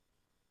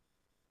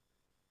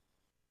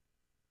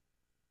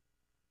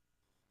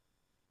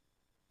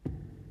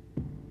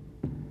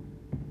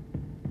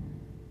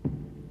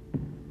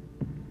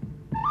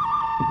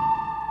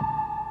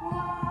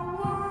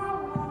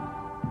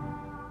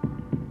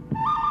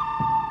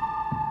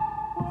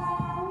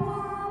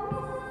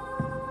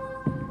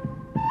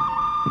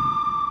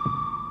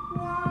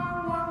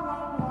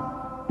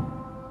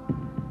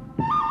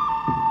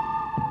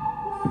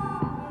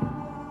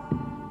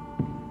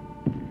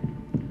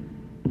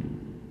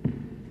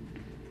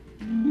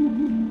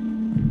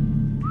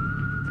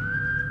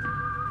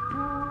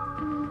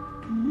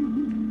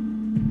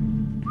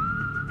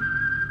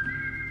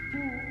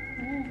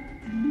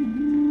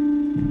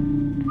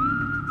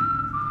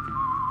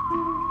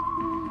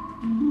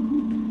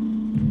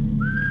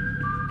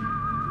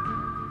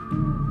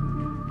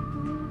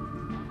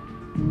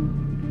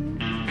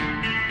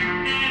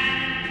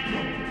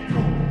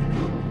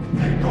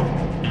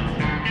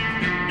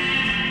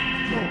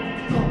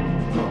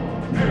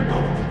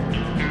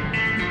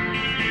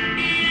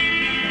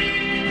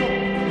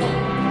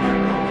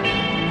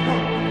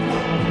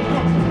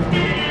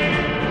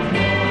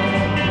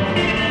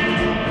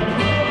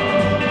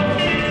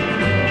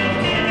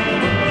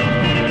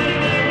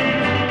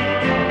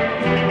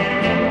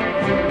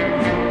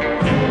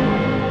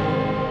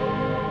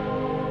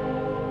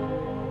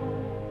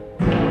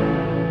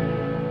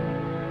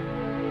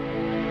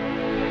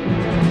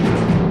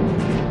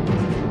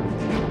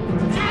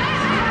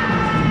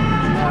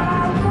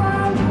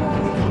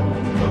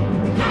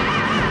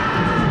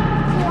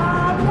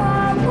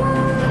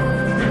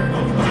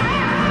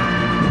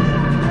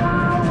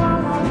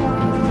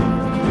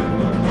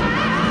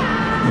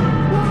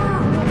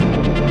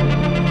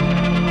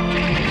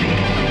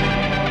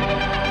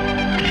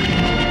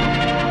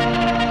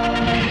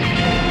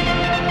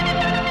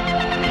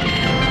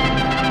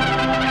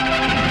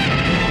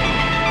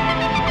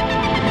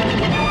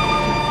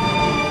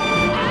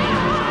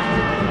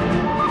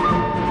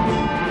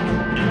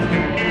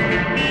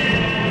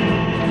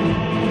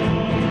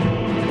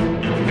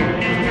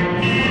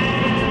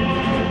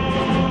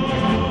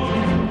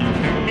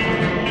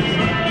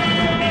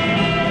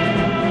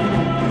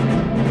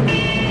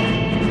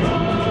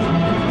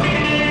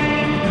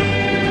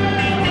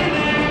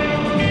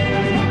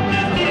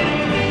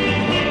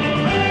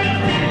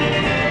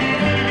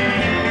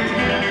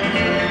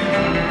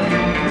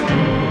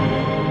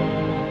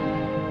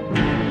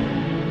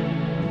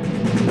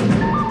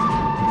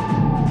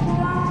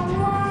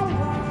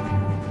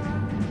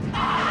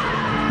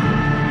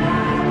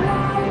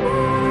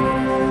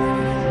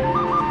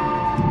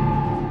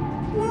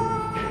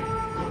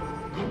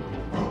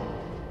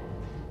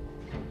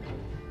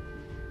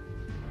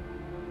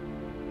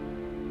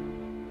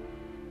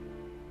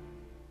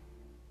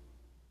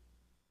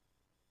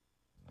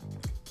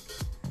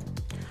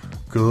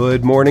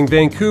Good morning,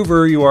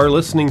 Vancouver. You are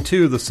listening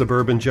to the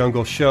Suburban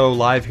Jungle Show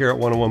live here at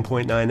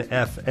 101.9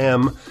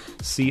 FM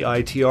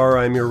CITR.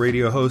 I'm your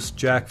radio host,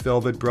 Jack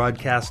Velvet,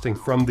 broadcasting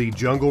from the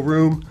Jungle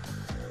Room.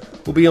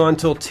 We'll be on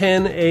till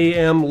 10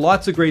 a.m.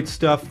 Lots of great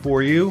stuff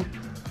for you.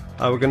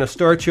 We're going to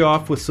start you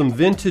off with some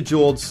vintage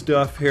old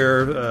stuff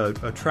here,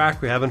 a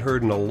track we haven't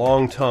heard in a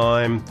long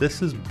time.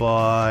 This is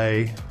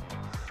by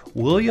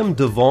William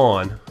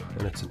DeVaughn,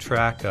 and it's a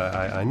track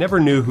I never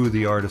knew who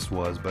the artist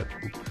was, but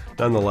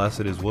nonetheless,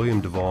 it is William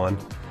DeVaughn,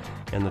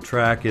 and the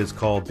track is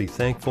called Be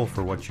Thankful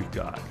for What You've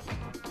Got.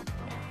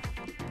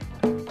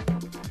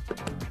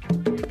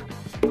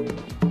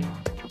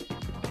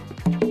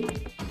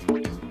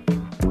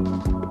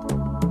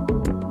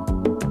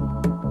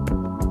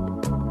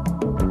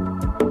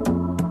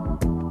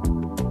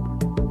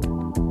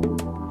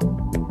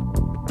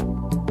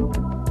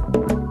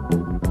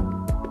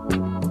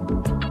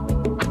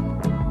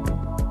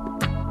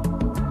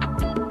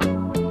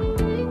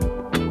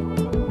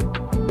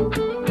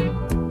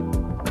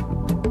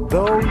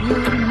 Though you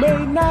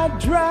may not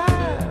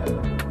drive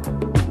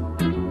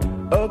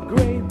a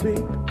great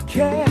big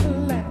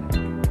Cadillac,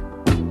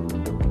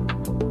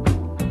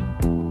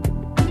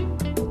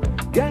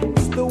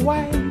 gangsta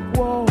white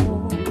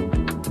walls,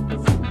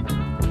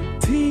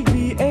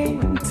 TV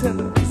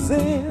antennas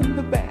in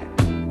the back.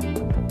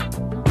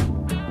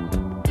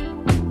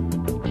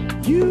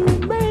 You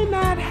may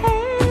not have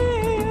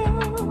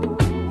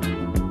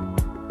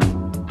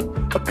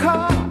a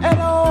car at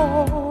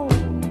all,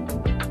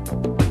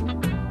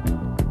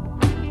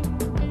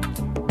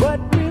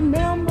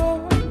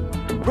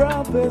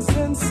 brothers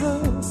and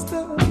sisters,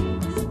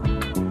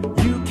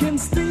 you can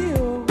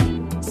still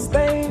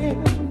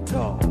stand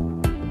tall.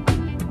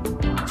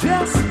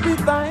 Just be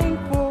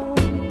thankful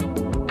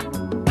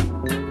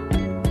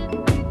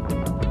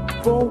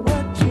for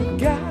what you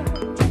got.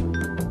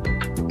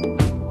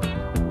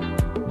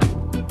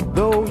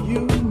 Though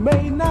you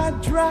may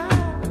not drive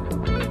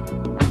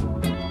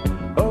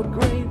a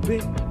great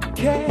big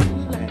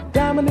Cadillac,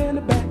 diamond in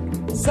the back,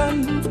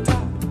 sunroof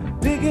top,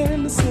 big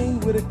in the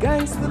scene with a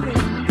gangster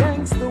lean.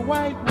 The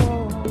white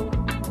walls,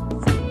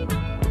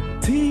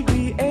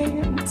 TV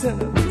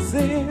antennas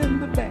in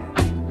the back.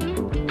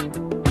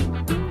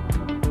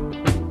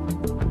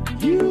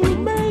 You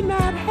may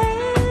not have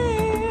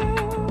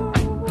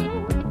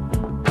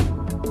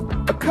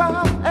a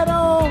car at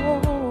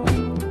all,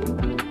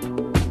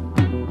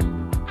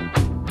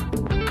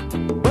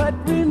 but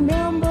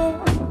remember,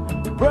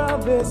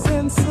 brothers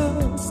and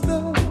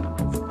sisters,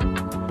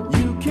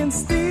 you can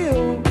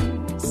still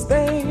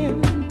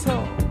stand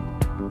tall.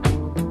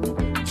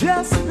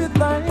 Just be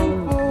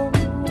thankful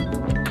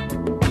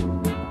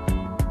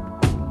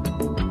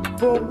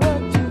for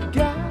what you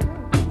got.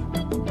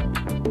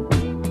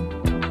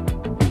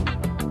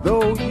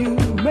 Though you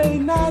may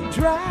not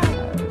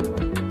drive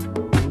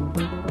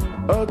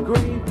a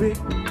great big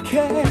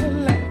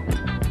Cadillac,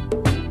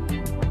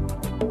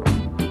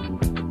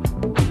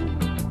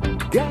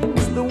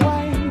 gangsta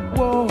white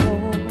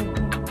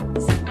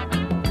walls,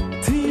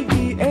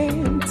 TV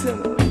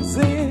antennas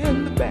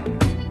in the back.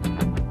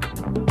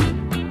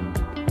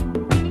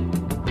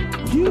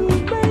 You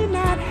may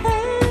not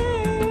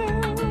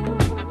have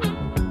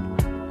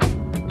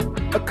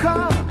a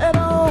car at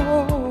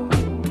all,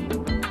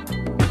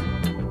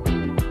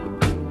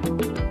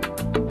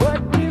 but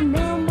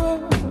remember,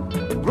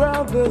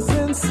 brothers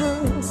and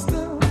sisters,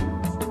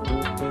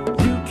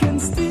 you can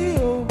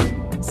still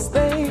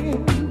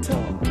stand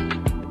tall.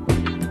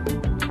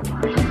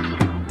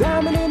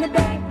 Diamond in the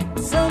back,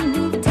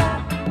 sunroof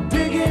top,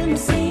 digging the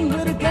scene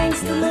with a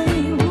gangster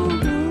lean.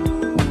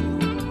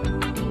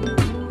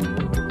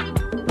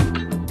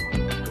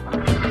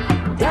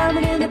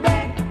 Diamond in the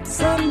back,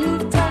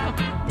 sunroof top,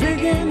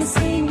 big in the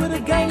scene with a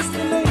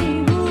gangster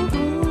lean.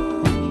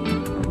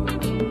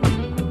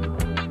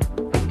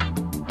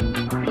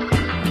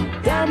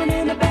 Diamond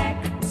in the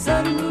back,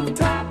 sunroof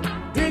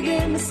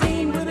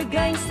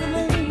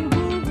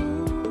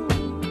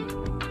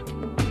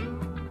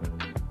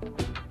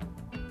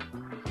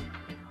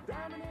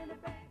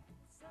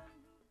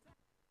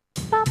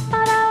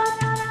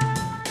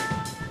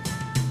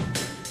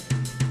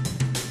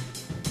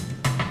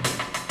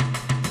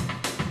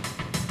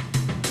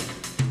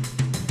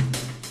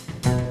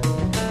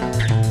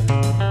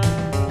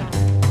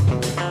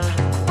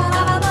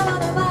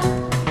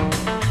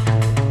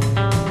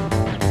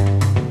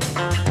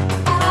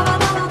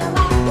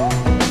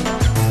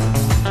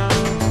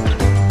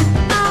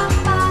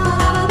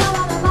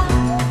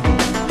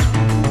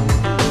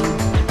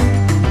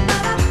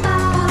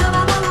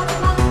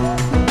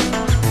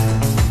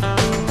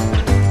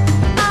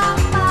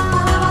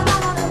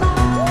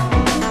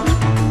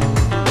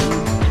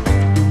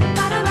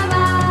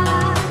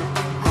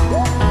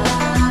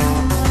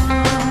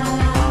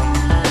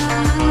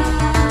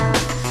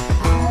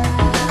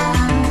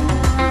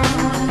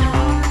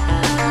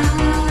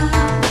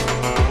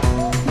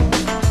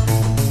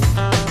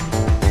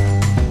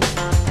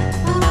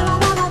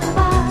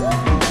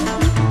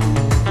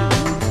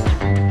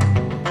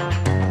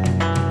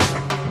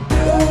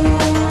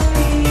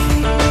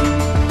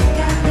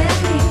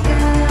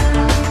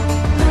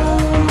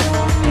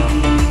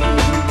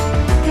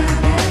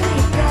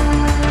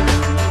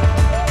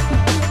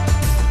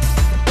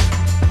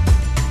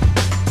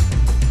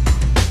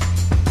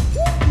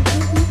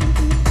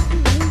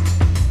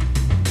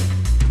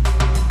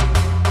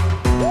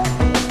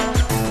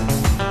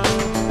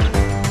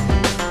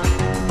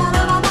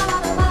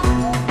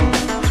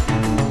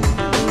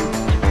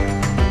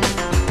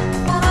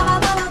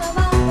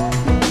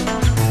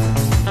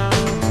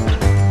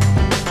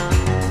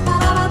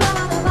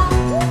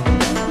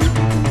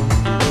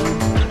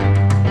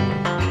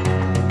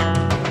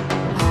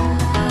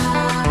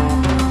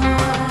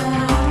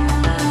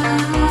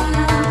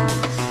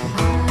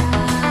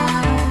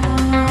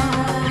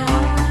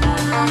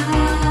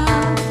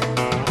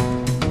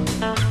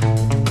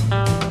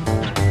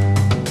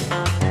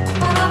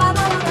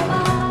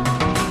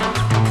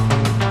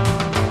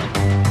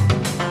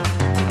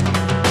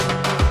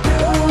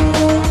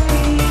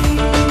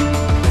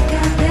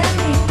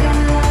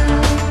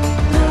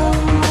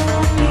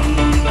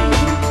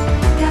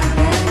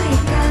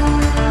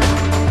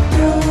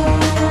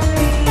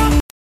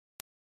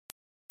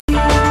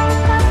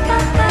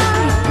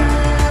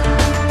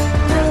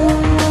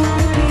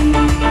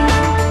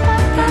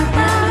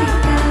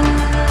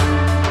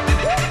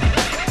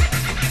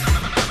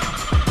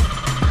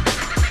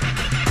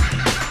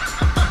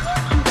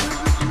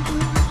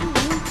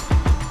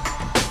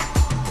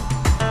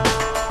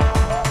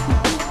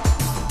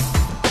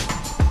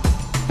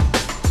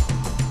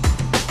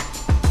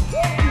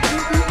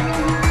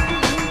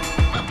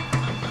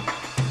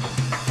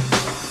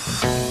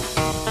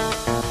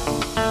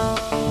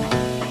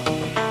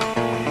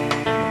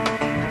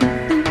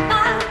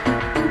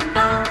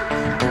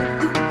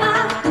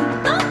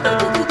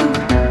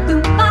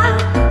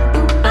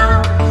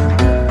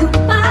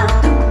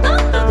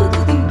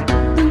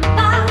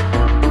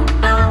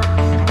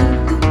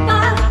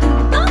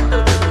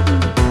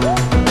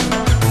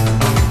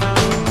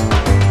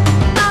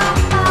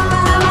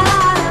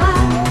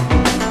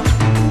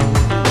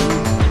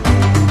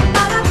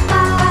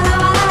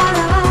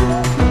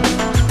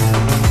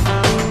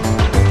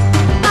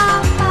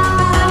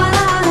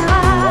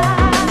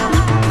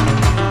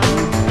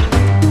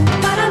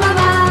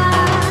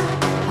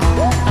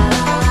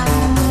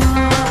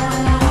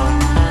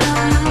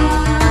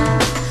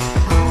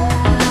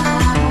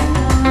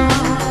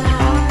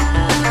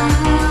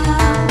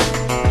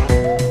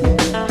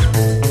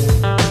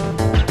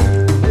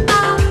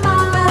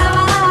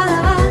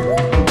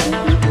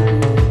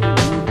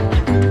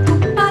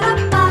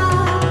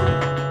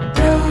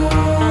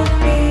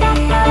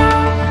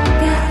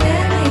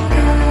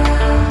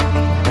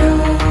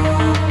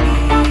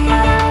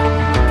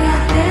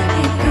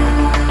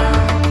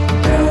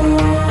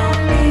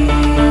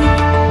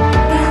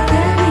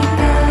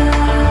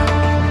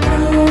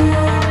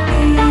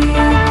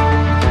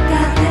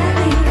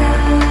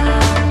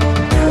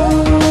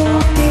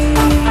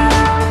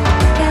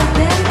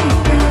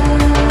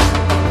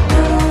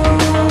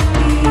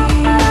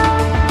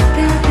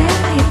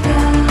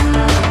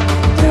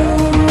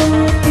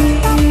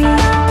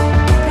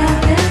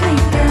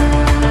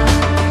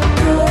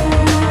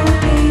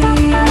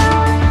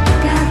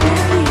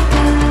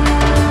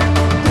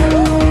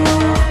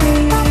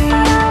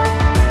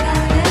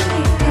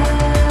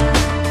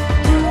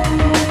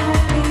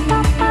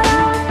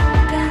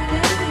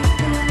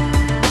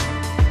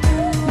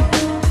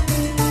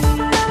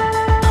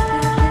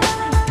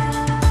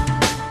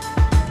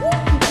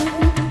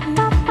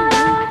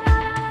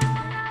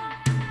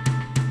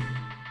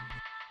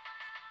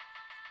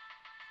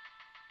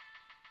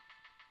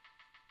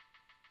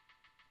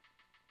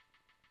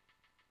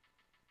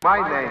My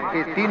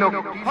name is Tino.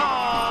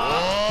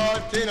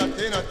 Oh, Tina.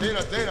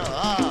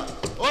 Ah,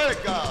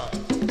 oiga.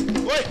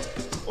 Wait.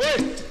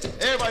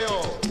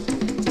 Evayo.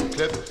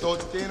 Calypso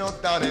Tino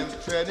down in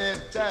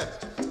Trinidad.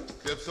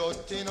 Calypso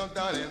Tino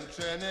down in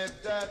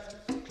Trinidad.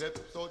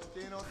 Calypso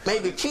Tino.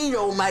 Maybe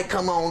Tito might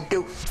come on,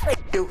 do.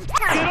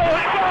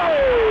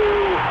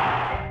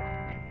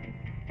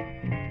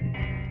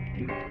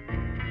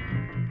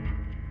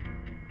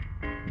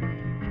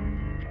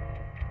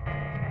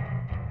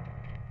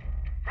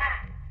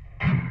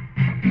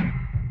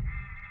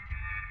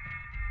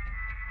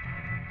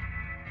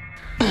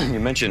 You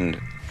mentioned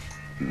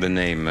the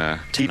name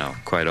Tino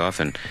quite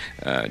often.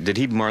 Did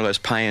he more or less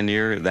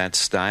pioneer that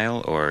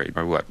style, or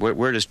what?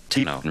 Where does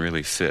Tino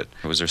really fit?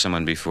 Was there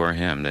someone before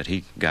him that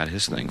he got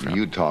his thing from?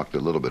 You talked a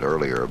little bit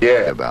earlier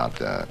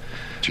about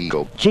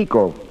Chico.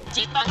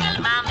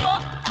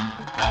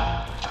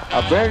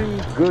 A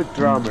very good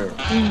drummer.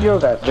 He knew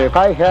that the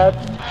hi-hat,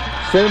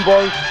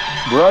 cymbals,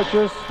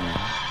 brushes,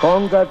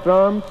 conga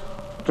drums,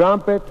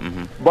 trumpet,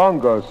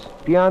 bongos,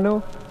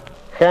 piano,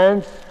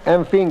 hands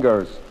and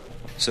fingers.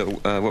 So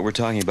what we're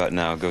talking about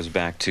now goes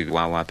back to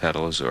wah-wah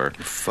pedals or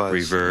fuzz,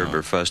 reverb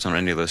or fuzz tone, or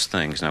any of those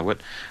things. Now,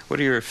 what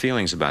are your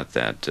feelings about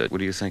that? What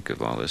do you think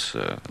of all this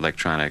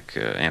electronic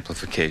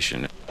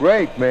amplification?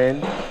 Great,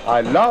 man.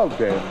 I love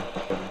them.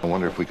 I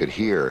wonder if we could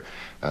hear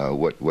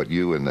what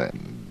you and the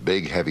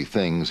big heavy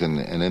things and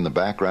in the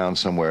background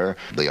somewhere,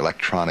 the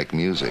electronic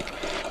music.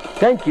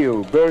 Thank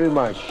you very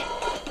much.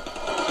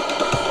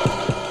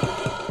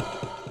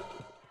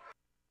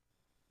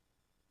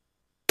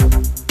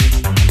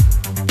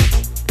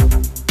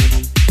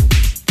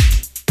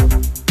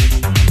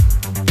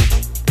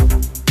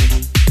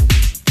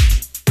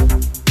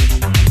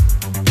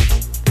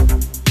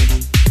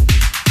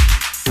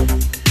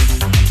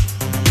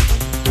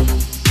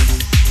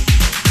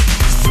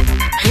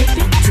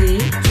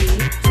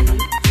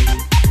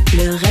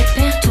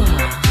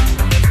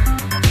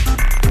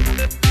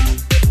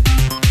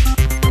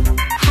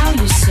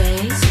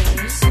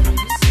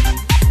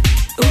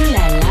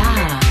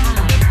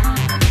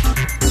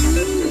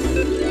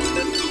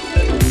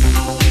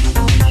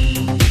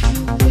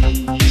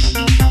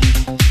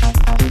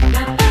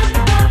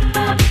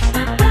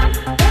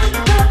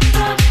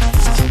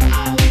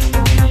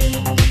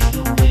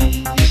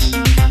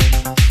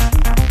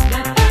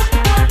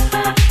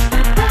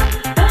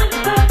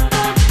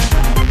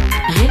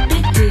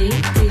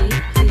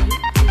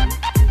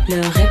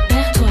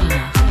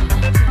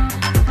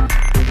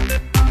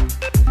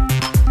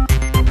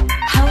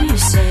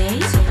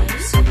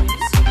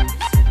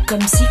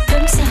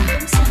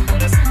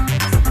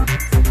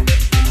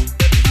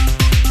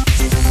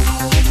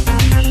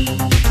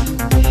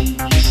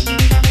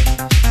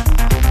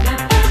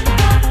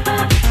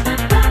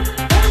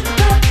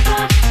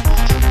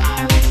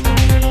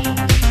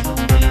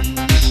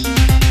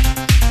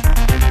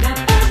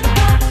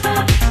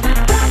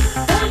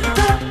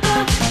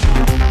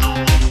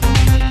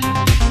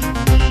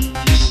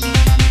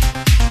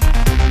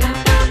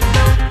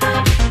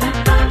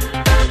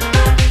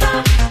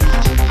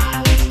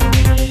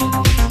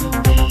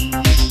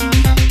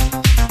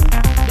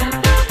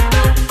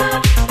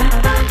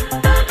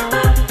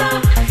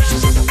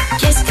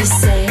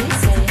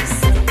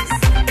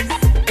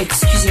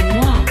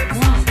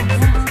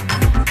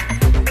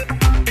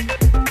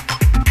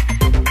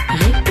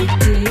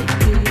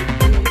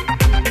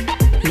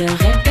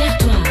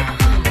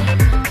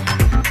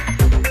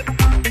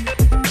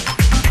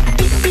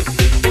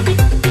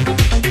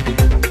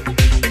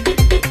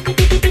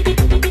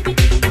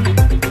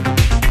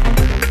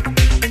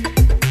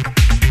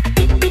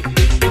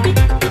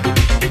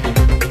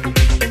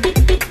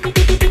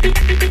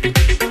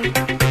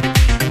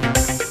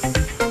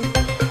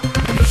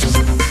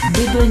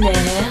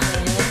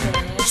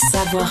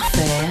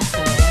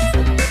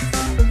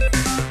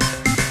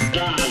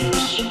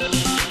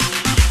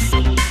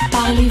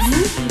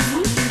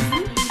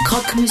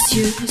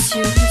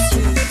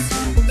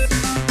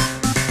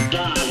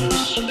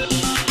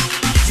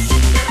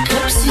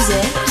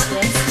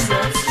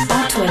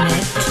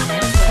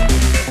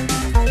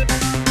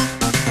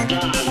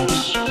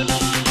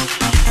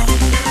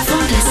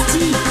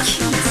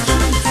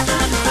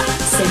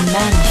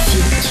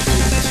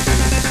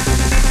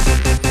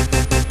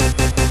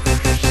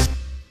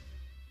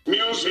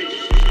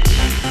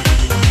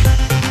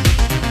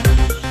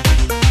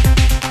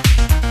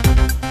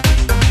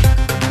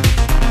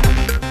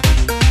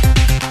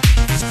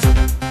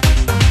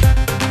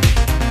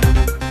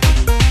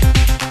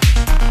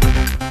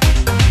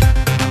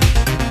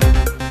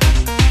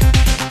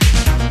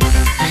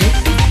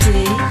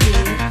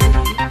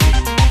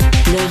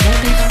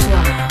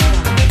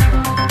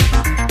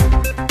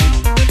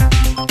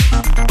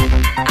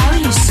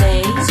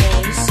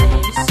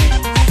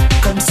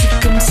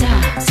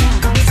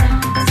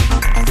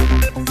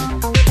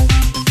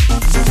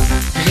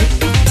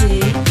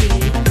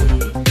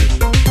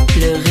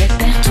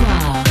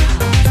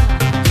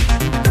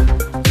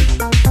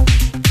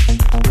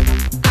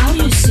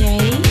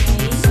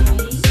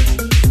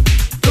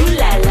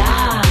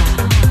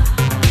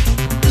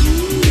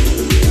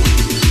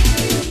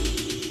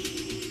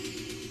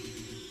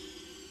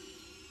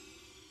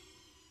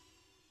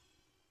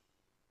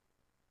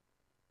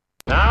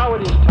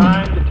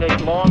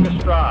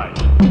 longest stride.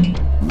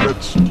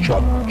 Let's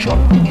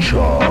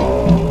cha-cha-cha.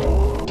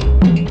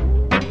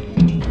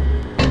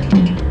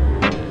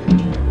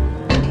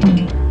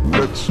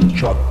 Let's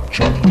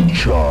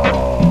cha-cha-cha.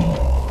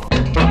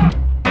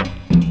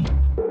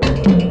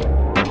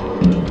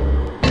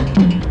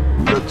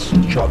 Let's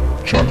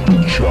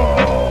cha-cha-cha.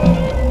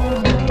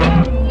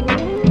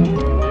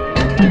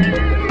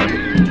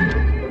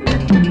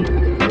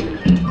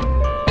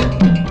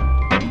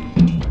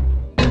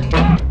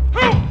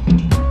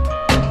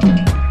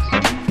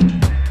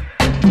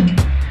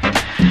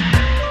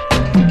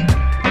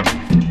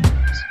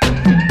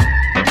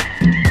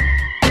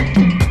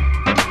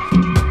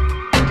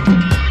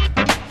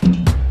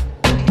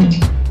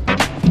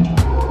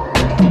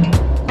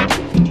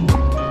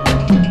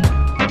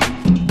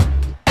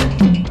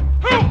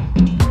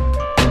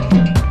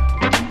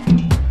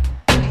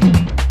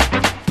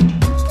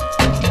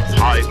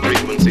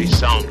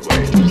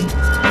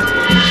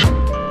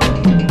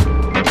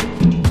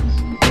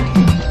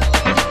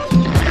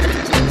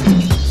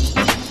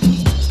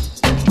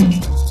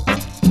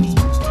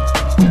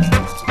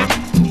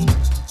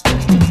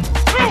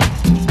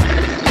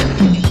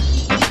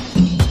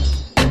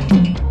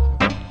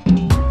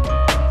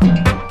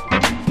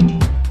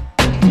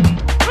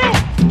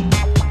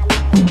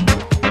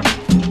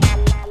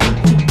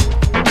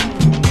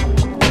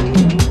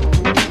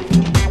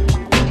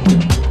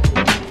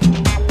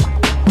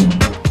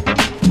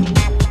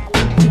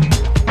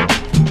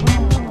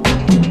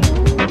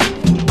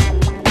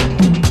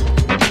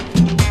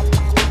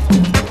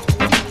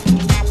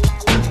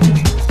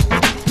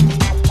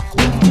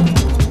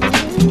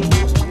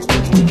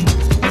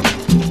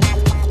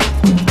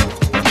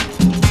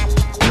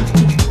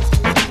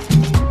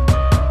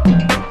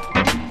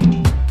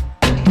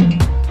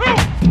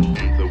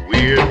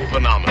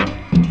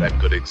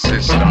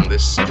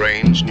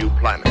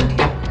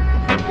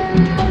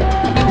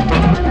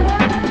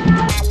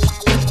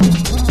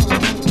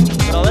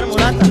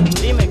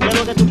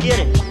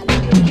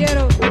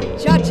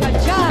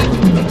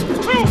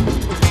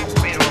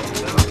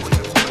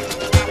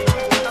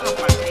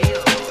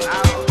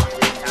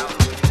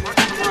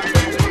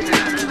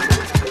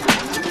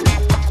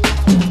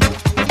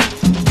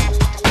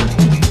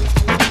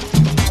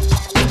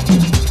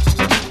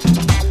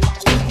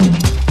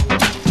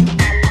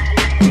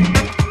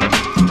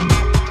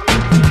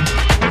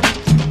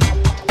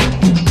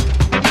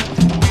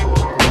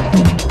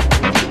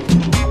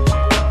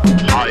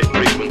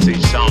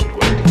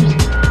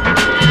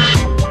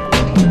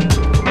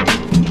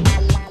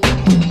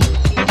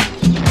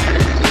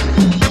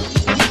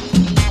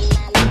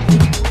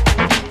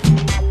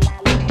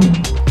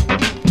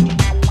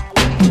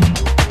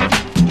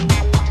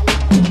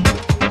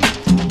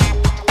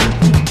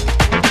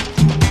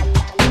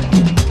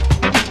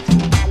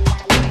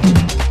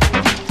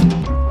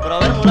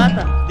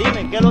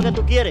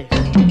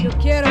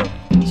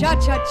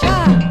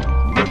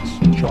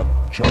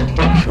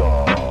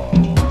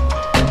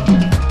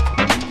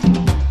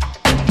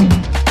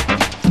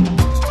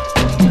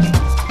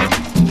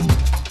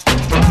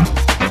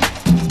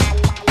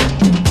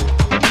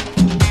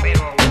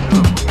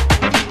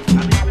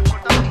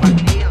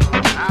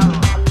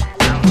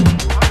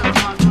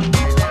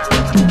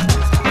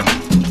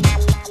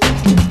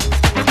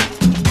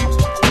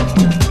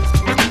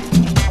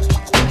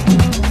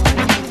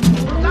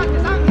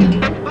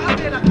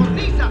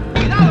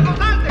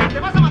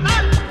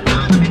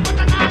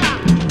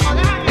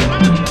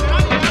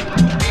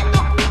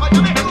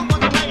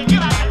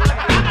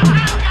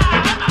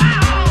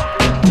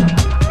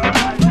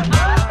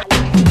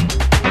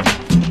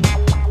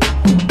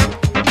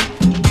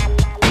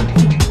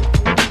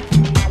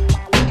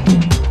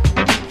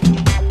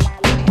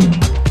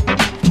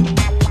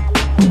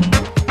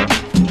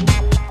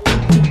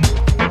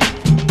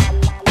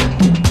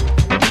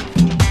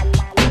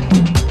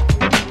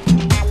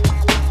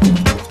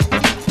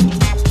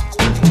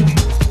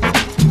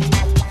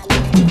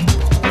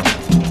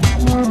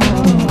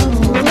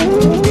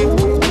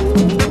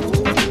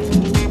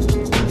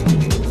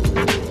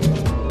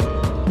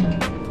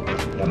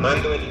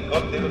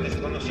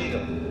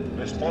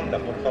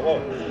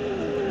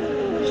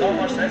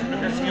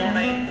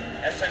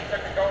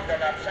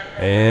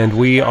 And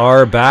we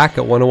are back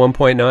at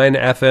 101.9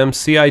 FM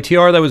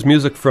CITR. That was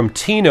music from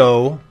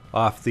Tino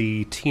off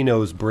the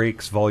Tino's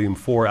Breaks Volume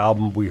 4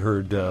 album. We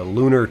heard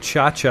Lunar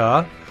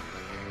Cha-Cha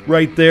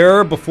right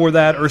there. Before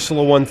that,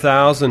 Ursula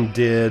 1000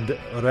 did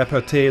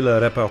Répéter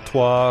le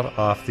Répertoire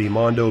off the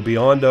Mondo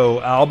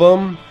Biondo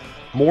album.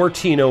 More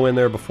Tino in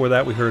there. Before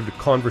that, we heard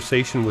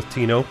Conversation with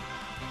Tino.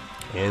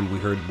 And we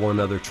heard one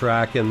other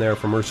track in there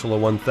from Ursula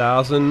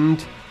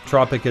 1000,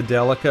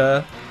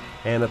 Tropicadelica.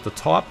 And at the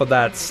top of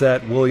that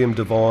set, William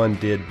Devon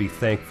did Be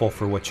Thankful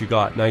for What You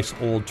Got. Nice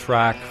old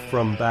track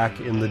from back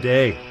in the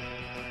day.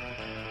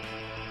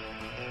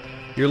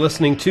 You're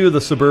listening to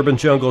the Suburban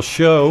Jungle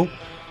Show,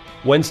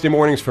 Wednesday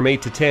mornings from 8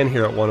 to 10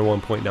 here at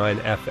 101.9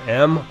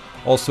 FM.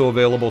 Also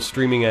available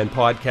streaming and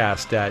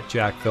podcast at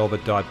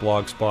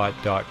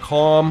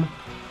jackvelvet.blogspot.com.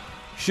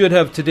 Should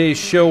have today's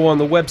show on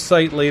the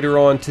website later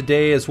on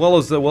today, as well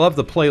as we'll have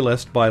the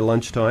playlist by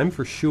lunchtime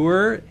for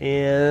sure,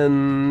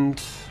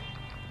 and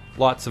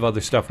lots of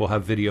other stuff. We'll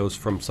have videos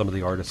from some of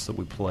the artists that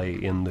we play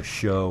in the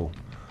show.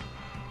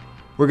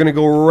 We're going to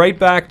go right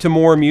back to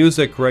more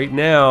music right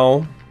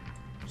now.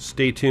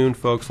 Stay tuned,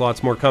 folks.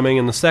 Lots more coming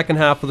in the second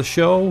half of the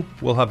show.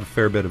 We'll have a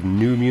fair bit of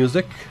new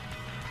music.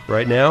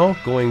 Right now,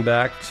 going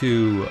back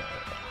to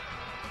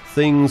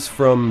things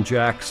from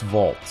Jack's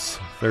Vaults.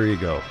 There you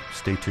go.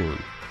 Stay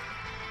tuned.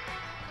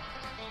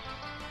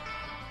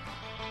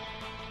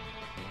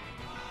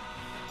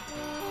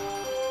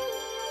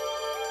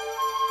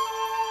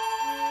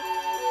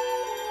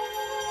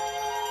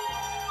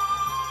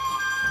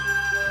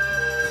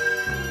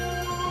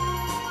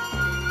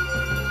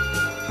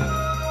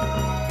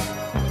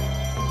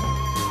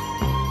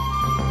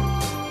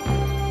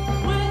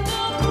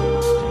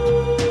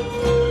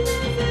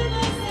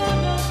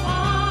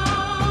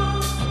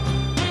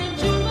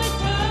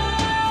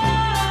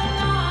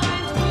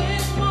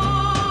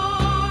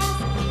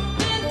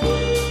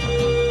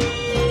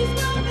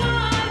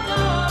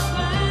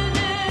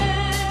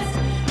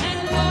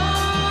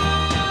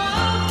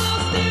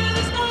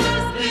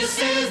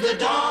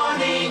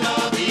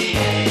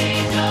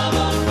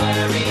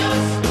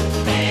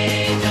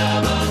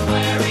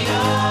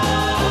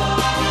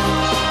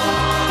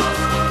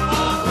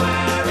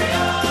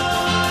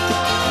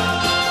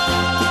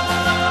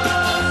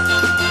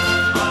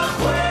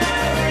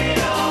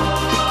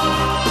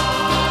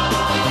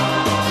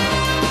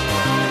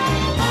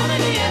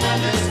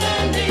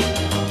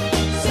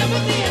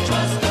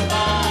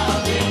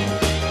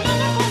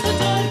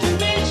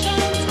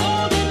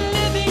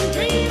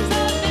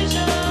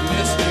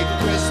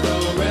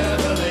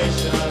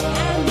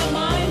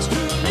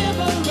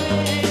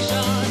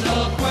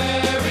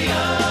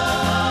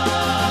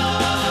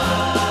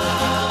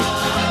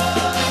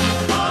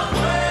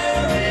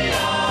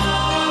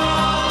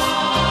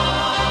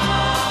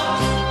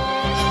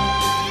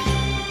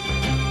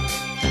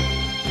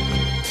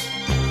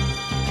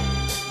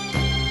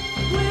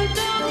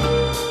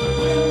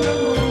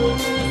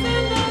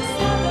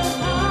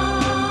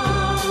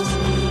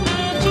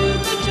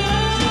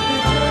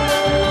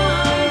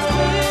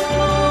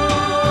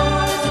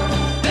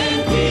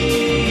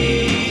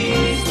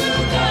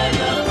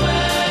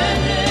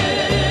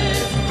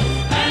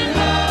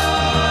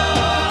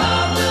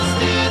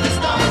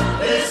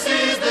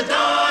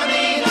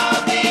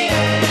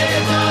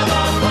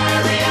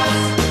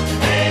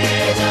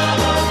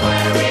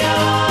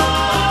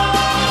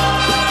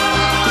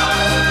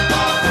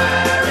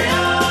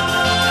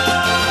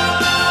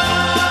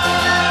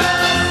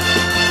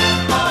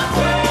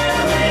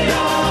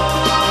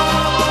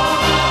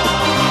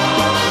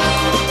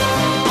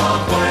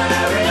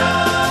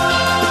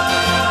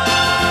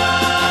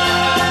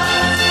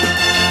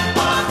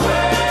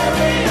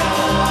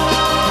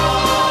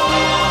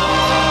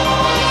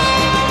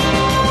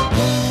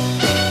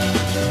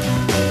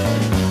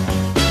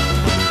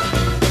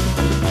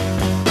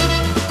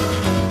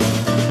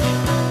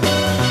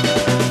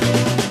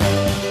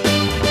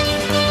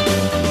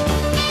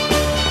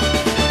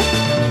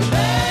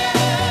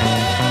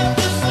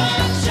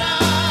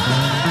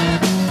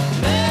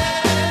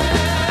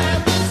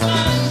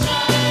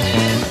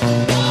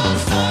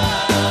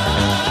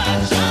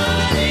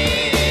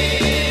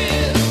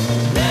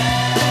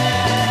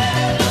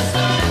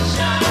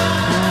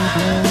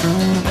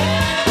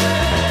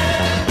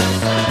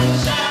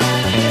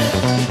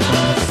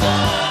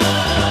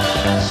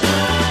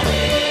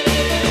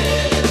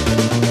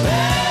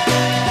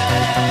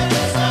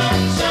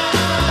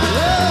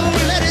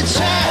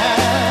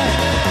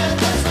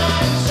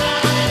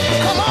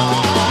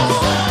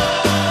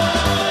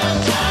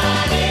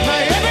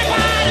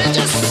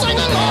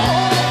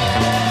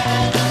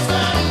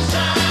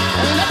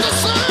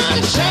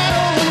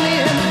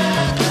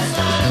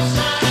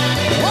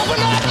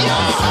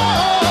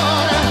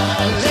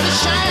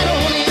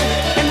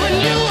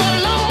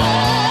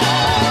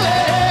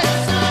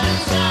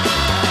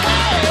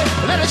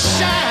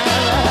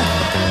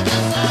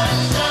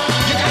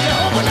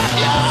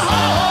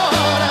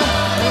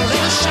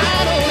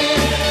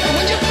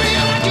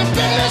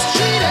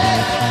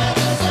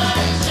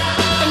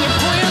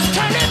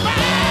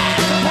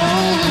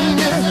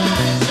 Yeah.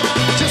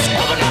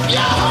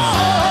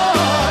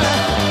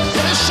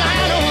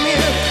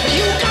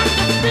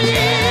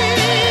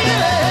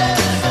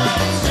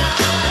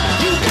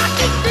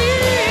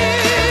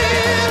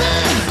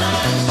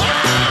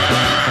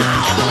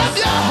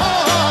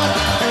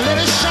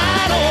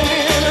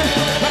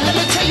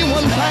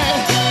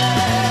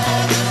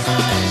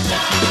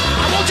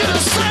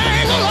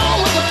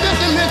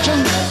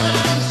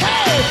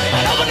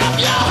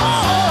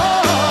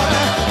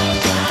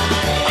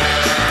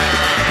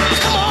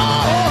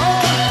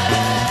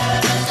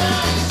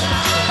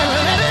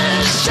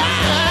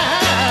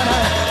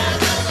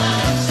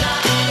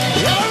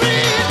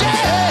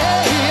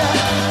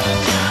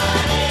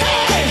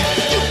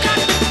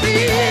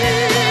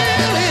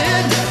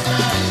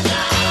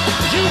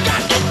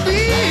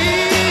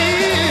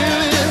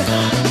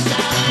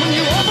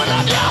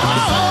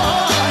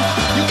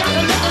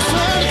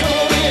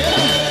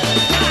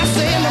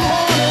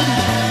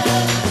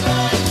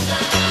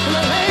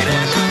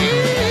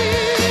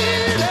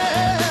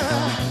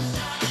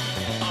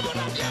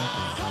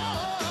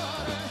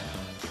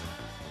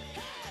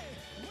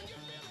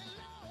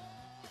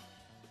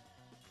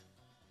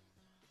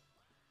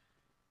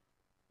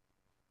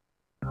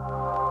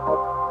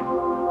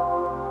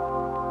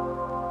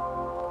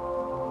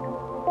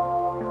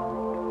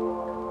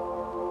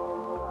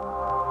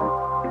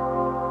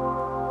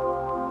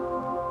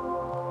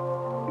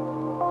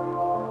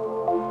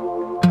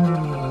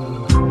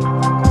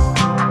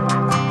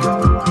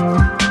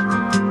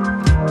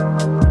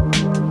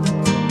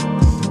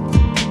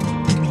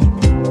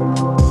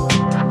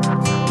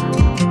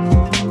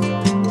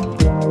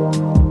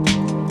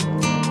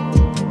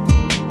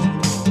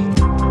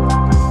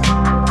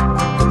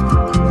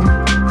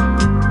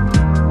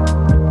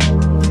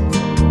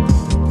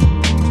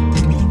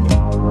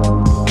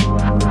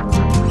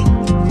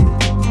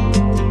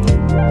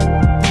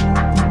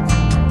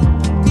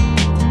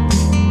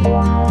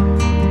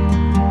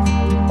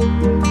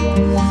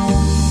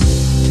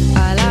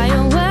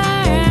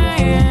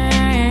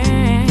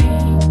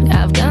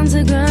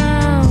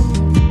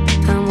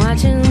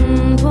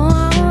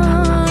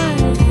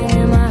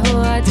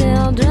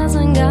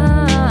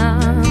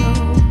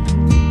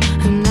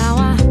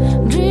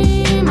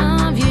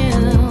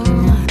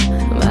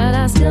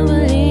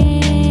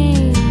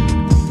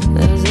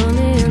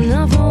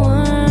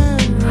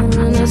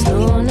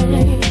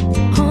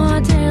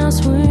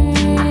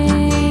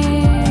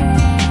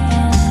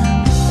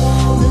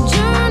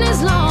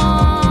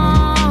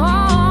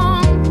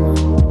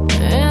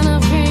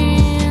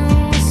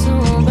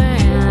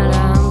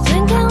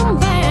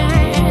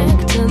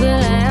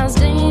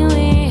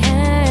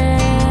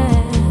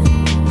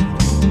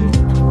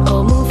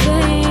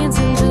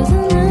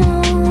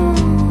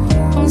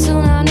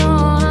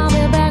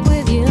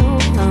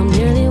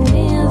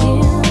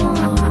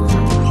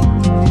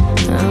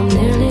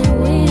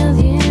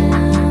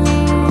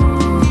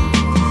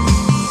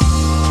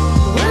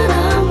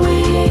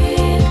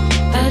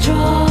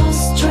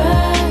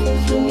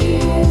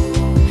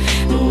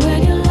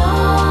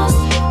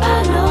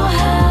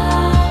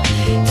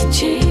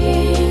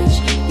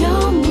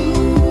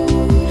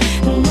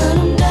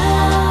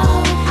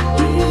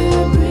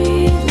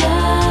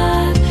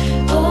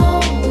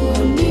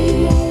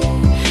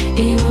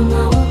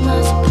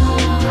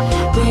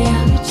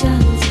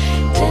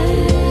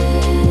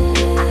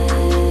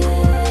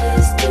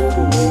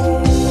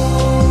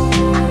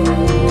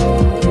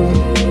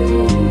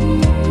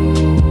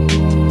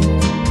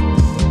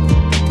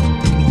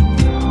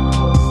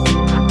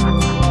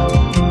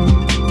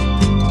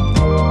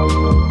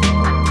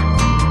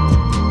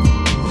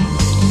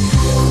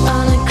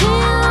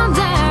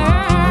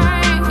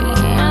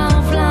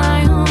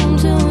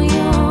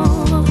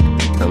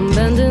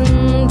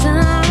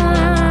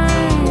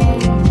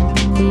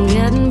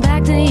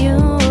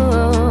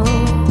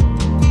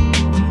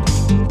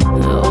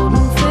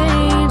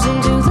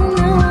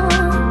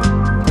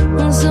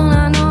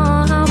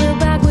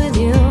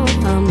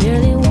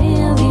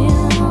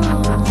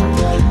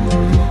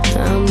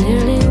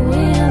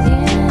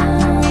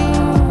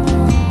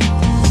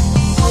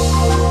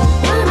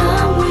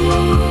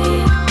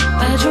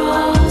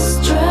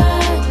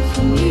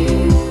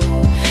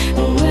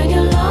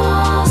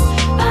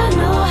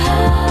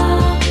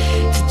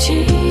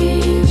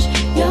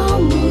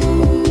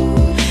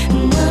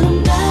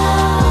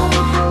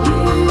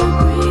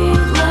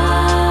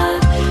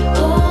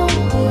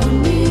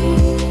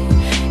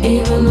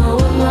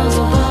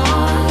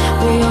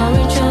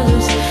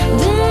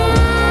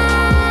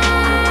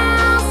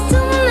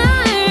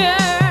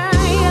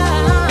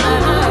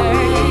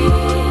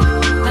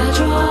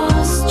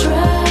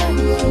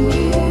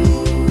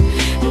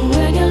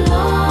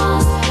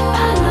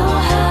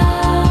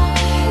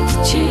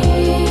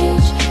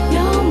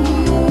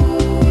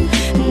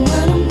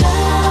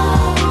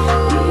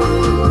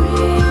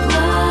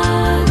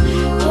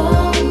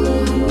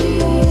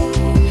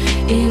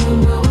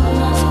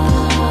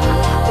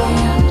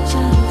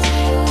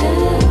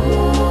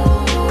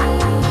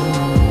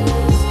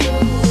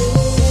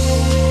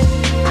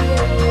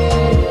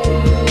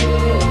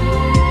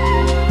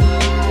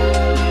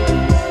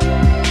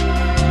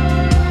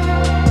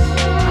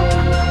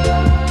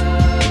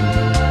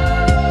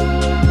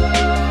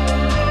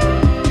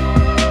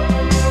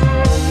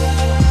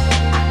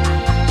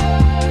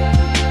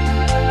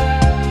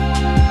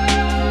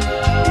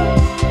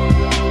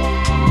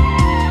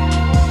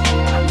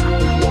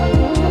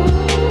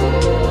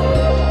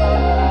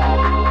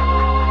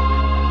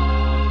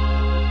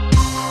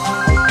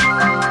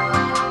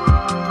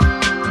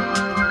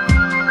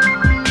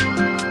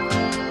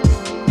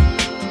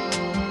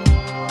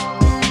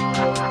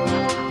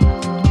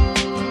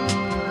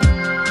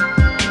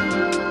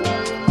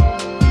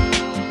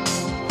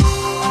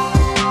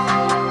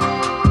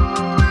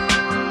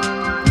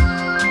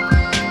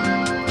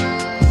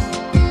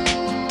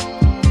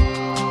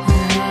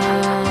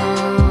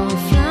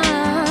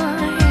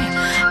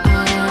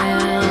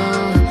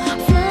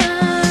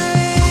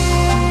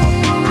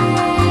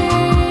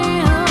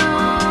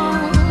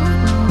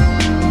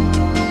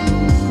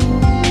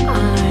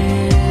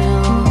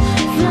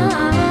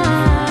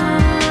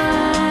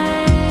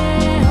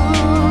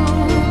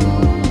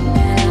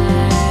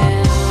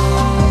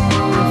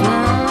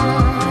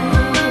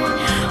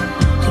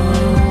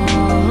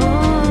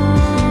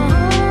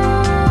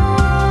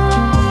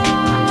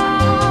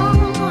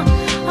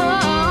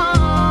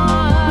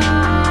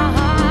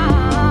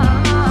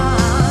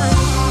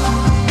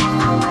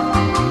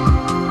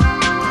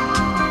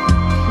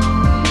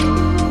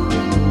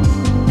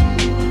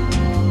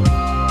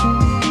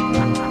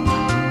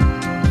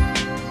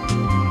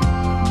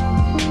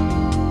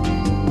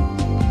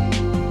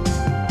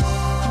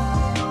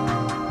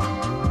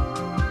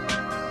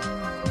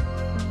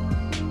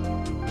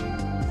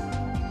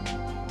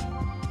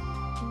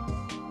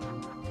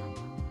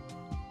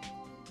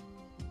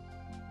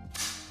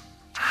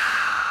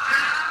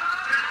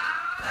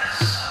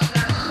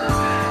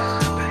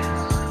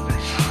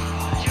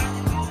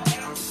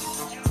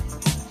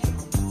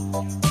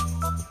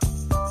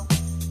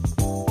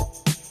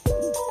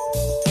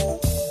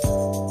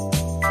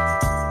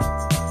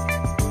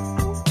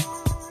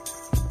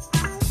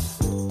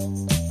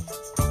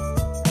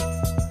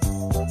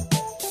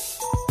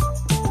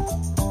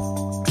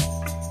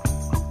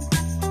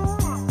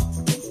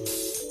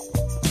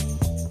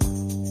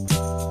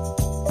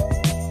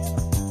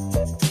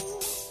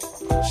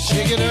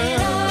 Shake it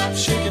up,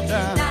 shake it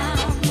down.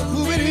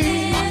 Move it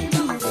in,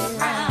 move it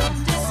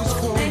around.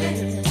 Disco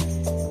lady.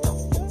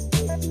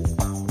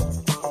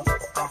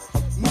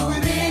 Move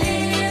it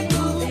in,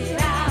 move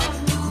it out.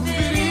 Move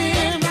it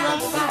in,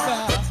 round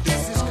about.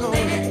 Disco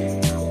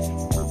lady.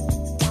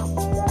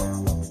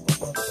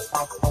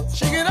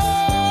 Shake it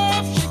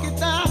up, shake it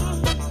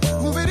down.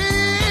 Move it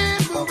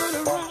in, move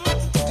it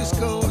around.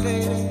 Disco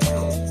lady.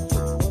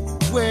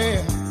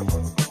 Well,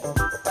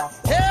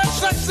 yeah,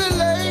 sexy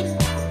lady.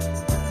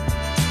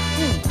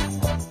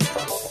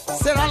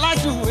 Said I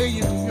like the way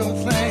you do your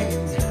thing.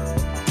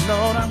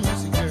 Lord, I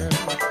miss you, girl.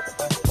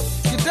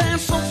 You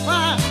dance so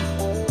fine,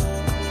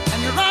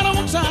 and you're right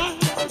on time.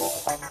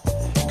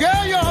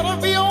 Girl, you ought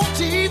to be on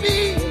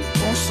TV,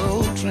 on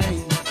Soul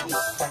Train.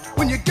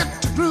 When you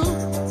get to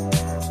groove,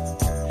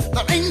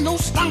 there ain't no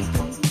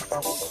stopping.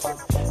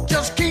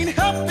 Just can't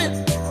help it,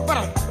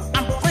 but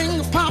I'm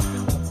finger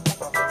popping.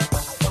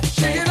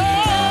 Shake it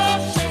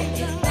up, shake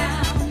it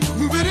down.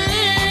 Move it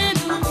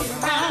in, move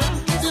it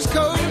around.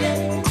 Disco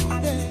lady.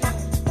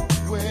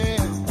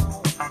 Well,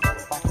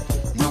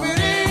 move it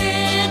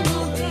in,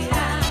 move it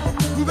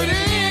out. Move it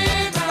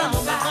in, round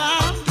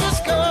about.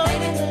 Disco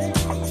lady.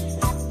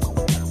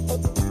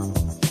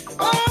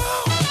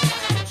 Oh,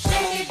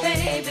 Shake it,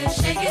 baby,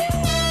 shake it.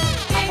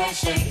 Baby,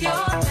 shake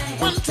your thing.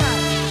 one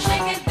time.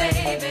 Shake it,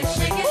 baby,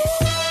 shake it.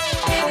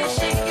 Baby,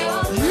 shake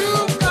your thing.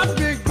 You got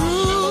me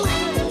groove.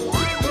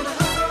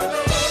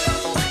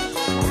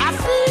 I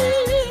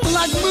feel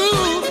like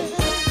moving.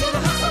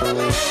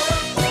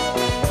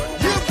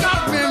 You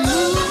got me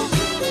moving.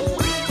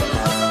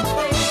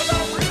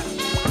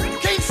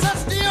 Can't sit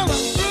still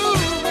and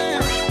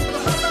moving.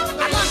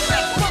 I like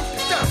that funky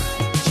stuff.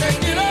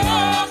 Shake it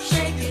up,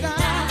 shake it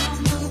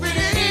down. Move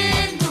it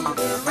in, move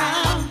it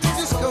around.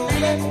 Disco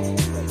lady.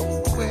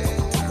 Well,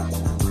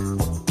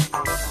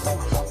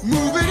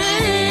 move it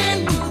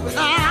in, move it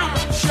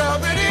out.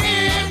 Shove it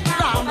in,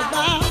 round and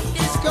round.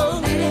 Disco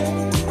lady.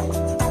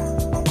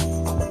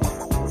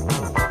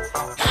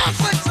 Come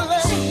sexy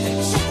lady.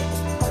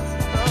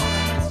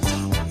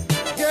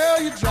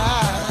 Girl, you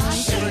drive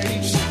me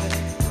crazy.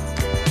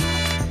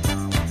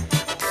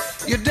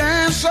 You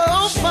dance so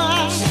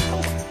fine,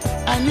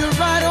 and you're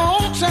right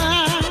on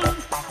time.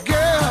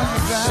 Girl,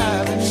 you're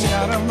driving me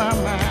out of my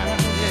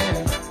mind,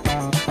 yeah.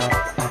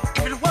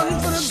 If it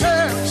wasn't for the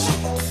girl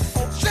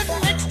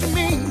sitting next to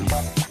me,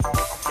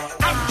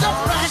 I'd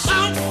jump right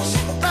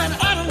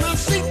out of my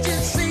seat, you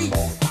see.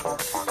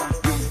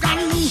 You've got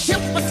me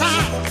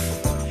hypnotized,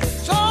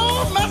 so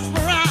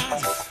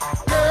mesmerized.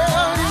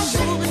 Girl,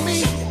 you're moving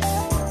me.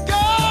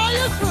 Girl,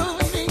 you're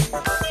grooving me.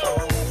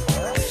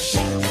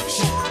 Shake,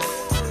 shake.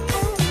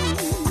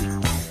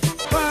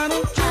 Why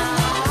don't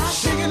you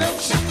shake it up,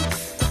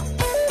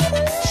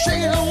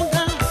 shake it on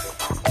down.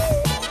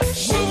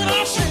 Move it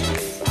out, shake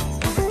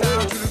it. Move it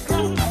down to the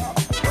ground.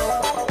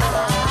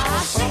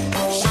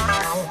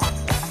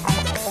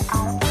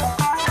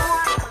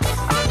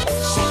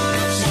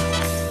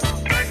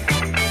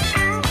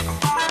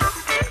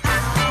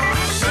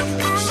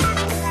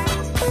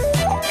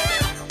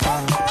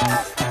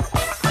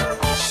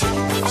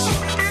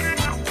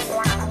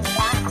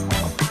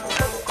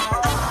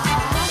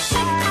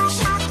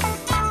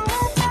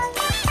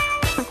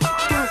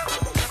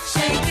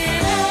 Shake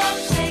it up,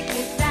 shake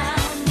it down.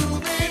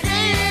 Move it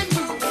in,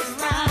 move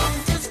it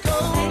around. Disco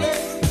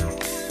lady.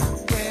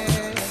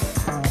 Yeah.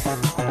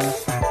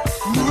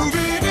 Move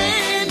it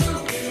in,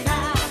 move it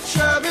out.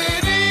 Shove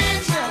it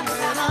in, shove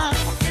it out.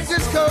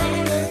 Disco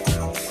lady.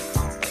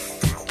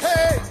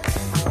 Hey,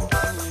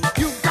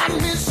 you got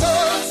me so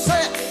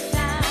upset.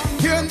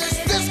 Here in this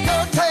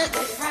discotheque.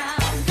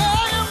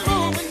 Girl, you're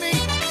moving me.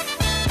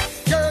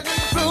 Girl,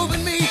 you're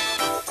grooving me.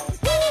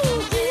 Woo.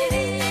 Move it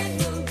in,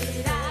 move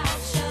it out.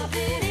 Shove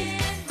it in,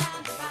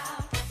 round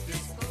about.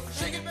 Disco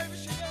Shake it, baby,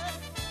 shake it.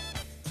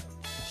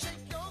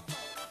 Shake your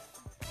body.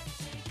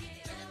 shake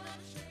it up,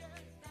 shake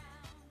it down.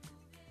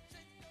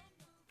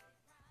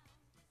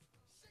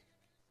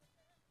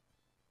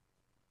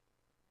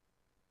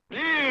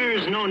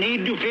 There's no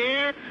need to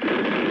fear.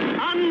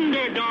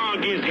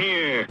 Underdog is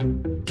here.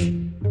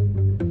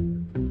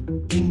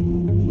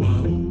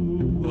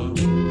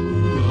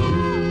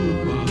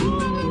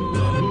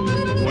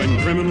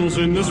 When criminals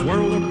in this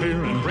world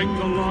appear and break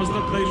the laws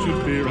that they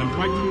should fear and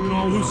frighten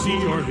all who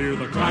see or hear,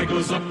 the cry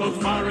goes up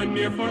both far and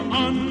near for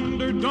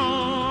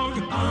underdog,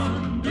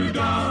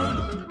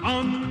 underdog,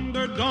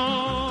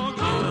 underdog,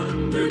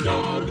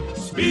 underdog.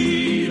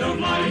 Speed of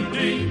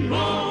lightning,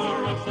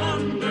 roar of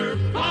thunder,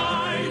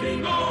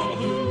 fighting all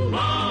who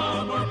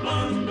rob or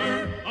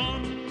plunder.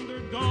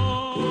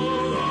 Underdog,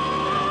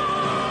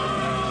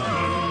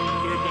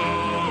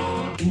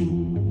 underdog.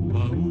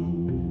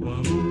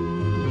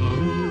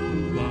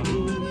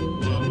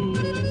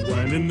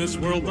 When in this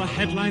world the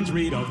headlines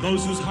read of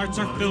those whose hearts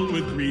are filled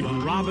with greed,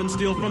 who rob and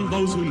steal from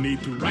those who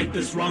need to right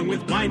this wrong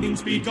with blinding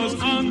speed, goes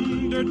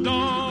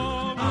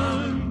underdog,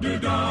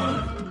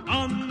 underdog,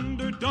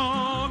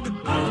 underdog,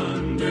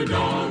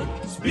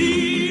 underdog.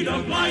 Speed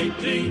of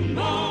lightning,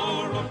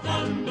 roar of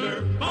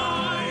thunder,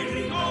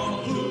 fighting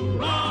all who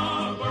rob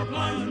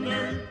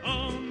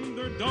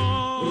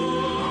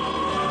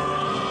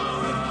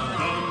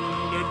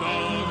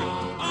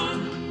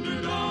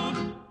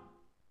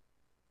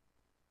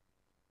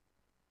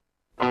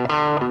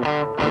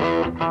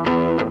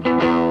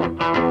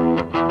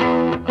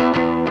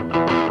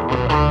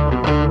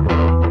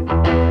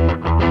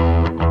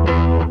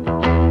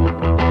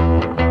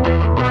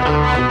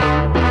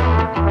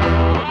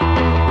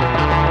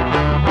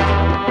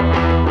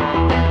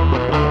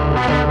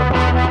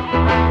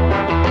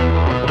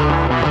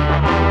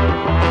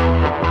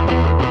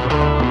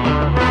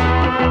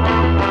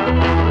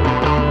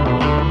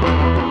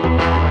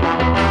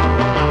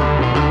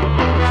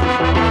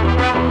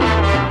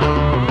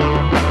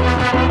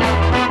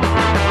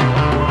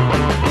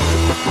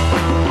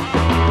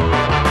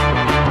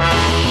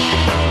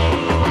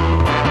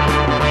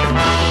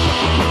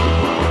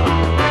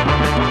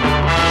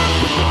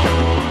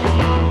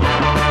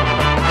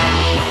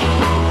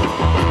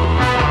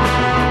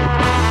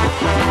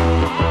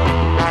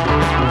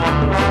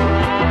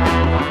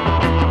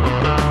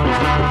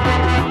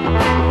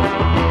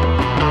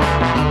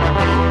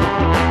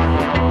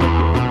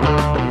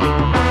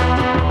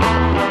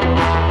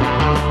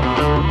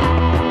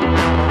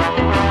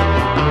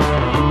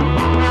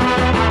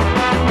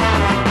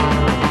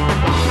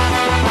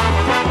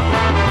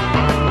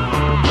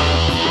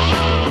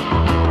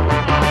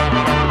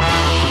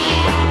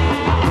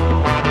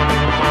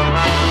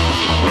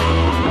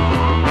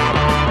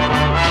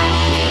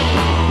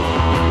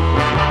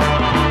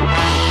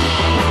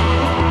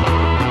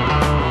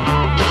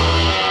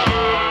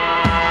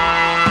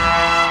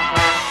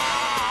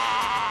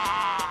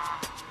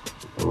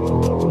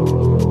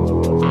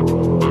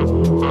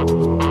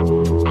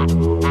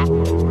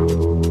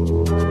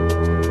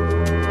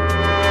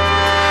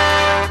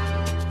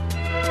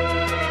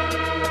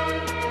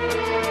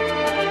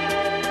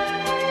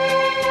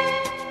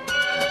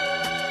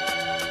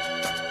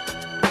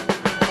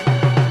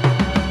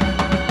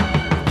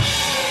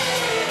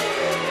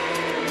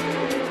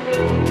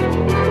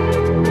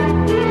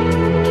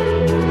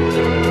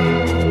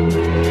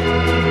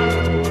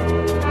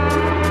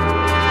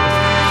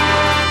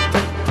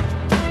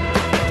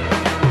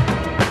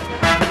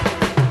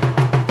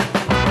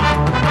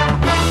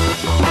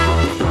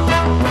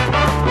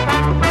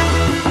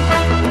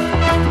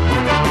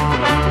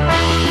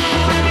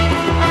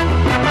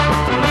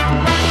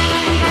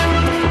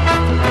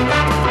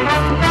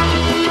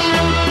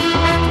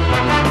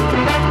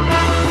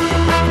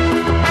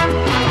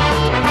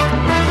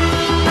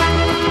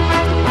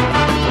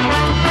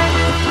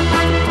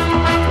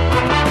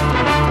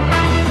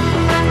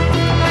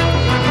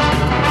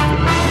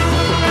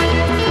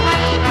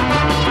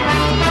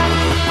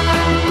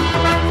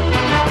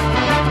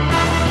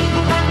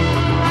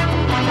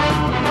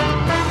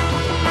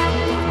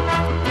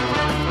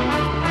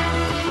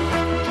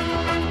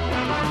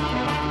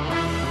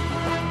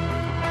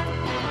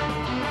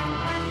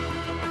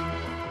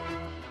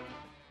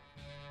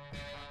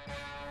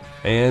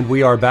And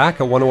we are back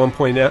at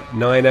 101.9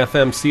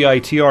 FM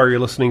CITR. You're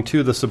listening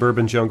to The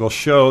Suburban Jungle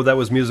Show. That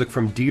was music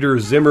from Dieter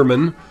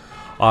Zimmerman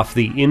off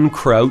the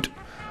Inkraut,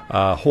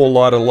 Whole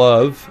Lot of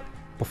Love.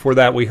 Before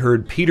that, we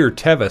heard Peter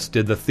Tevis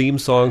did the theme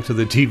song to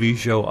the TV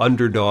show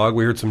Underdog.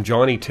 We heard some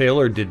Johnny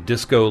Taylor did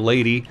Disco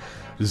Lady.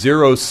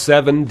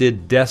 07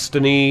 did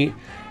Destiny.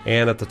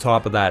 And at the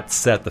top of that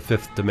set, The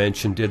Fifth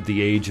Dimension did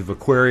The Age of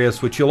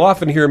Aquarius, which you'll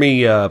often hear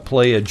me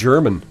play a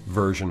German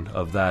version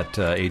of that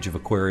Age of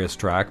Aquarius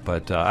track.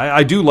 But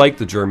I do like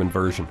the German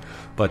version.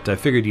 But I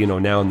figured,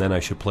 now and then I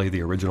should play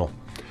the original.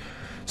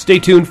 Stay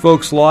tuned,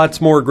 folks.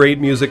 Lots more great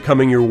music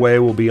coming your way.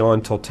 We'll be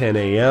on till 10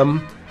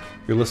 a.m.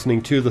 You're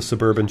listening to The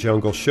Suburban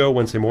Jungle Show,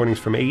 Wednesday mornings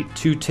from 8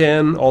 to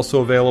 10.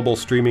 Also available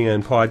streaming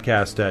and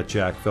podcast at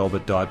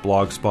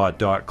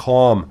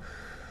jackvelvet.blogspot.com.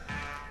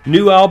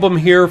 New album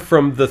here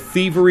from the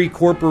Thievery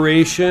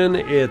Corporation.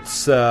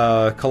 It's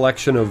a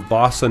collection of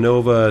bossa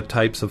nova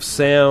types of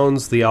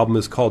sounds. The album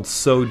is called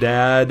So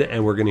Dad,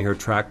 and we're going to hear a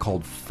track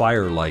called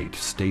Firelight.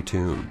 Stay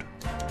tuned.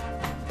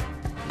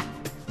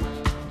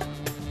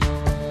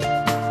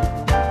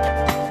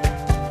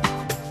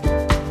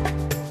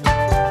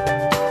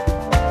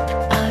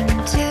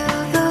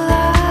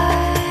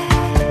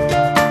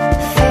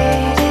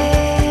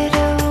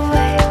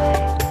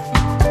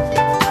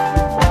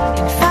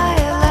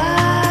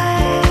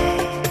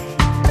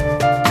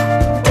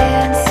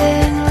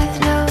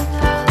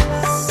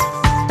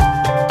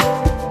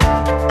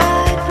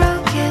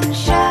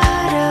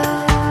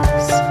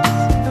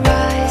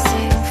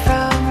 Rising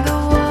from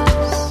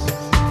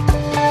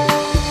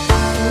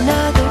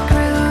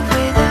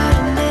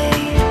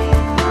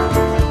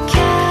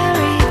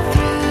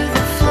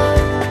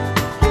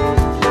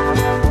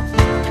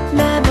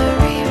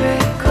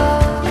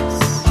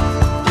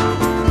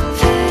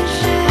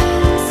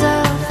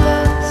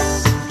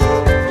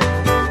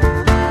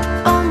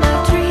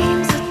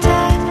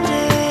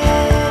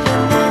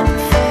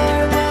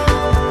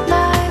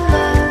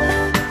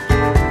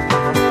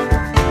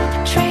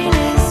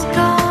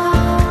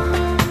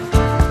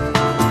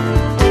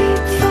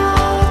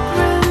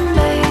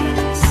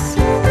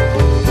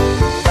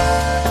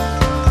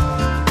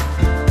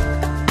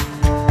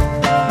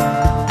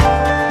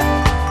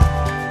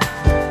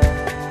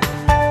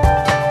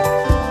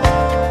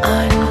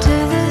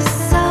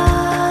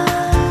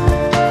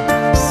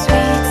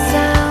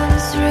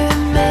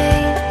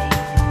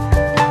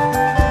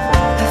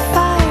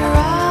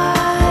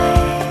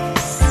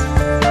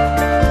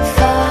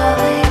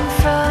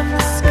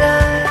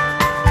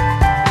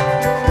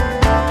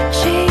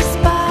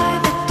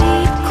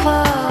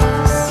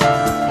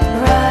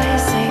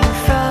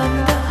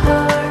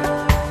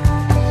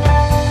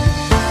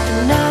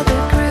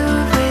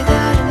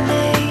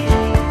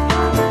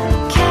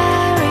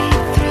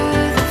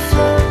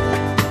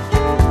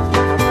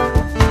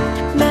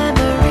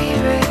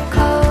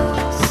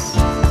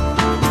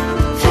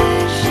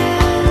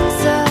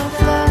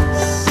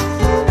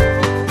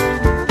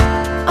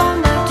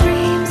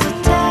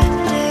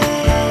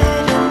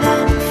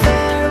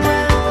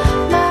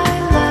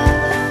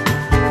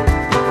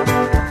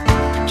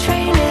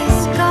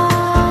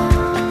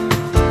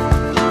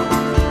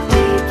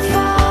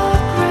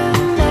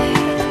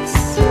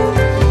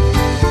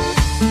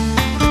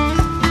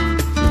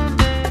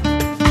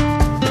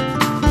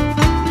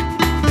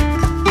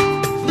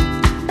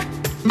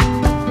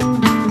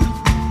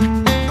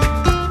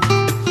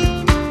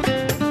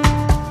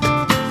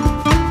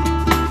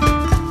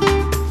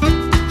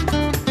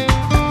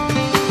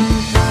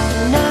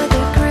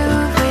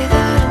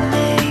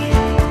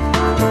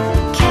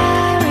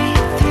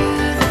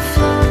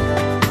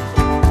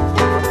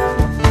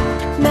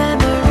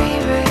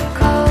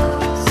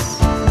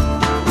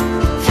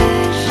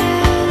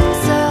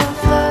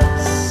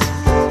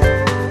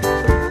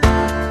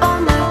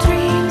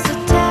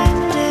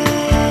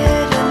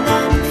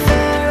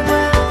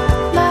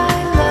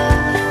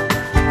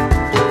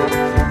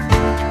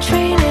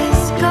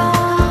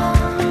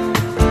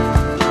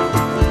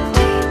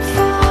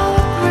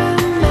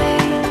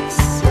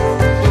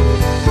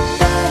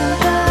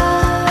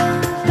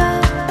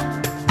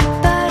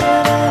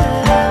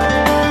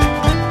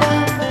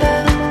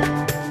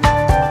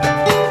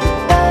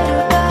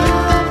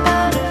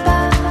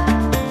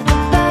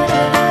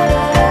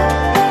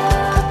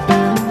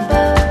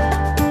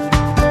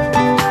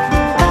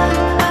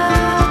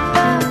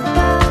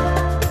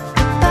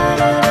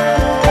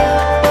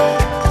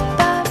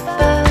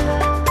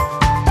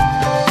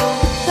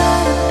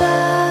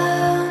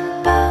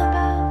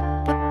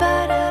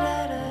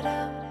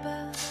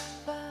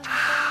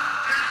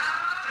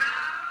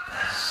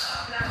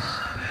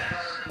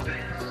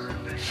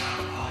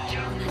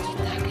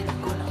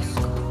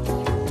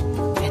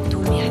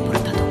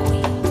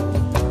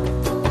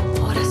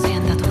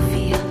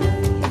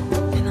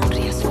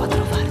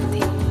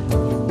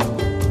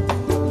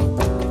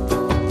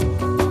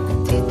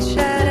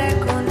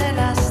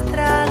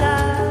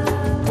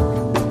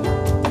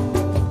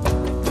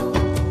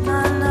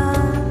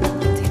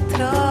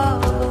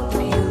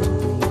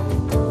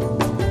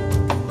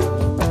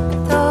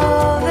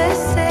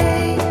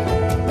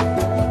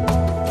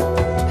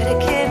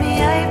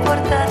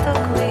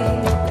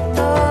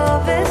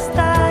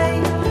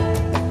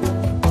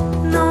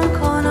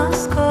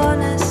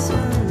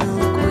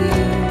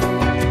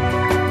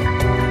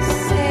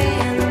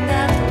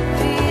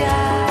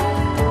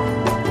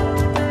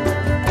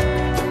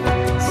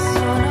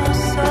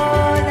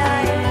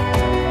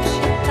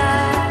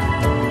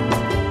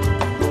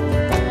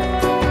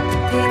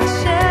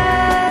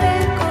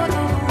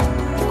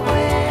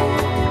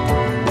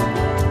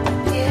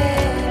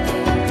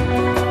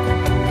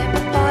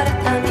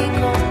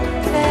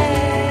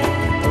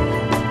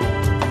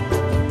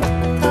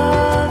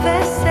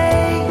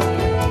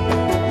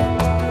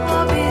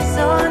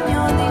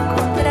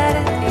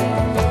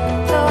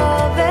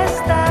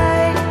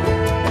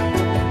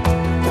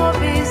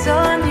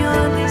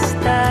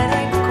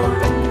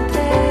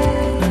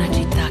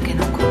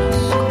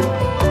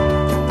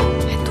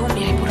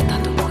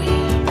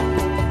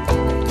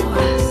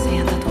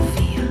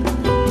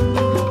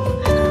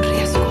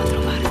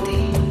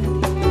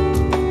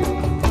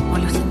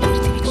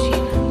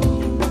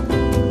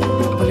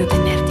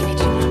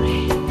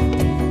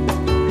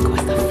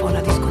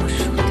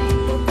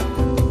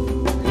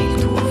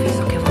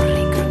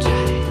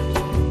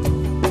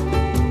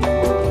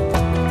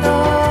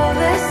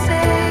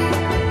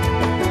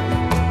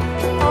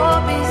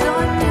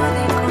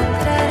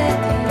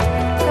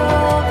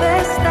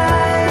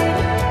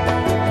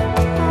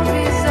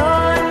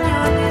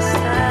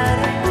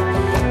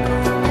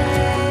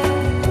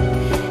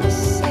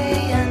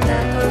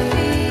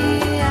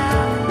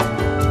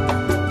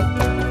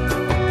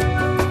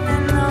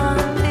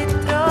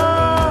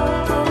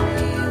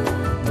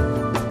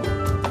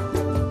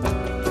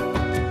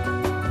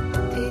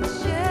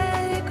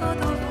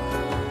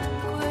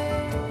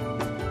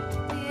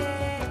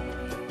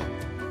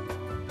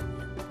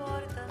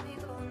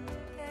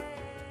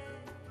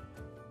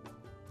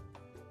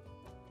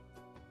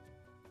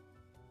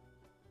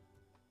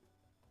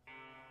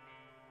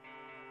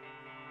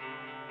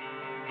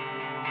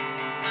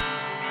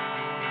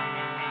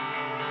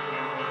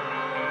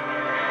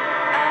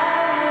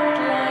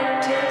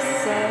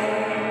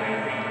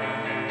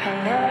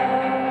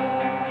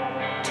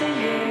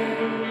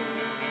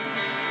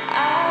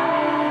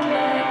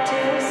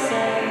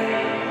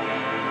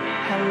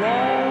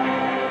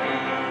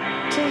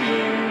to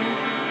you,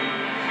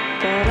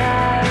 but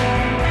I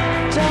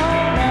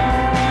don't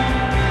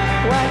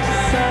know what to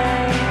say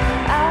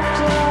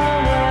after our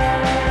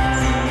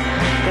words.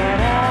 But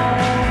I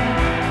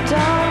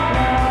don't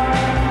know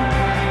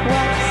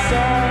what to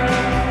say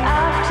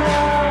after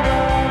our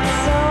words,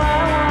 so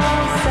I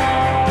won't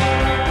say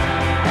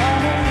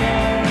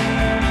anything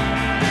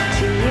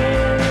to you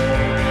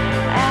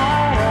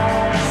at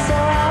all. So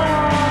I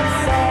won't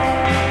say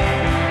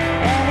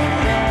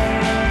anything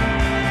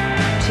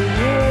to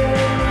you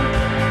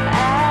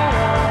at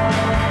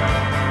all.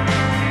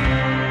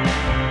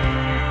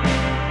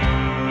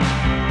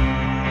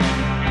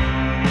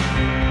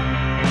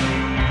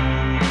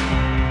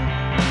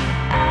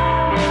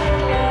 I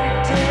would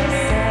like to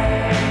say,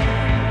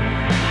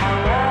 how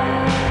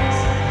was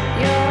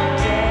your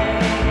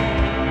day?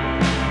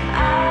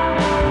 I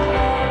would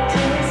like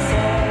to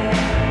say,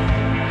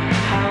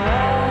 how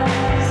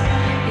was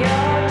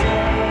your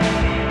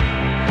day?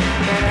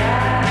 But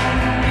I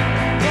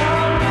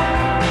don't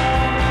know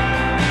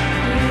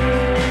you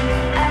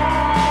at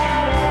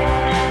all.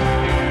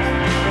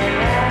 But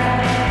I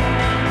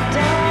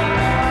don't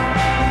know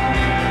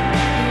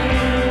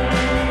you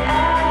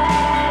at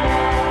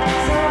all.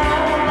 So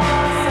I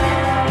won't say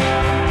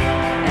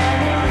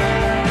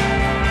anything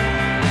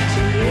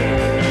to you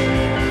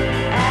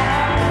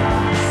at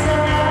all. So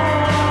I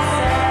won't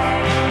say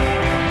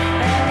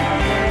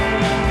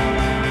anything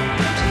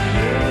to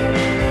you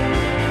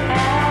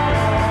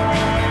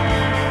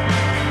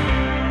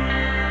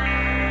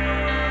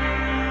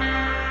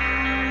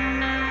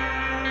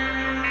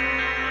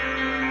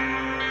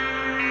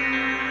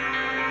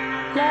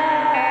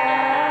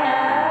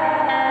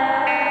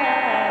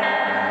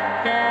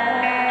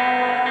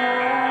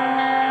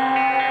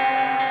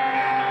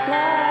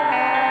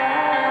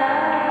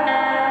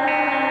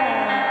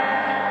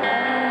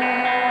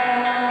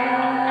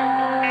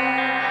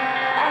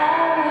I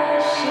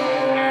wish you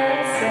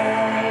would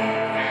say,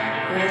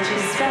 would you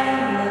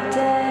spend the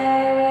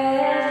day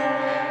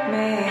with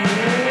me?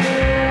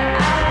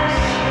 I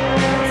wish you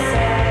would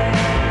say,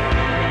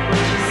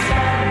 would you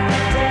spend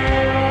the day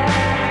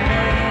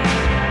with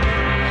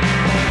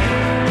me?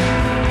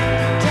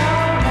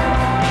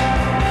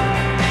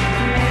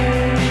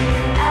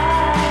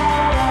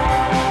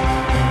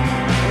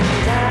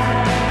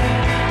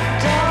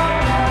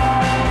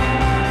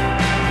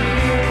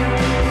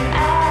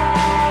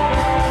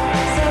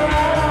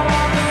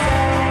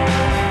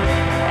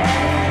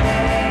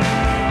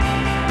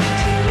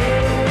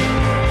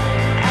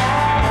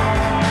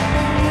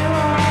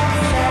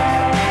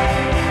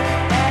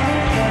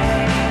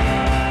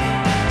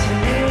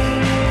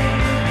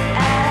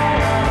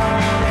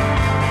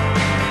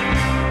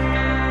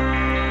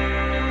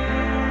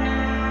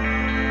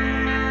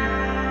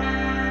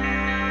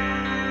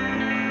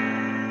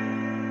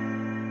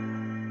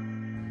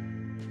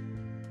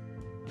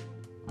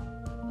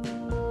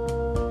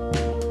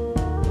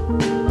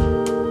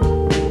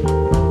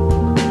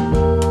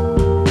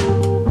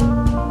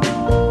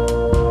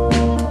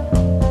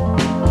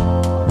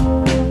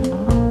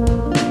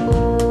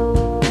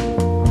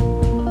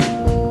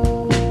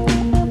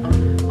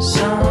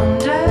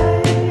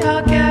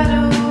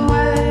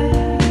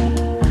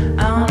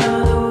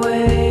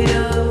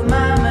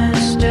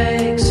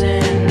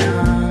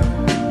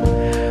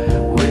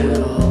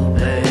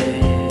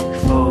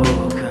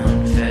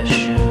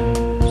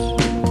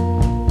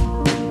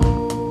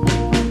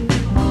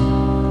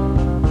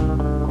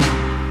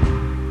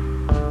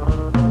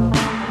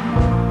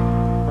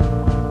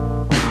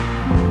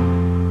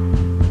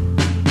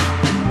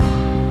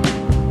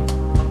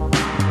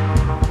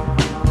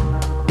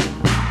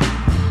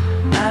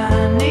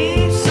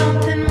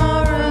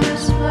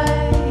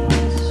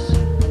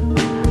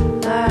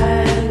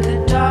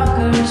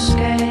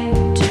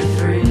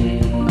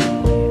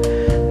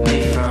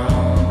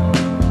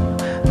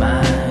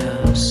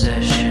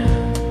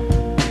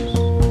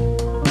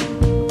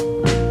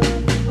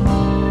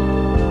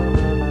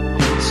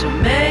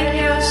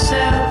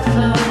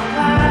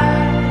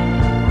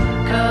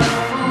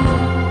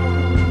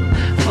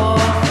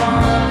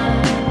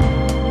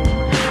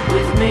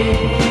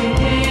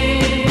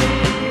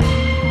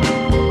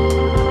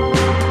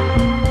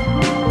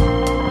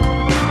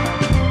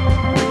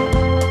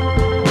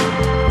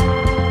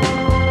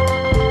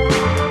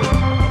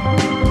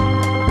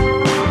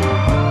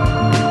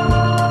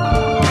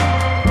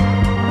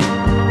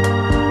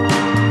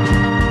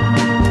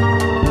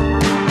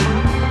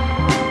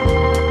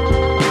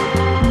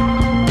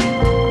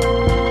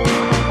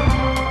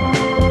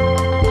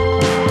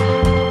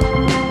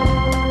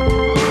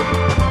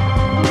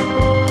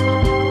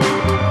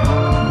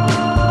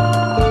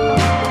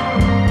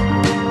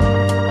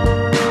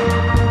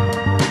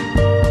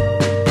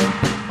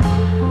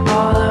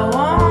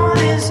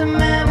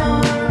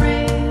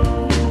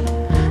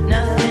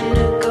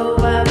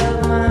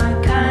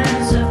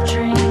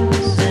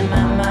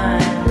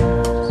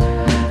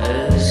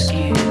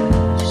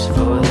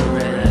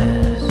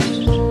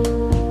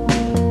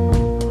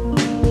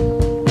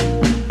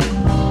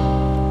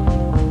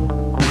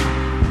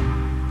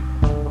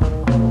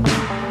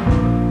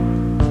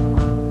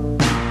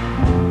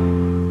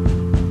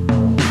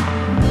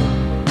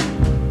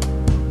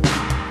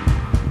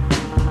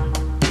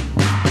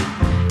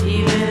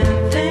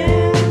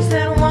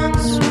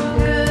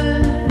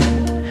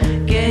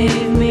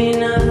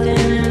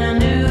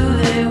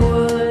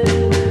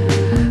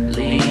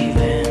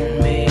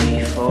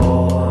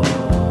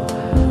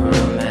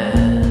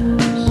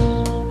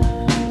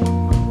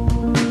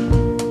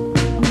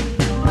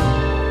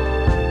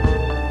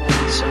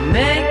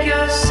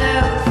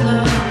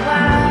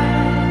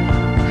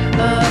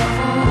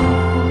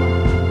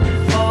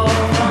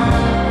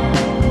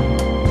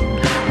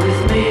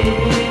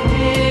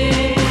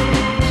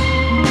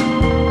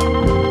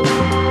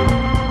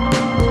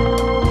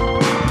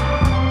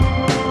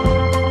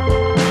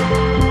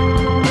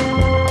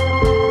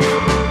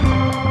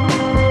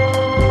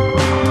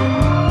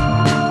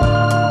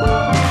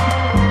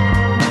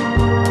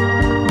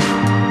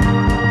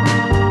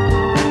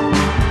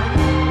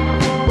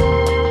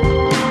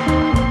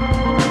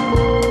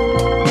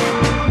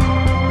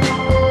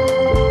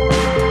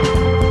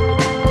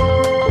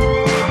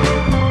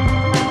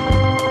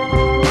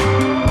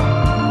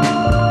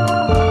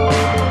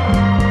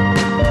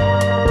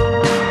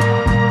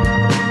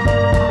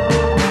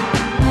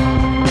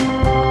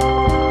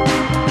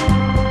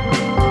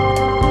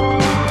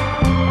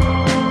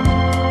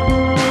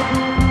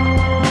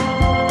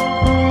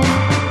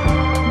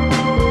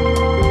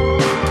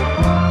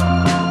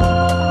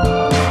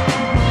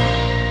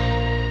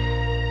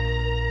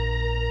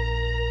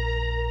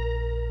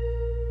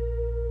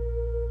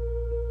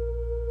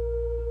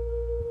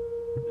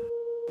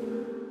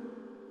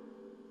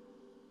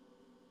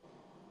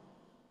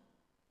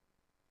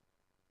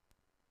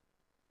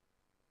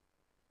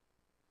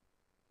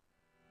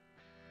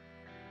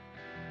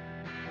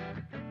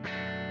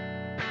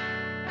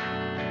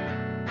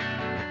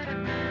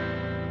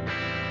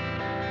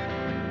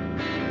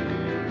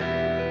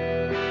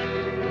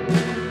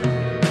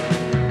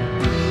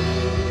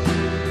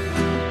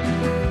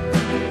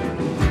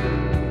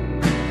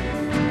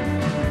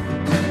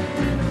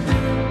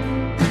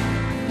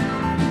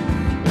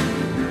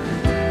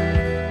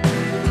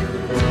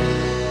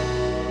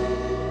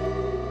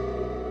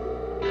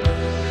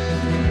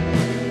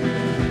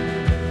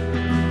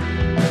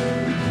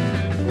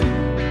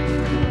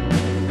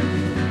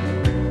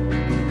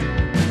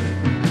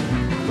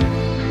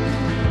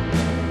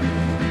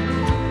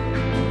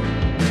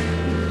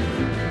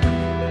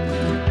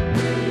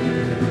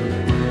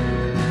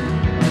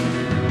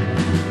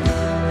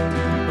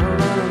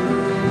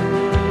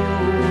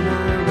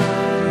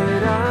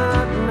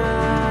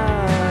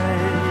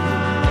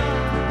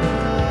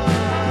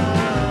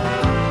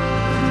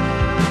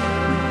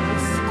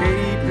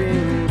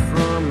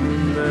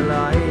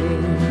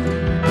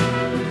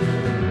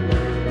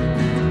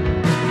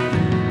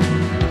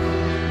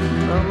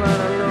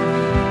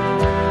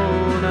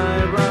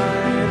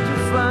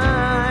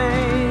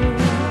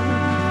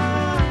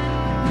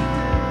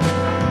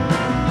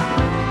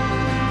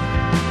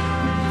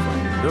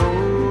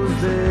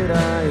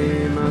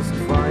 must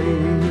fight.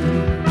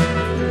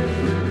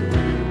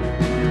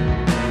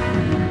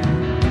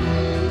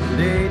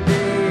 They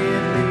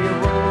did me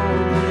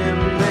wrong and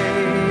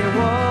they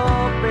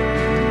will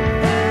pay.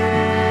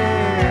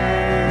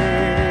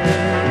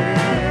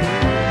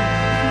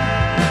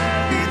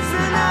 It's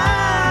an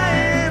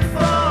eye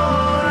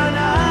for an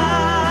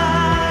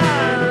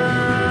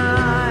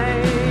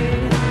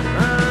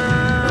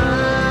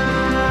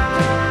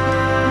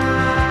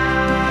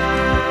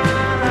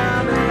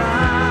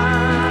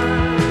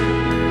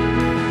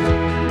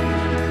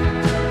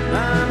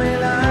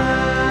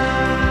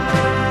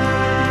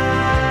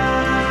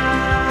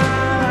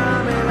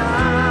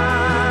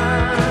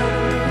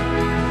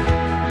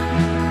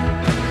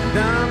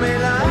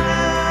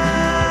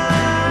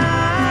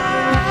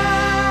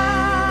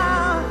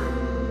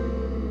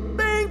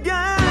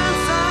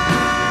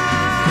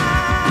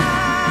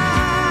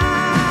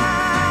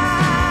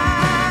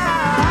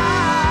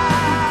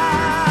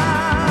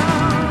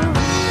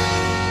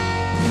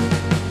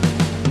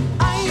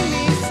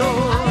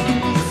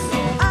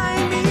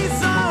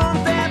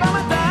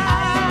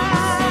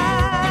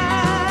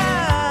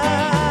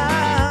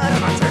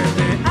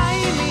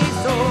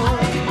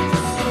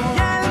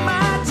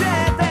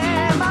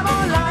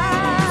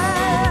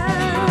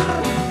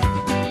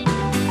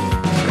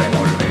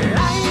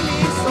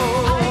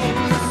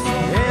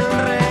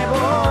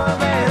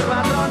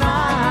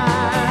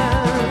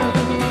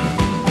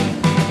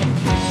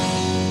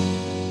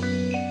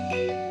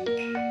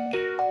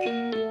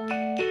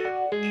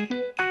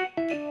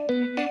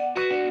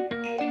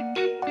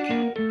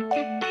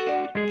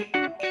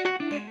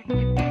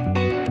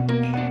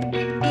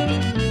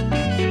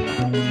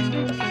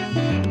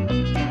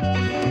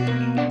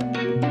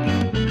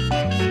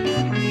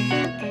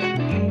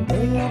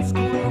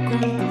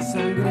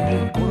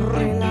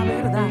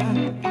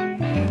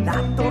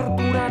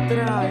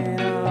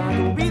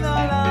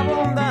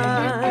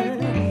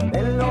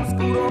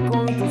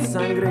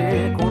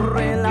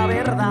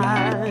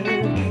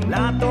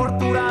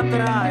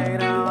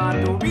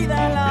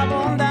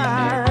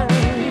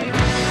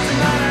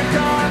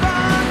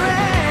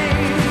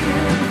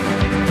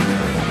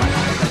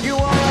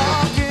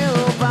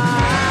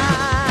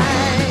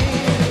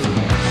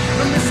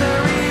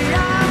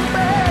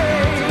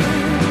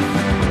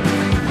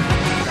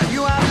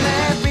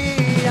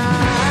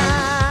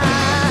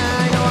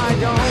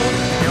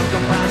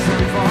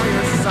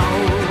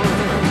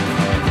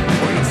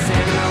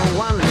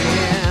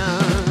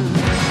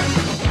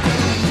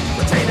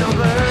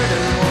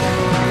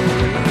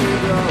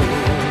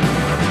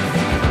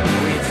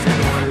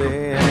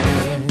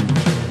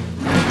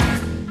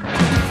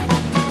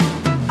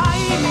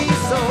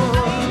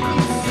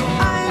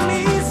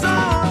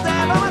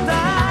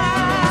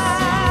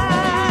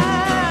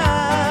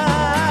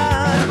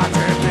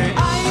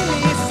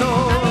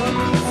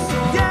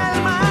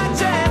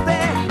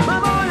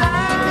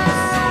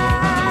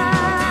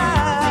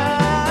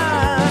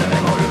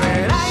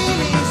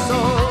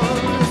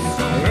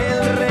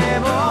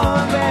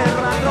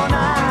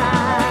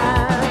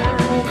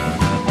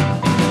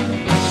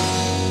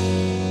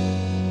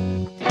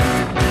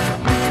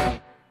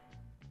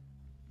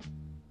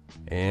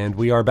And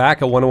we are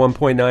back at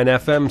 101.9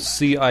 FM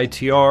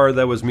CITR.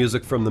 That was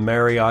music from the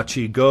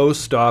Mariachi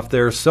Ghost off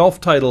their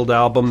self-titled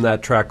album,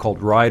 that track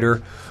called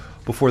Rider.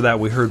 Before that,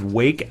 we heard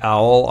Wake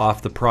Owl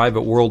off the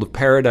Private World of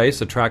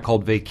Paradise, a track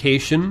called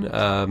Vacation,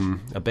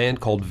 a band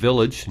called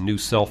Village, new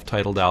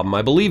self-titled album.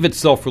 I believe it's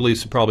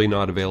self-released, probably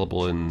not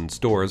available in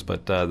stores,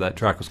 but that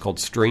track was called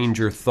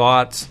Stranger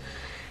Thoughts.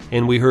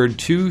 And we heard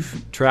two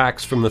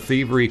tracks from the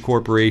Thievery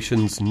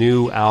Corporation's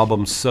new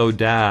album, So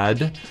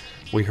Dad.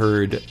 We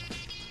heard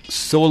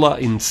Sola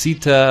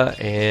Incita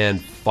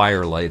and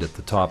Firelight at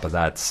the top of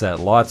that set.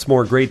 Lots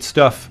more great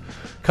stuff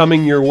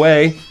coming your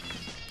way.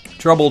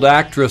 Troubled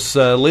actress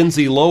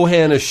Lindsay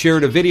Lohan has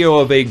shared a video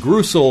of a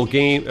gruesome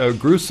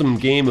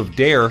game of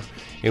Dare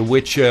in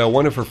which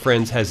one of her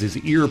friends has his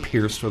ear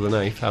pierced with a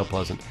knife. How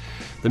pleasant.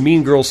 The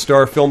Mean Girls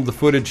star filmed the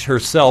footage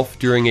herself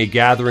during a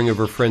gathering of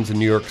her friends in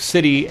New York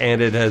City,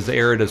 and it has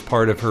aired as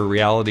part of her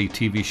reality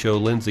TV show,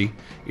 Lindsay.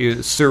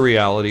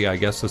 Surreality, I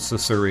guess it's a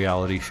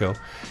surreality show.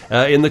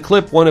 In the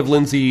clip, one of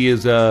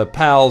Lindsay's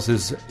pals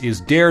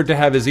is dared to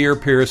have his ear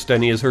pierced,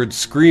 and he is heard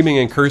screaming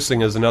and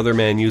cursing as another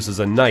man uses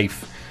a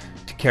knife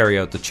to carry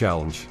out the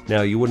challenge.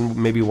 Now, you wouldn't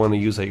maybe want to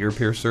use an ear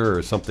piercer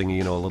or something,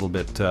 a little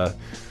bit, I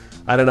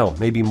don't know,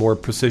 maybe more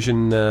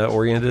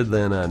precision-oriented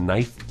than a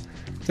knife?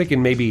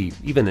 Thinking maybe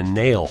even a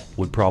nail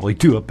would probably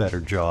do a better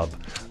job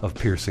of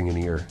piercing an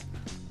ear.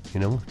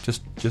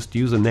 Just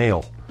use a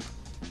nail.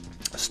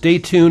 Stay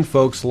tuned,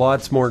 folks.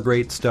 Lots more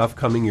great stuff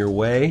coming your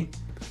way.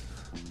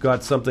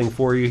 Got something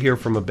for you here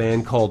from a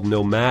band called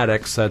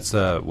Nomadics. That's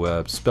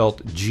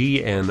spelt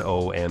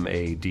Gnomadics.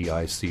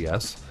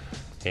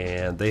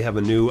 And they have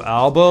a new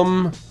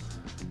album.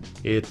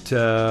 We're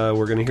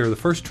going to hear the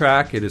first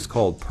track. It is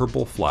called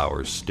Purple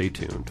Flowers. Stay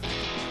tuned.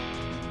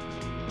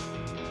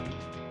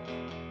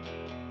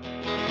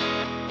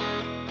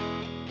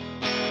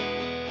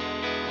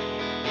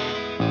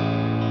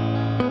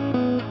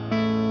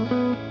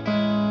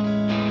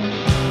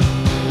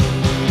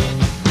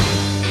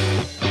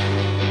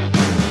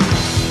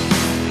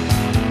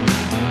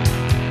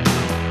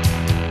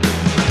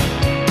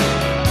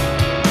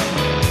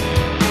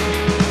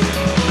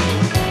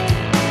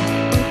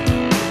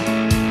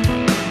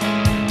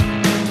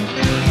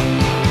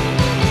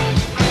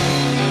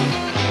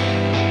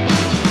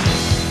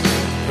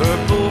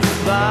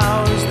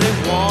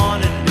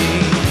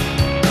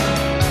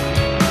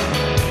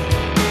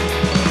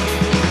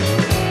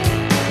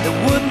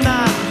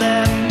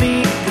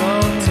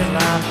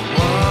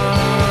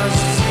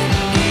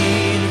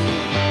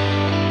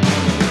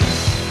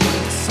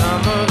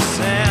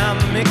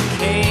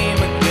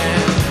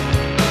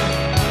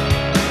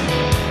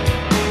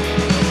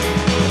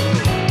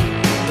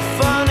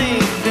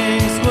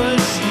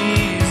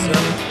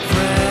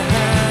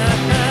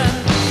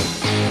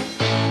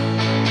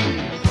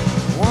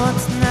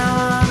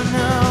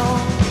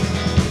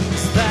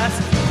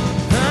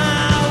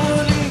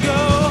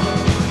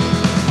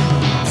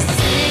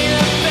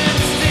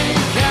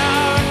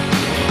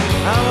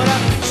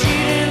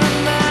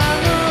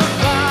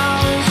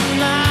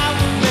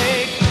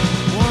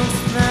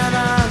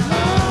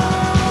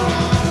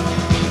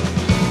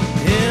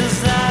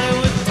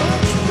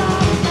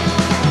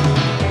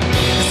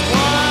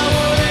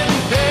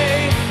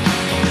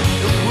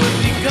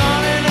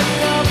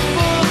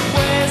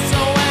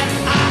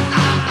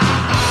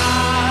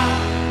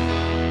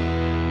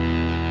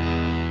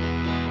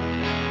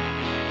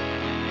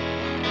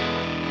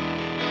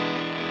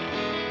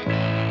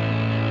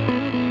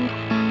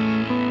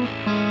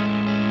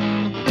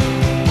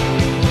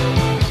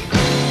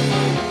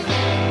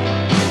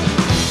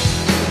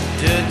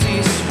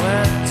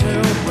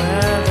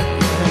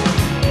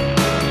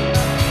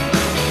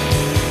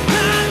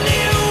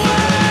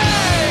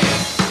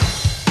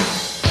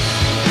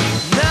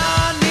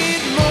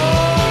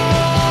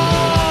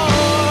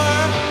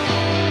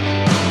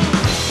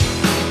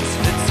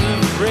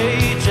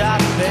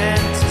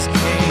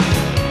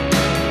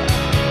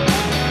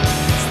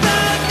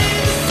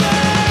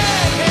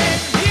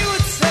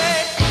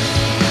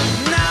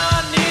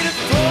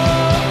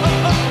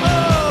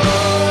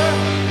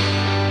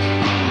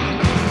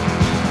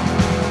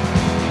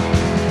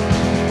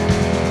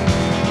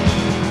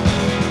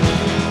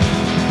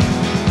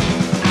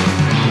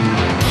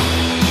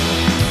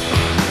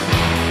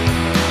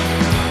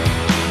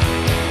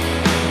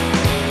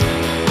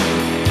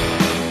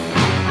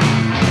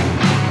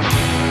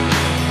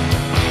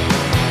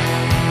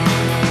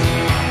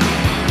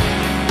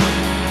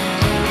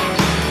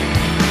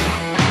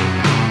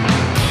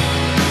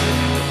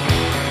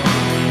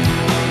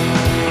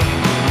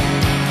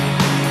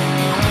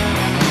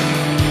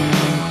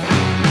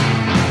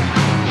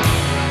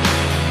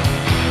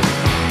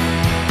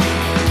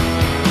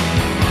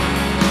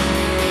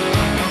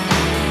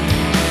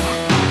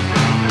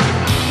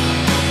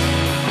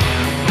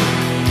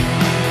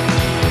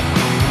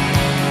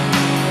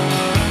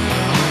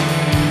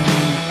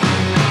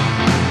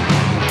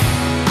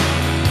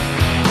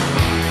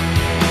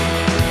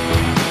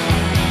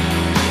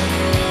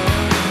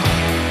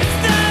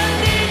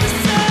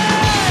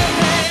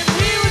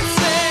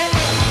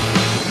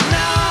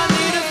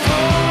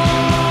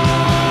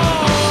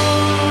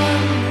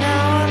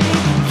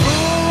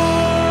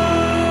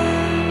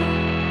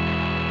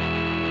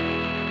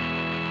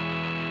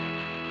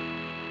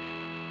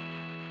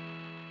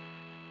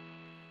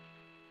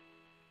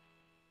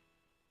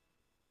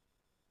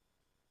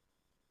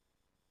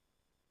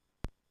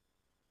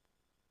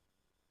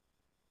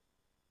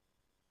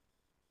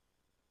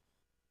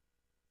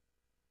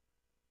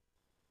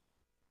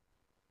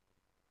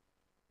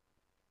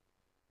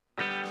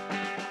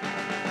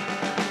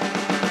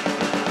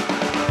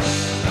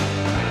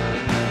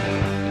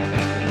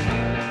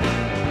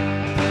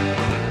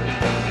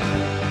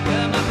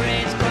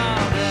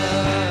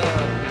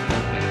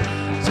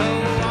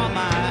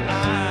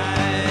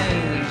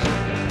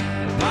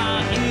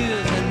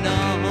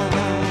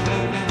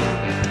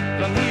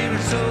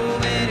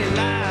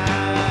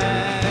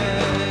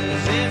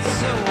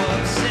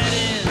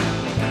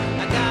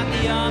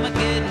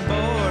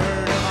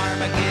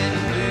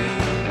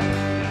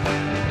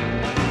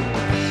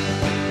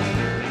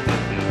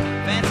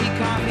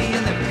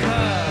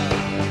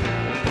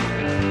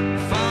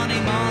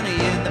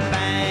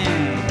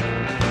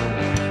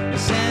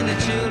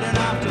 children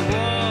off to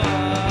war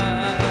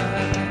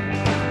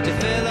to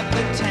fill up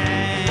the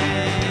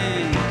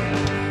tank.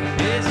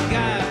 It's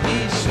got me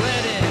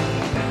sweating.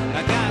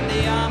 I got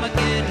the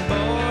Armageddon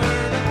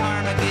board of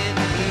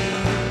Armageddon blue.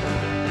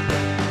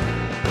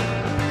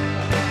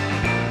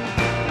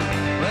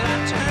 When I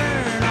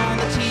turn on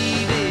the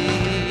TV,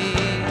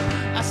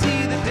 I see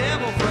the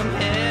devil from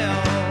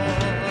hell.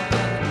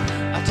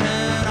 I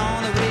turn on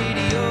the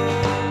radio,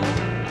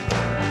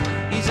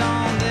 he's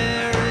on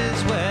there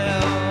as well.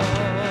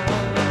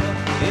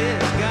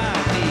 It's got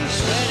me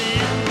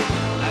sweating.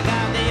 I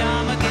got the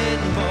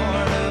Armageddon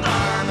board of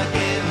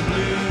Armageddon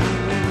blue.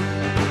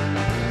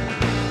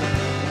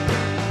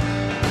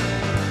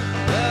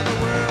 Well, the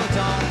world's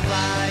on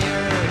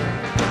fire.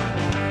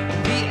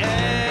 The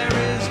air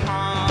is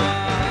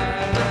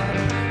hot.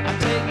 I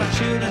take my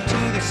children to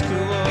the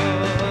school.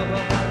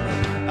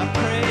 I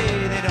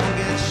pray they don't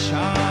get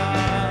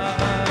shot.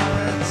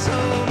 So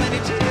many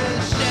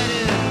tears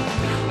shedded.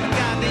 I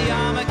got the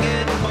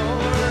Armageddon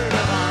board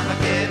of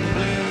Armageddon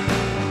blue.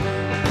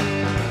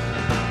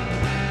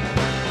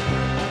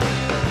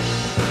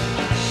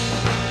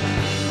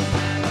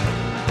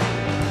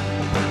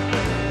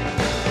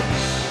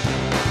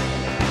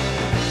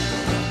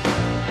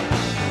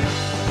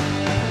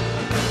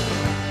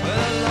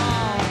 Well,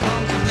 along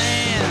comes a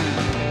man.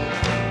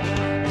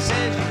 He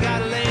says you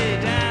gotta lay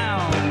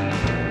down.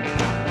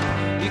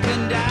 You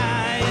can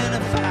die in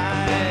a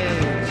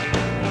fight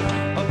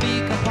or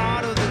become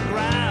part of the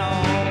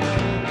ground.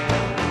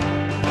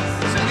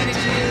 So many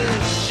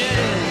tears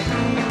shed.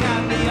 I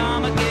got the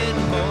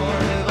Armageddon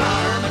board of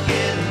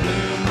Armageddon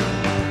blue.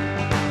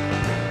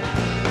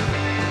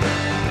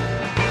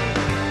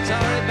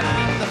 Sorry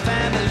about the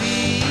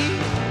family.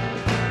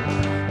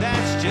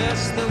 That's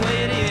just the way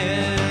it is.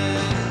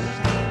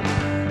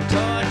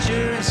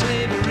 Torture and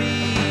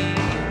slavery,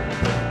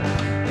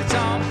 it's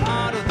all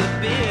part of the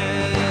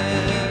biz.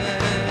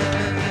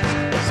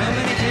 So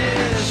many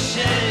tears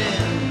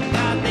shedding.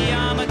 Got the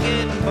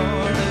Armageddon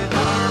board of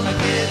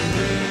Armageddon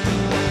blue.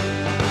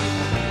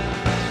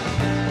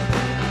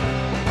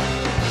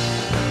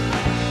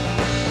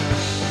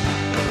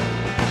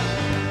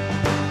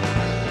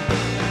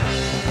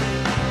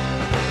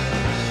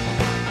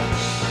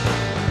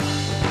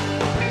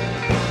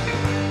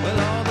 Well,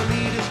 all the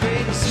leaders,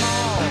 great and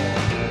small,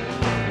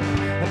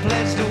 have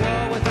pledged a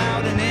war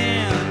without an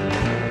end,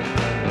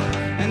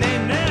 and they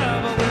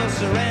never will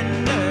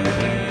surrender,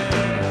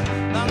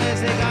 long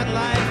as they got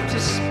life to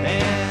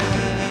spend.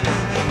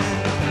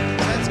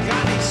 That's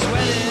got me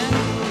sweating.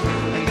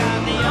 I got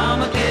the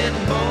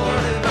Armageddon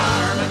board of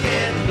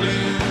Armageddon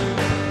blue.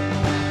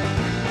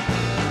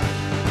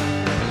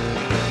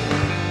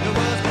 The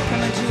world's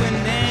coming to an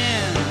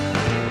end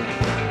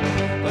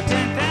for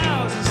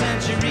 10,000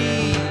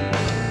 centuries.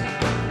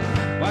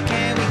 Why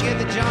can't we get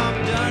the job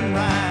done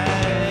right?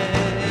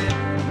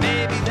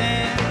 Maybe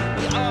then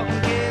we all can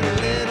get a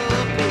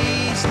little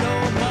peace. No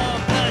more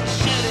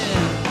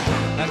bloodshedding.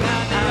 I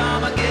got the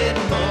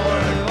Armageddon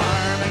board of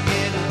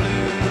Armageddon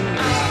blue.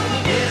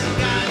 It's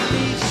got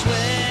me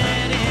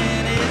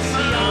sweating. It's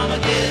the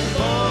Armageddon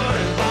board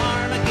of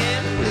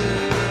Armageddon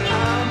blue.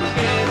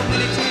 Armageddon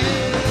many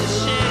tears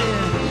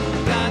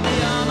shedding. Got the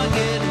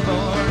Armageddon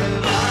board of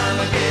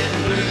Armageddon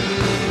blue.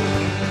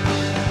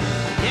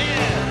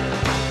 Yeah.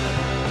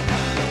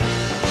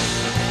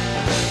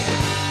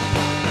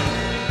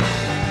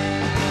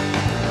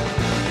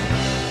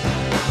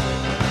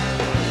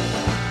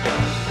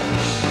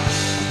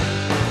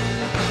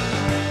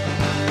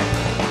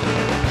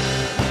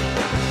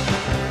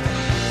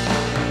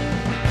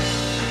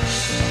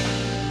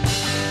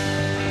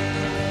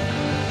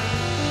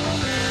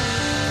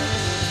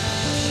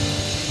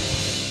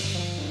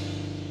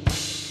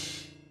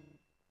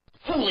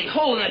 Holy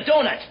hole in a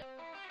donut!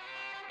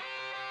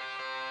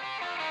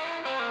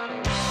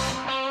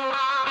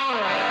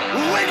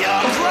 When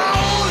you're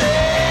crawling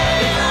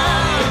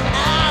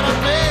out of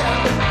bed,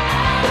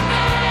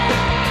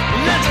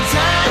 let the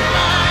time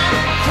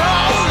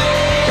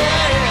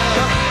crawling.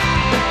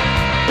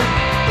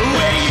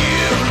 When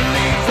you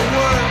leave for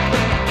work,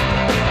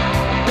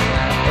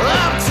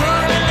 I'm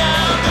turning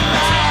down the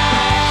light.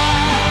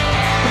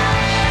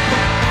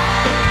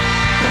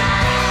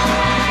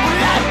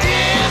 Well, I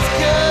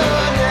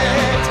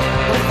disconnect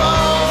the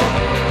phone,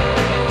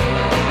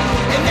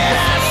 and then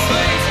I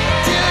sleep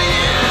till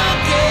you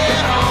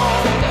get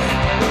home.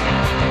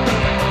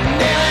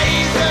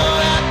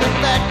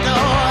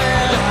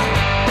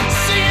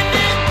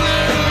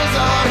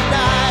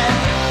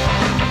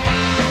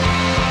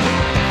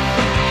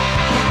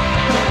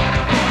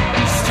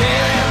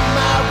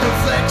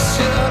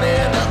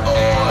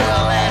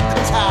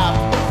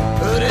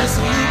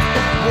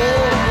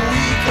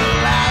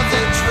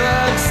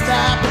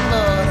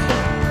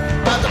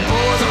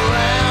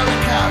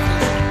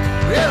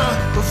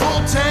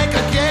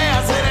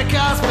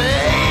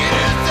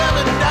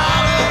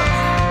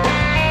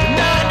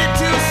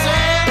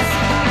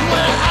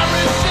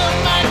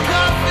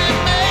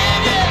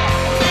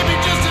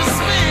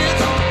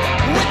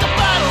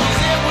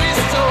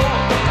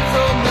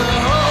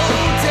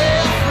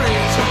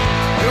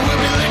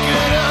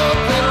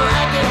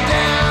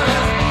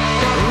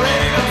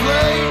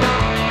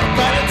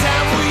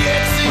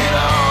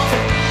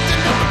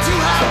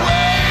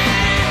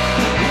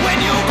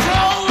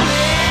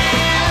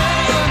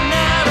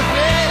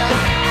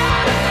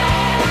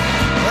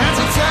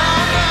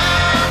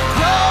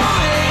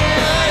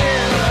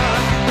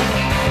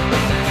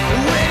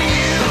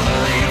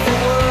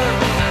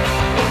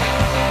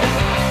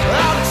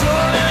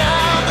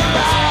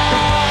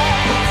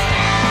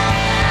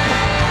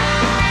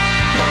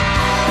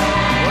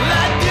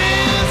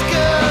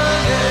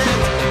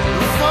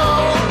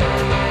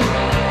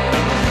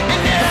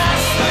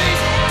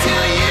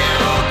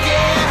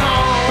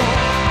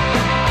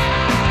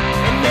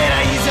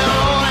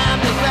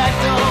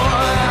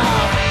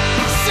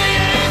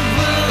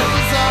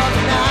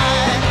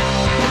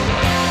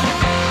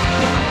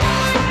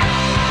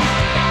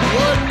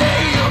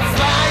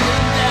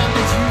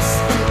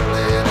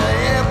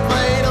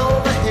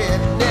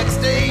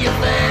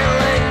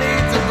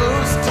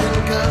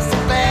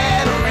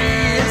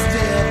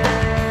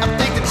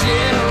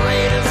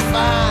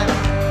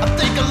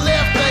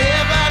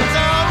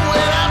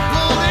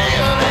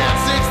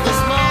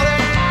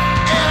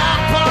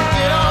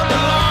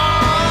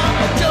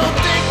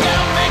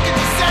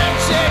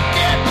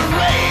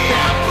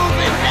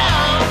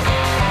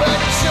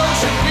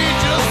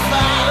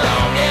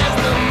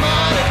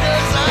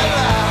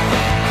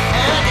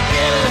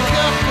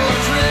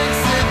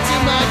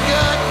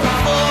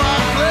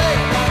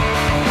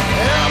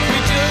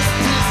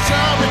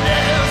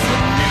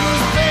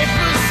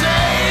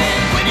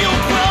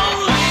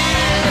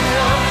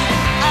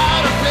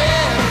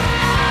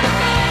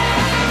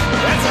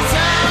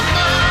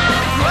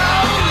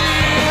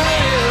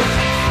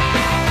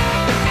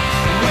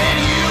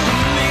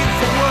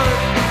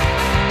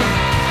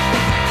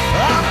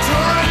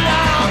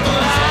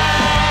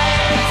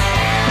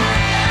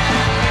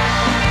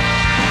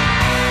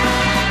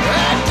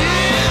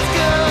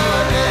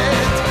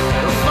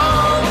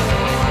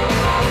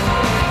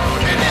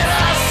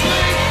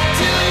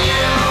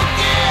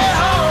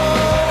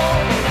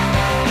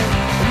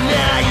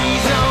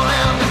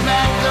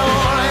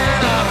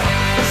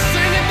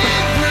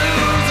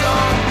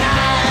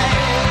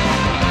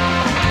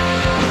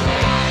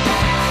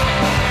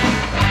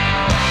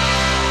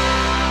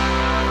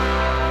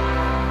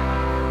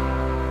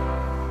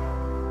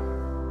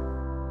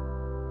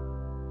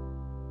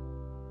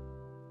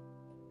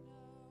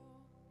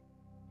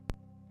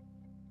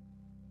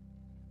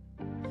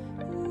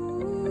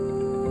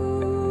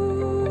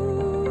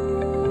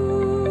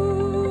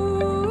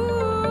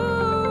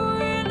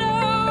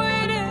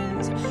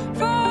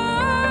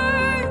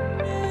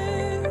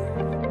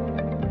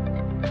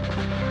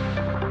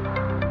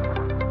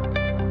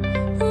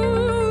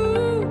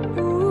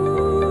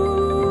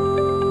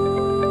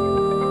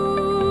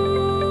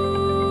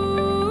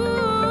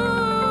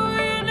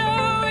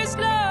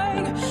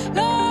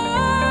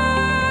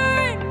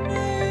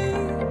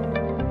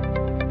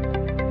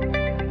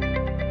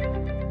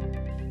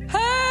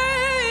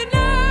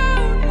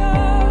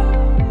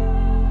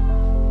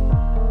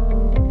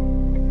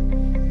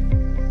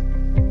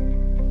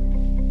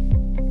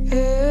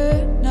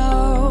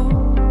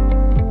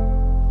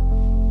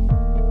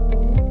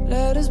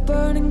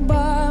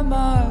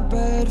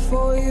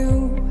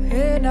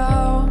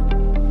 now.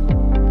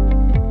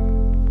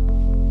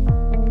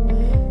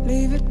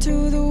 Leave it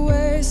to the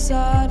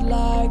wayside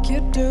like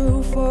you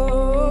do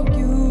for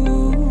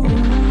you.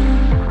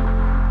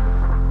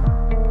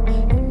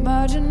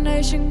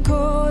 Imagination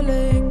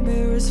calling,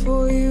 mirrors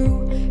for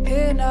you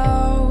here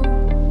now.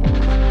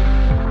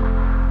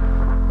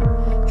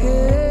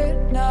 Here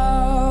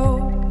now.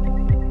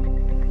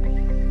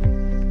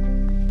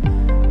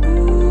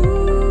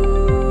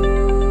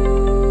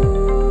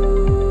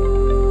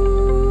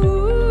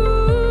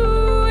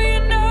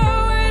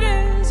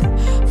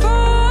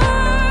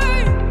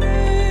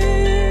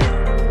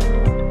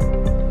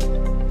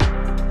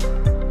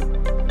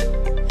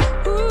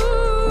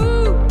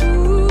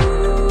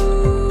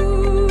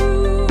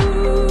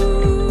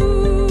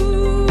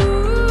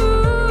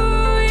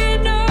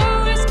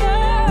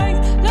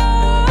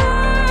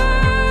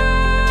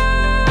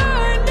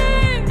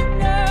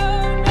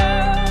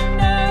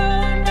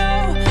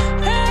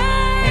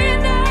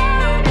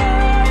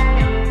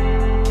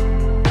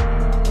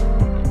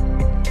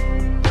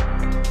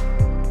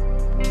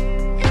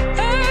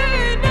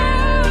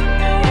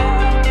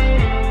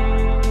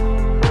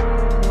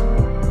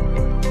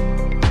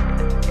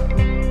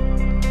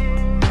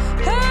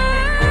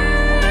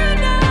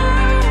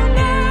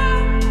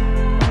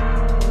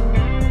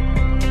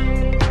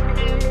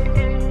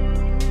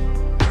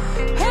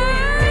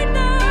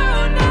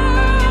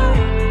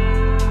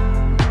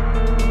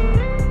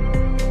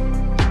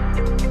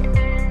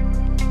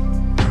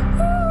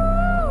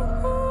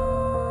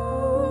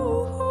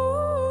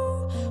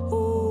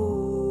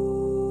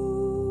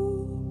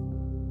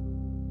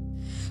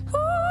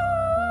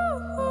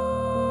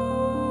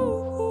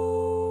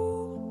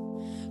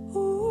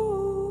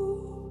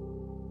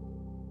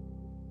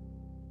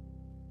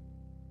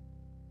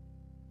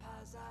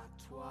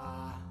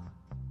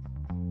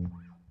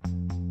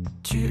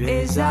 Tu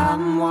es à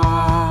moi,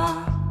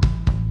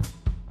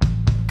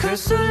 que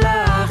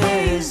cela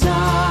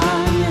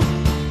résonne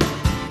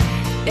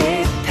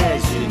et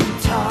pèse une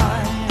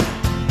tonne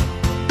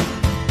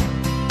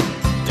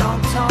dans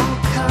ton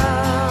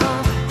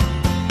cœur,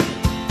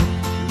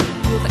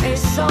 lourd et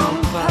sans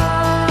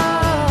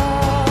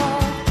peur.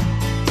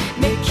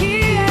 Mais qui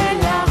est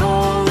la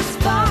rose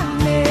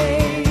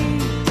fanée?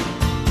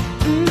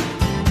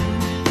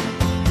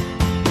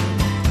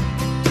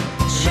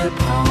 Je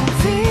prends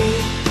vie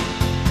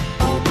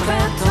au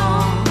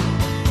printemps,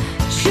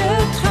 je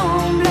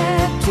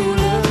tremblais tout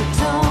le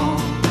temps.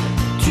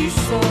 Tu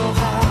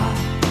sauras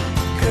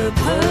que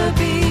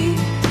brebis,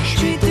 je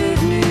suis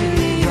devenue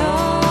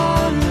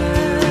lionne.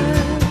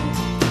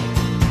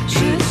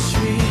 Je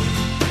suis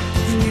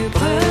venue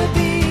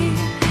brebis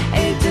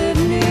et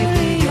devenue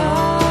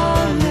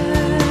lionne.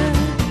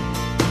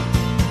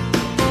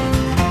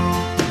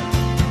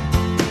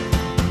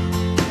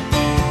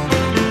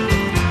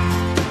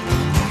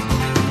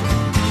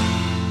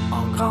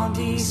 En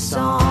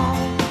grandissant,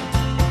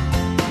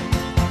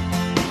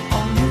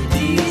 on nous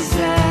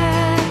disait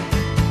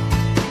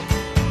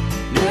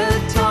le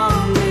temps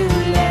nous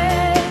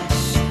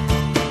laisse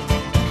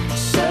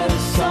seul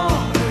sans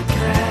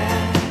regret,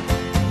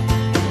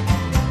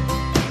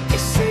 et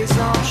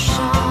saisons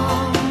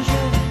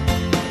changent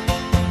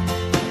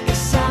et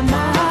ça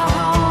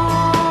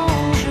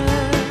m'arrange.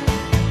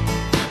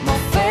 Mon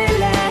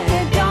fêlé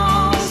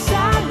dans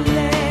sa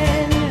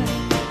laine.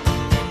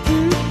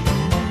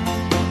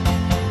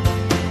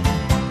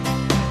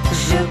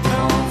 Je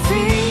prends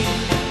vie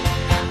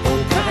au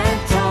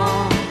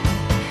printemps,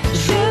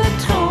 je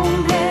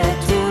tremblais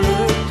tout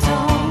le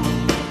temps.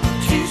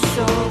 Tu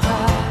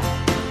sauras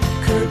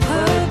que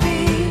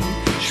brebis,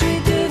 je suis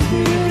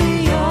devenue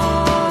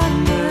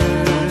lionne.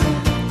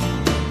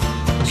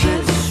 Je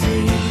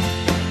suis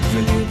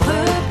venue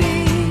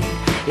brebis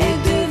et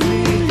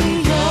devenue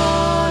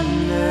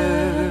lionne.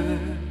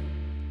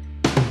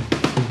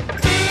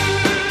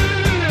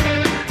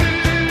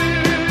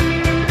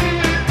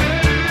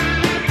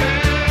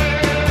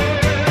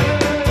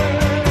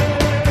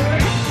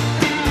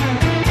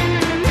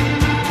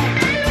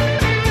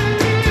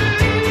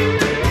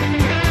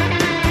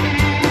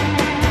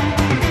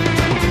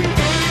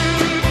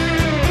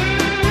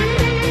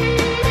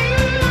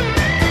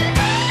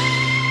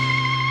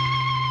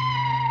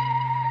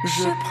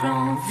 Je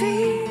prends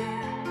vie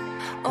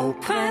au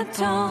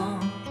printemps,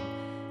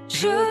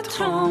 je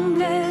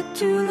tremblais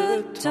tout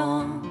le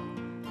temps.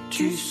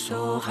 Tu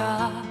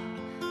sauras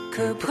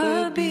que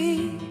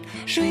brebis,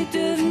 je suis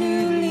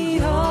devenue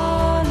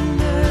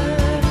lionne.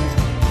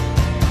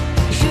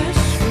 Je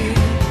suis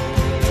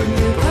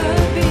venue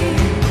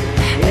brebis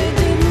et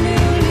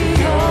devenue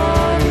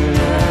lionne.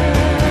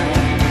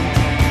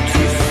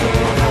 Tu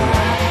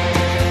sauras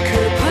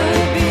que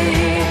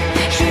brebis,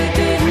 je suis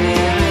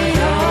devenue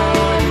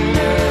lionne.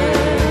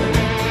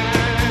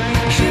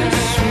 Je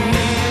suis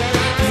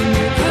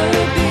venue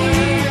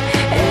brebis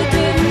et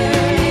devenue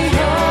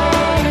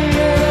lionne.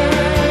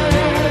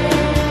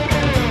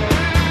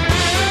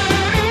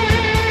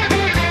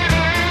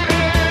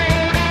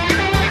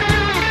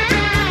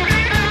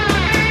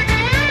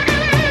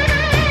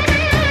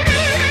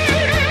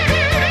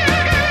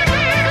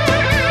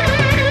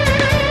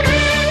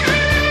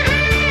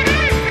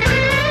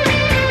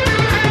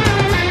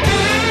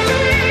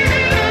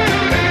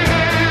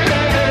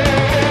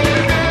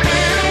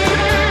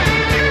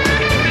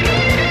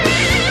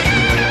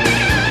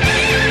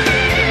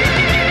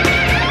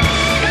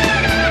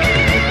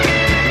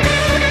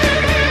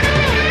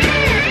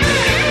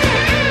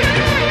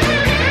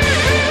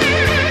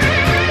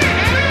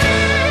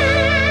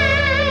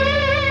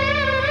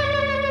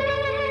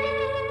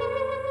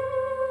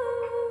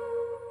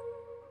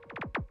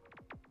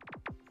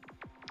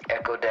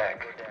 Echo deck.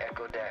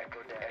 Echo deck.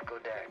 Echo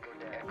deck.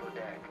 Echo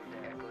deck.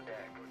 Echo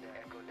deck.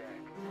 Echo deck.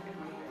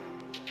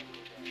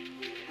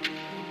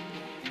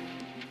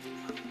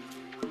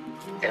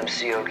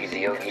 MC Yogi, the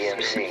Yogi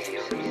MC.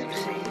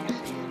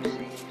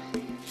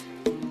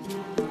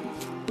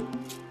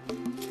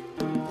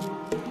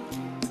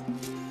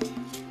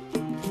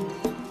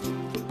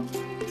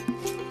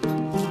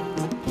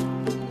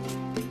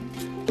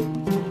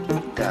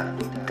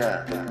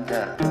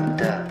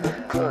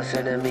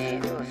 Closer to me.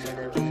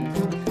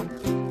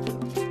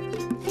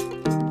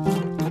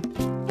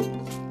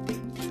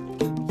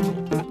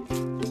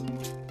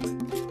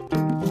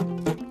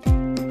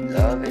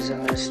 Love is a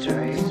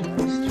mystery.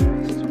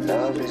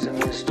 Love is a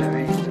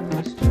mystery.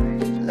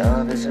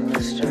 Love is a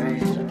mystery.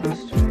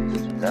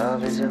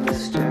 Love is a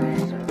mystery.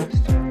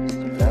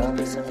 Love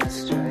is a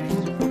mystery.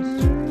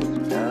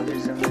 Love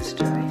is a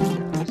mystery.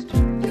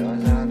 Your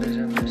love is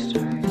a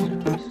mystery.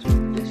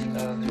 This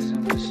love is a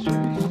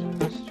mystery.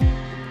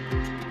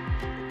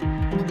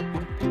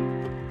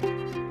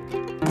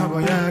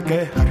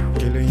 Maboyake,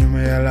 hakili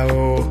nyuma ya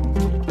lao.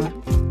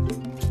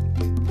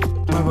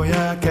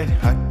 Maboyake,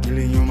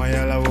 hakili nyuma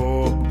ya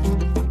lao.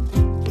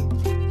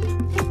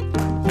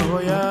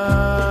 Maboya,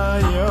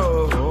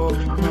 yo,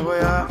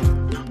 maboya.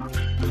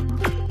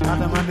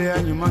 Adamade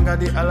ya nyumanga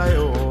di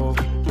alayo.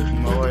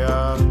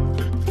 Maboya.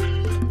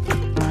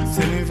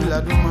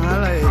 Senifila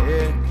dumala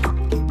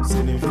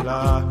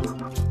senifila.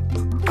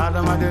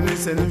 Adamade ni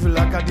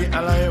senifila kadi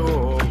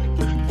alayo.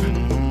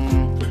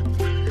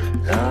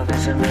 Love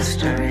is a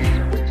mystery.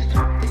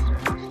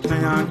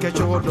 Mayan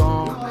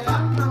kechodon.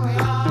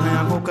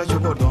 Mayan go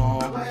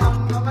kechodon.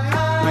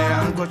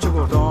 Mayan go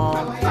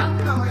kechodon.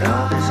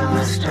 Love is a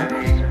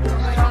mystery.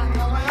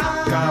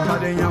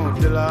 Kabade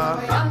nyawdila.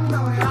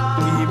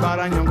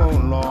 Ibara nyongo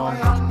lo.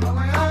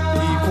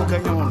 Ikuke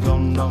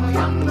nyondon dom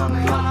dom dom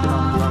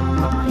dom dom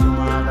dom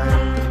malay.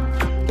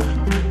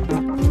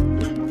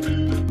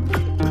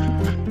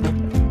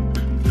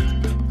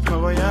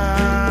 Maboya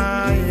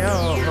yo.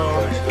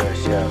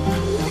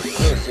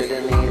 Closer to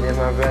me than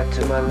my breath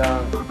to my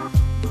lung.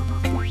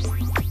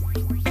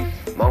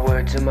 My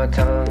word to my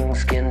tongue,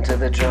 skin to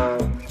the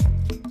drum.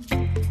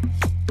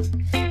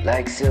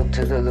 Like silk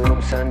to the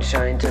loom,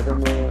 sunshine to the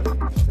moon.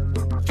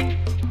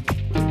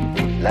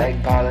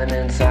 Like pollen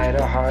inside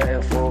a heart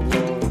in full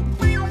bloom.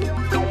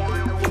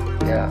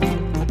 Yeah.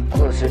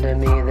 Closer to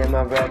me than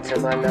my breath to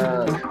my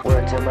lung.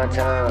 Word to my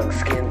tongue,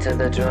 skin to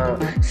the drum.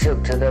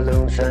 Silk to the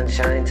loom,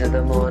 sunshine to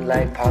the moon.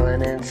 Like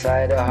pollen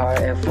inside a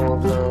heart in full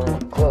bloom.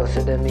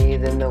 Closer to me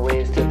than the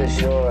waves to the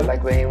shore.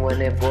 Like rain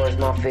when it pours,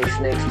 my face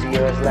next to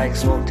yours. Like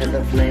smoke to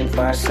the flame,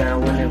 fire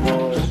sound when it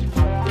roars.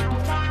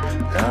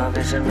 Love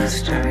is a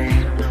mystery.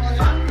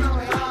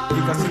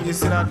 Ikasigi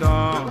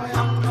siradon.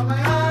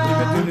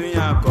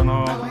 Ibetunya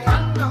kono.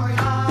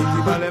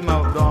 Ikibale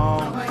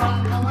maudon.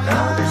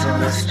 Love is a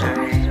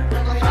mystery.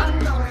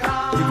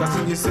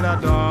 Ikasigi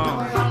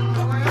siradon.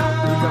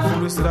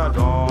 Ikafuru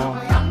siradon.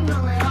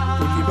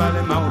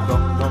 Ikibale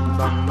maudon. Dom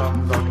dom dom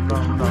dom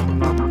dom dom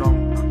dom dom.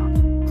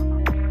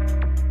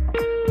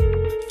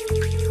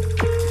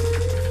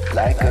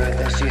 Like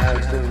earth as she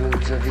hugs the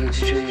roots of each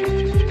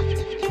tree.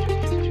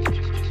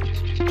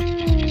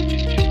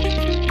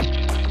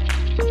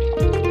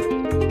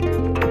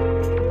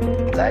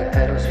 Like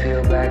petals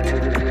peel back to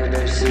reveal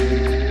their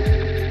seed.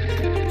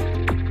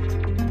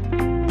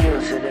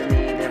 Closer to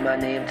me than my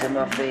name to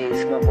my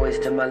face. My voice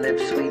to my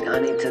lips, sweet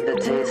honey to the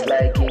taste.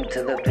 Like ink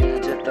to the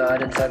page, a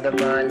thought inside the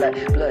mind.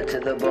 Like blood to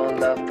the bone,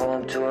 love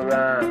poem to a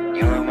rhyme.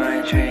 You're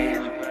my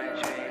dream.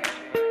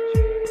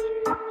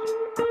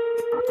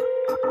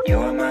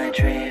 You're my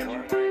dream.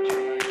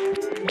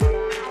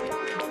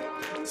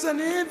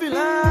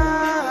 Sanivila.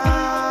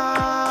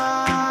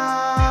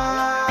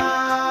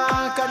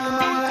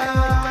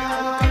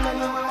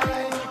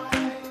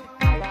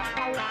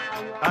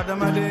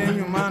 Adamade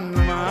nyuman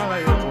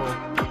malayo.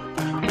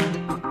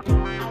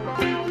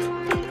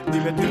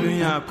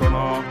 Dibetunya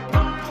kono.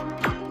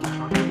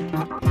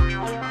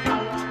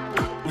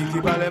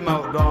 Ikibale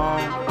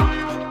maudon.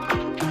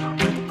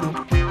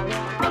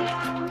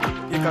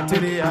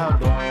 Ikatiri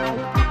adon.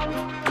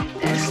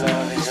 This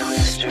love is a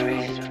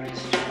mystery.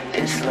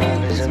 This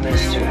love is a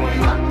mystery.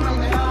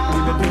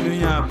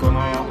 Dibetunya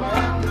kono.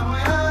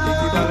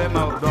 Ikibale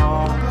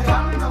maudon.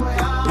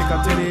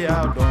 Ikatiri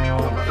adon.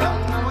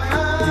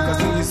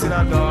 Ikasigi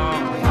siradon.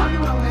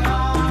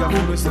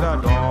 Ikafuru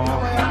siradon.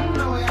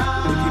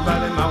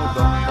 Ikibale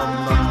maudon.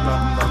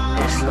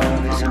 This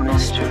love is a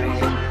mystery.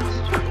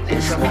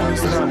 This love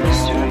is a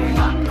mystery.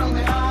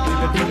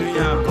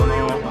 Dibetunya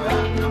kono.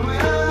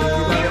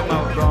 Ikibale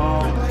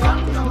maudon.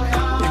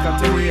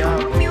 Ikatiri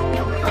adon.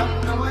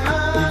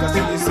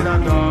 Ikasigi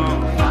siradon.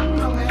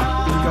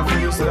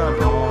 Ikafuru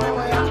siradon.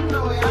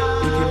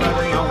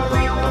 Ikibale maudon.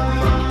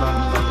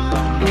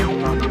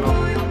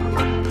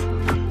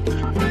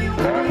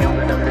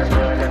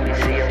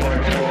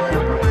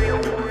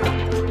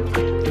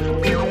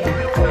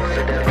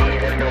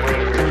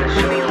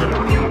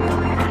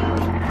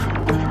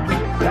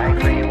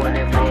 Like rain when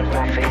it pours,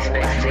 my face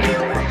next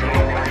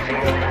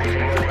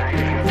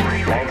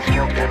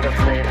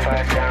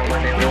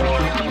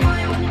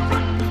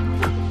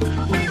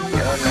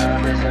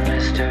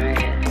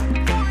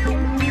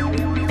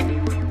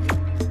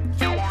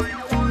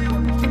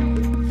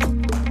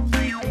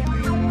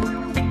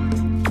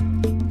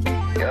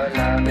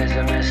is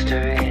a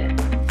mystery.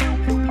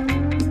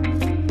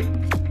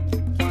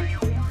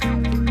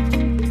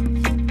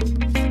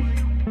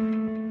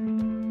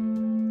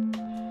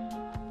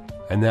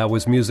 And that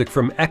was music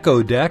from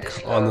Echo Deck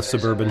on the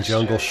Suburban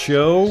Jungle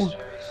Show,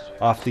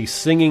 off the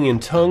Singing in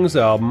Tongues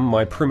album,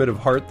 My Primitive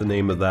Heart, the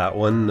name of that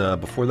one.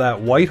 Before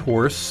that, White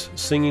Horse,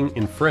 singing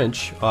in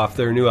French, off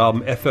their new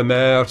album,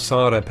 Éphémère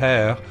sans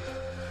repère.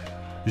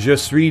 Je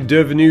suis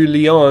devenu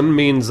lion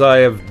means I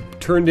have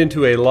turned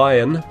into a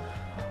lion.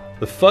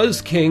 The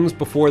Fuzz Kings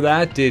before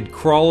that did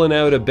Crawlin'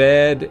 Out of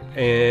Bed,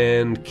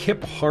 and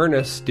Kip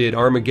Harness did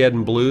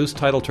Armageddon Blues,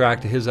 title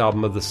track to his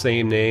album of the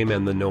same name,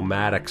 and the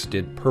Nomadics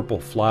did Purple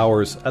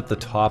Flowers at the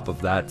top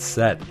of that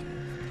set.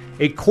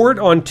 A court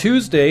on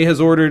Tuesday has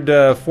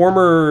ordered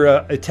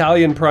former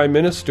Italian Prime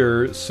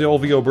Minister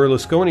Silvio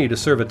Berlusconi to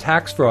serve a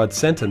tax fraud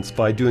sentence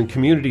by doing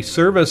community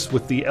service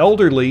with the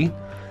elderly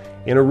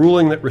in a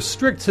ruling that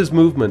restricts his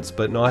movements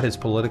but not his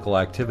political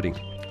activity.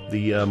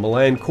 The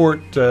Milan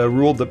court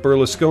ruled that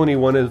Berlusconi,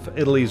 one of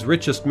Italy's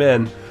richest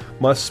men,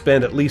 must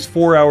spend at least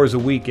 4 hours a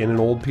week in an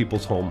old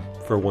people's home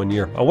for 1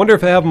 year. I wonder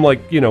if they have him,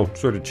 like,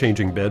 sort of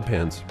changing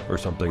bedpans or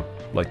something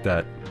like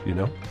that,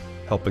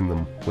 helping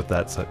them with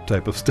that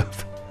type of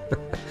stuff.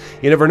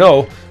 You never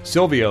know.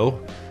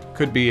 Silvio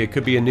could be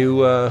a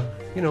new,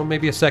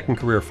 maybe a second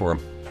career for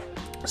him.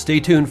 Stay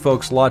tuned,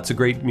 folks. Lots of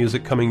great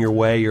music coming your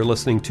way. You're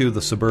listening to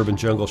The Suburban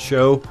Jungle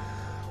Show.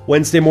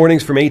 Wednesday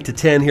mornings from 8 to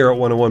 10 here at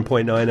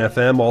 101.9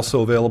 FM.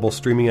 Also available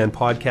streaming and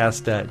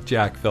podcast at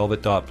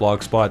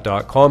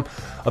jackvelvet.blogspot.com.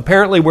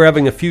 Apparently, we're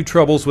having a few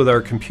troubles with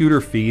our computer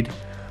feed.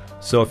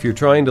 So if you're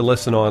trying to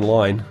listen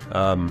online,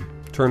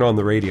 turn on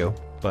the radio.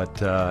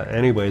 But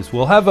anyways,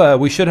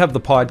 we should have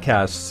the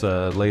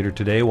podcasts later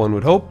today, one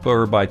would hope,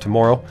 or by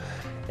tomorrow.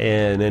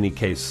 In any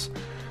case,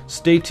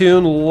 stay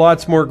tuned.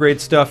 Lots more great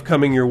stuff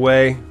coming your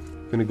way.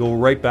 Going to go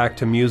right back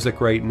to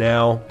music right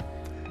now.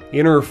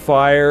 Inner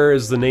Fire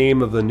is the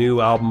name of the new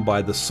album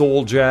by the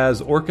Soul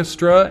Jazz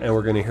Orchestra, and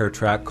we're going to hear a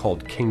track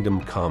called Kingdom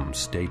Come.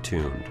 Stay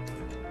tuned.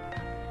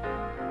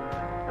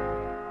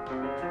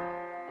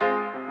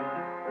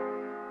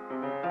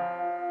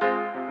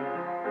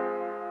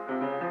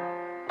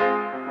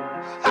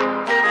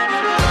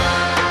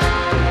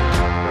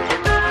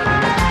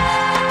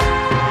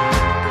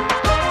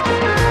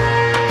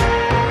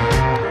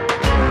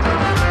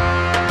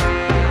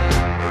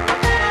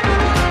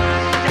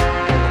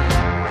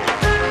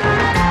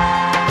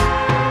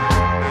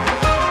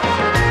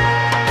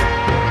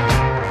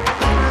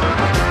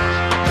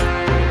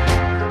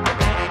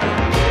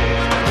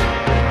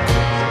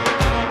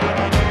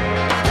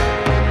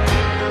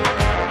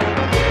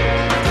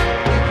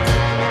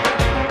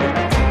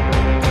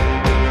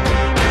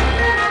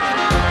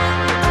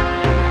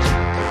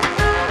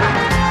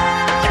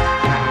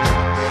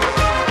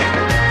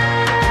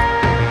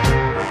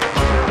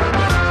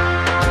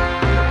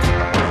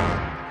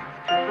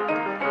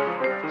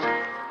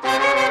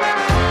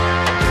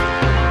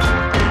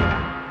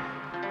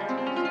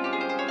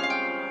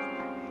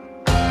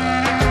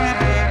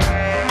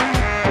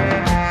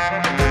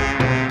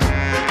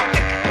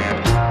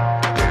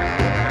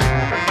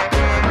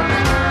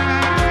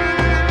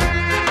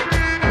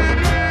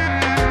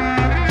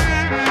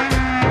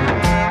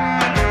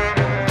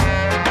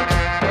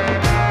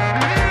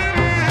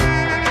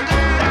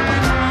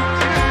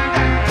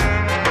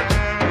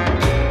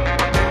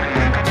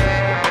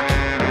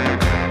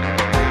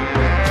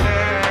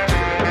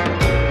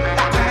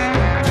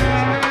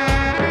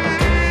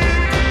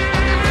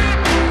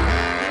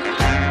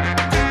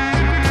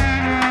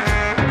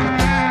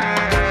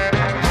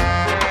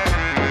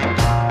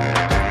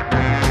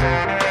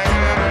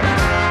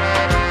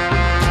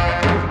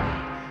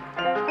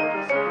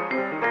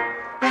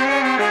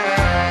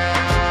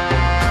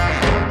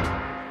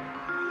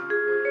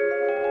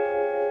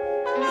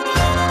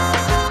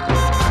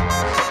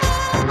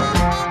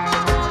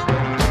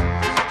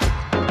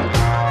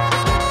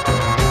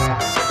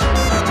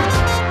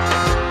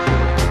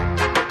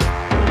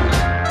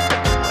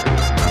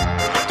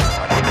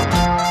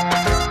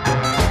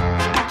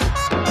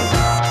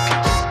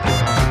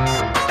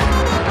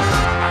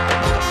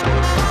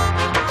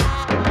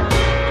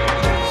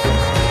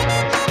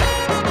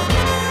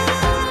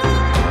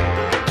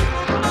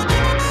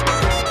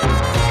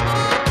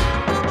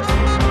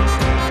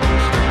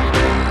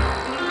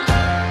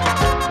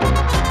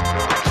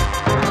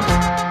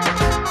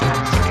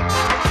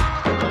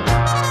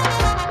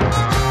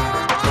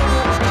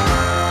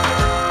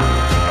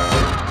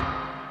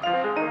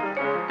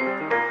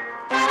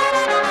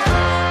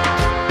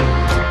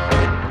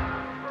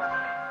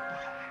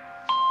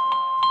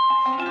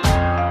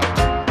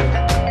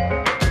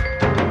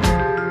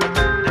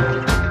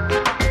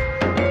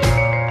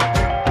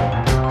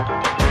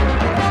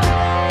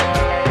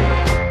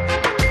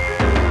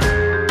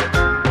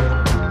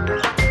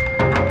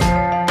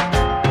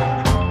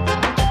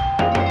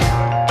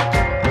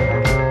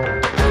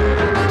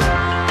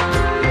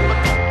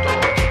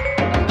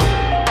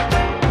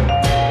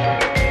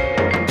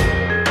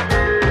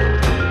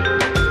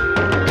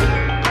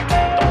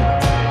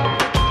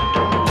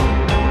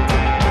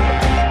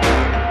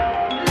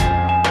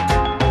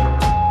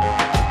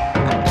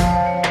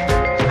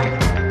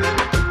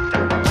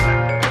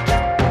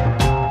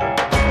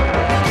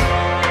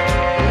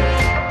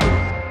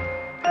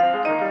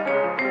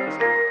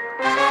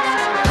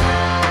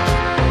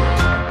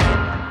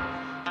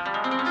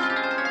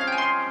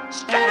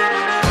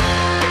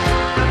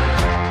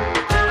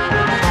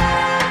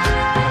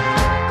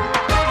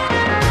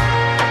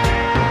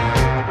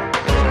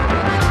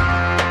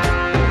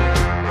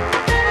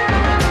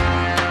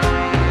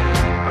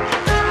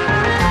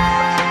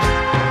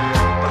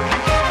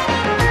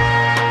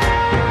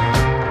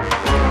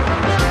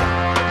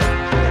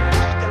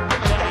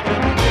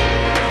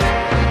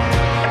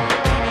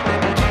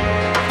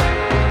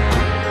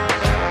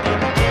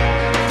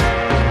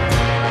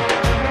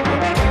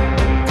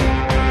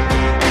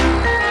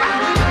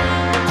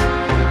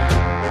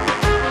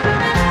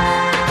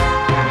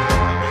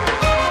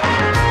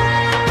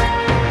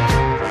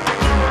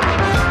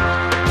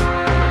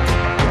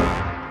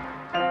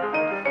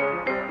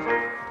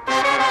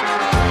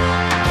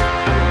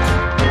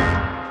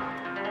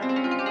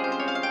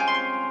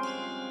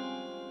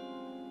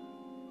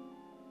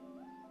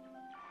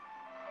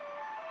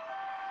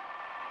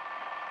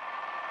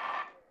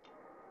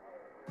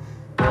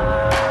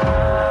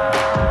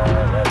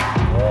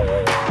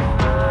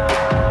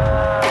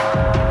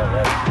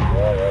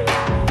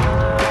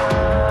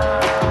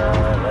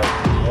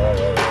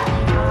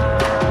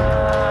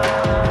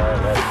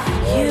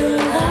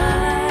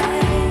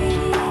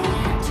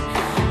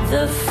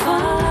 the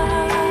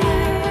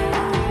fire,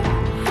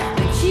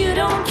 but you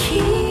don't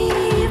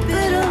keep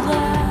it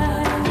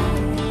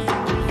alive.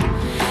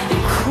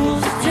 It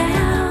cools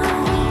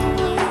down,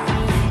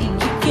 you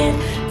get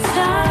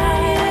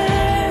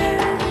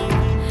tired,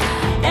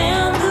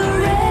 and the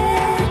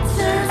red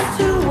turns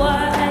to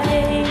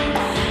white,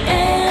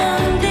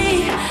 and the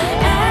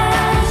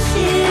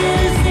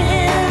ashes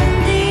in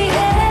the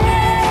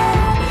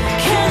air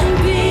can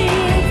be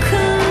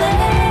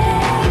collected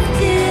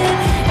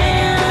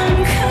and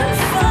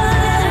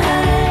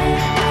confined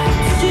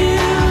to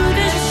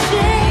the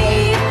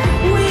shape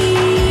we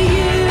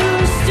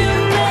used to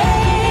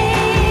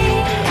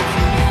make,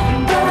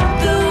 but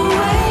the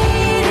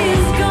weight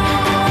is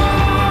gone.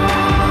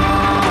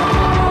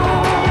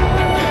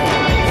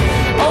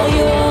 All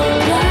your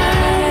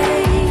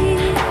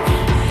life,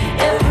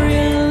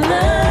 every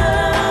love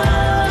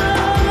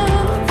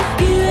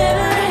you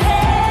ever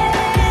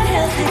had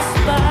has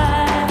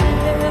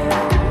expired.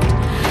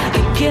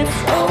 It gets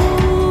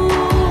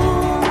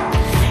old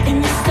and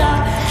you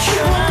stop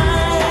trying,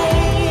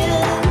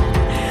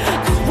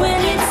 'cause when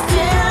it's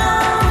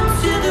down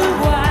to the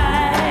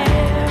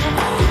wire,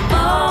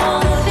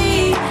 all the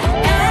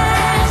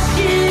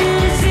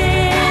ashes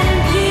in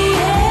the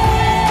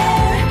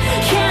air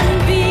can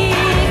be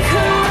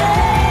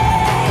collected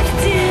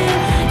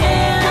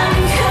and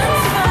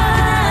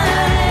confined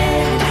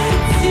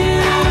to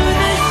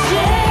the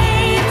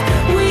shape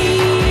we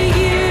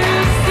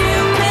used to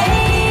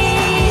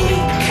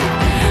make,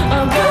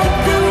 but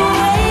the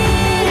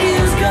weight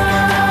is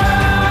gone.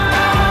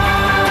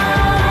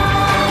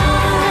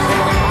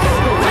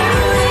 When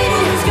the weight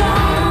is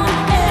gone,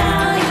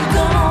 how you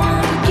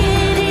gonna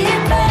get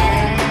it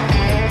back?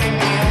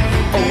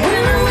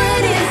 When the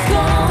weight is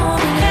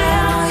gone,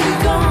 how you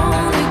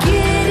gonna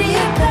get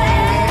it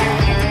back?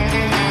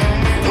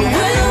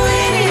 When the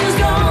weight is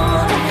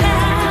gone,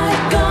 how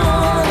you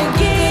gonna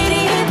get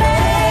it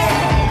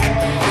back?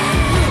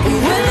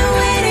 When the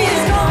weight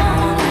is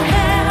gone,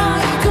 how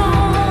you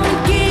gonna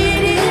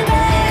get it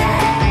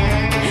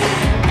back?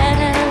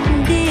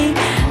 And the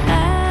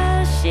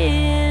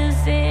ashes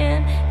in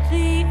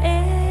the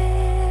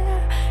air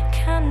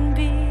can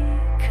be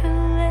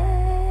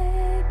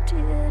collected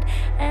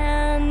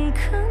and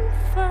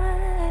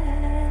confined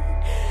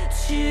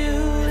to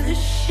the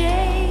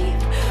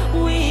shape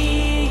we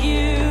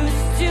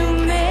used to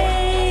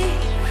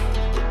make,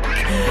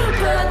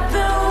 but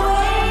the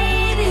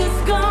weight is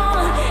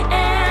gone,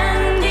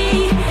 and the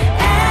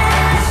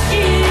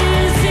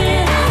ashes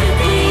in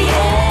the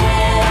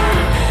air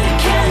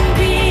can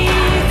be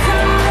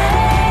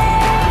collected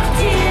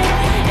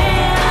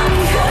and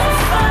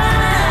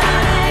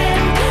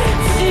confined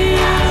to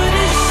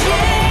the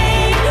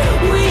shape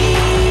we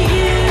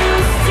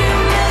used to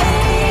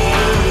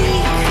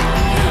make,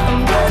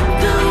 but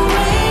the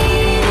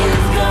weight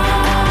is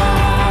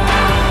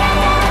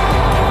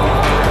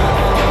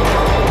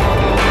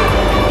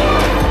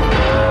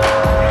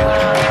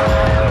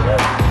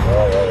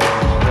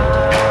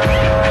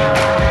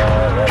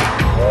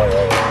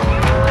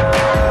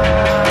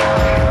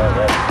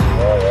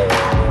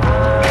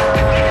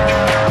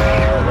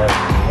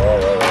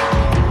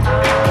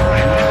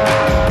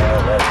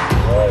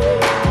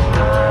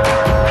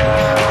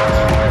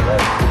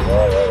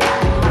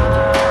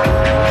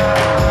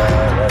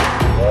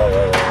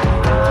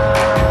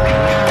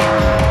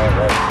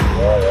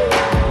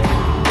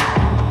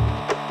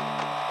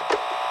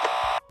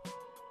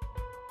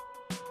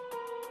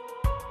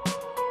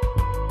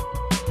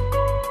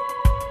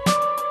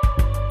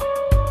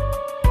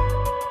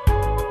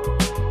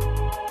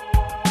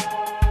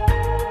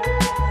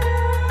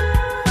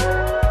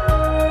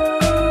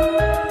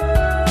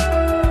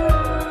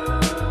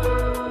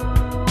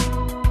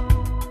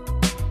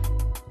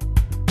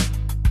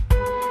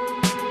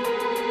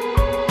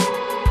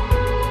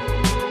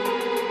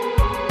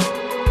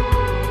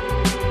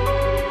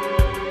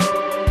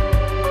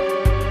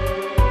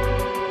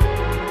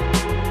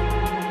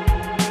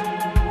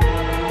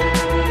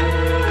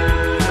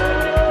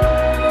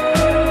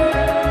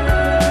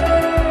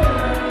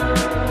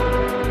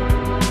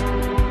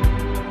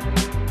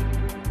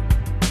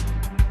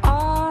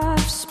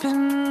I've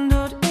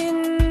spindled in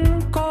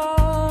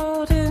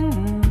golden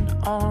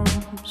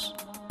arms,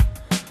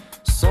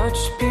 such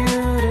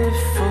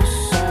beautiful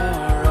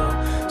sorrow,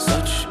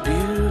 such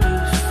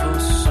beautiful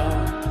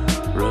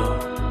sorrow.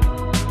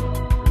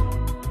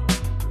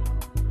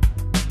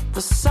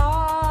 The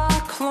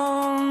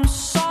cyclone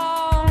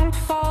song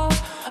falls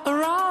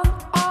around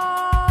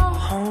our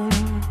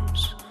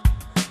homes.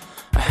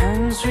 Our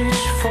hands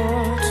reach for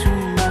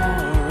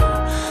tomorrow,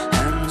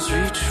 hands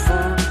reach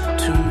for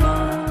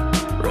tomorrow.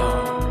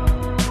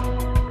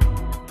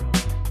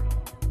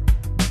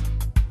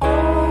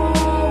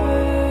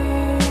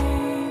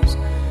 Always,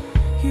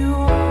 you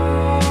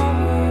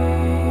always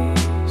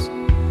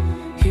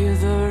hear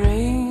the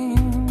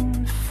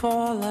rain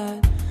fall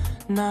at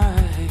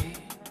night.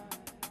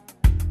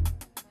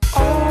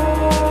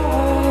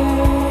 Always,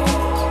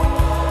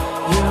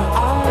 your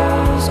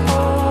eyes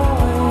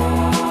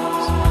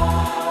always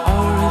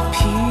are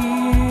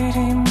appealing.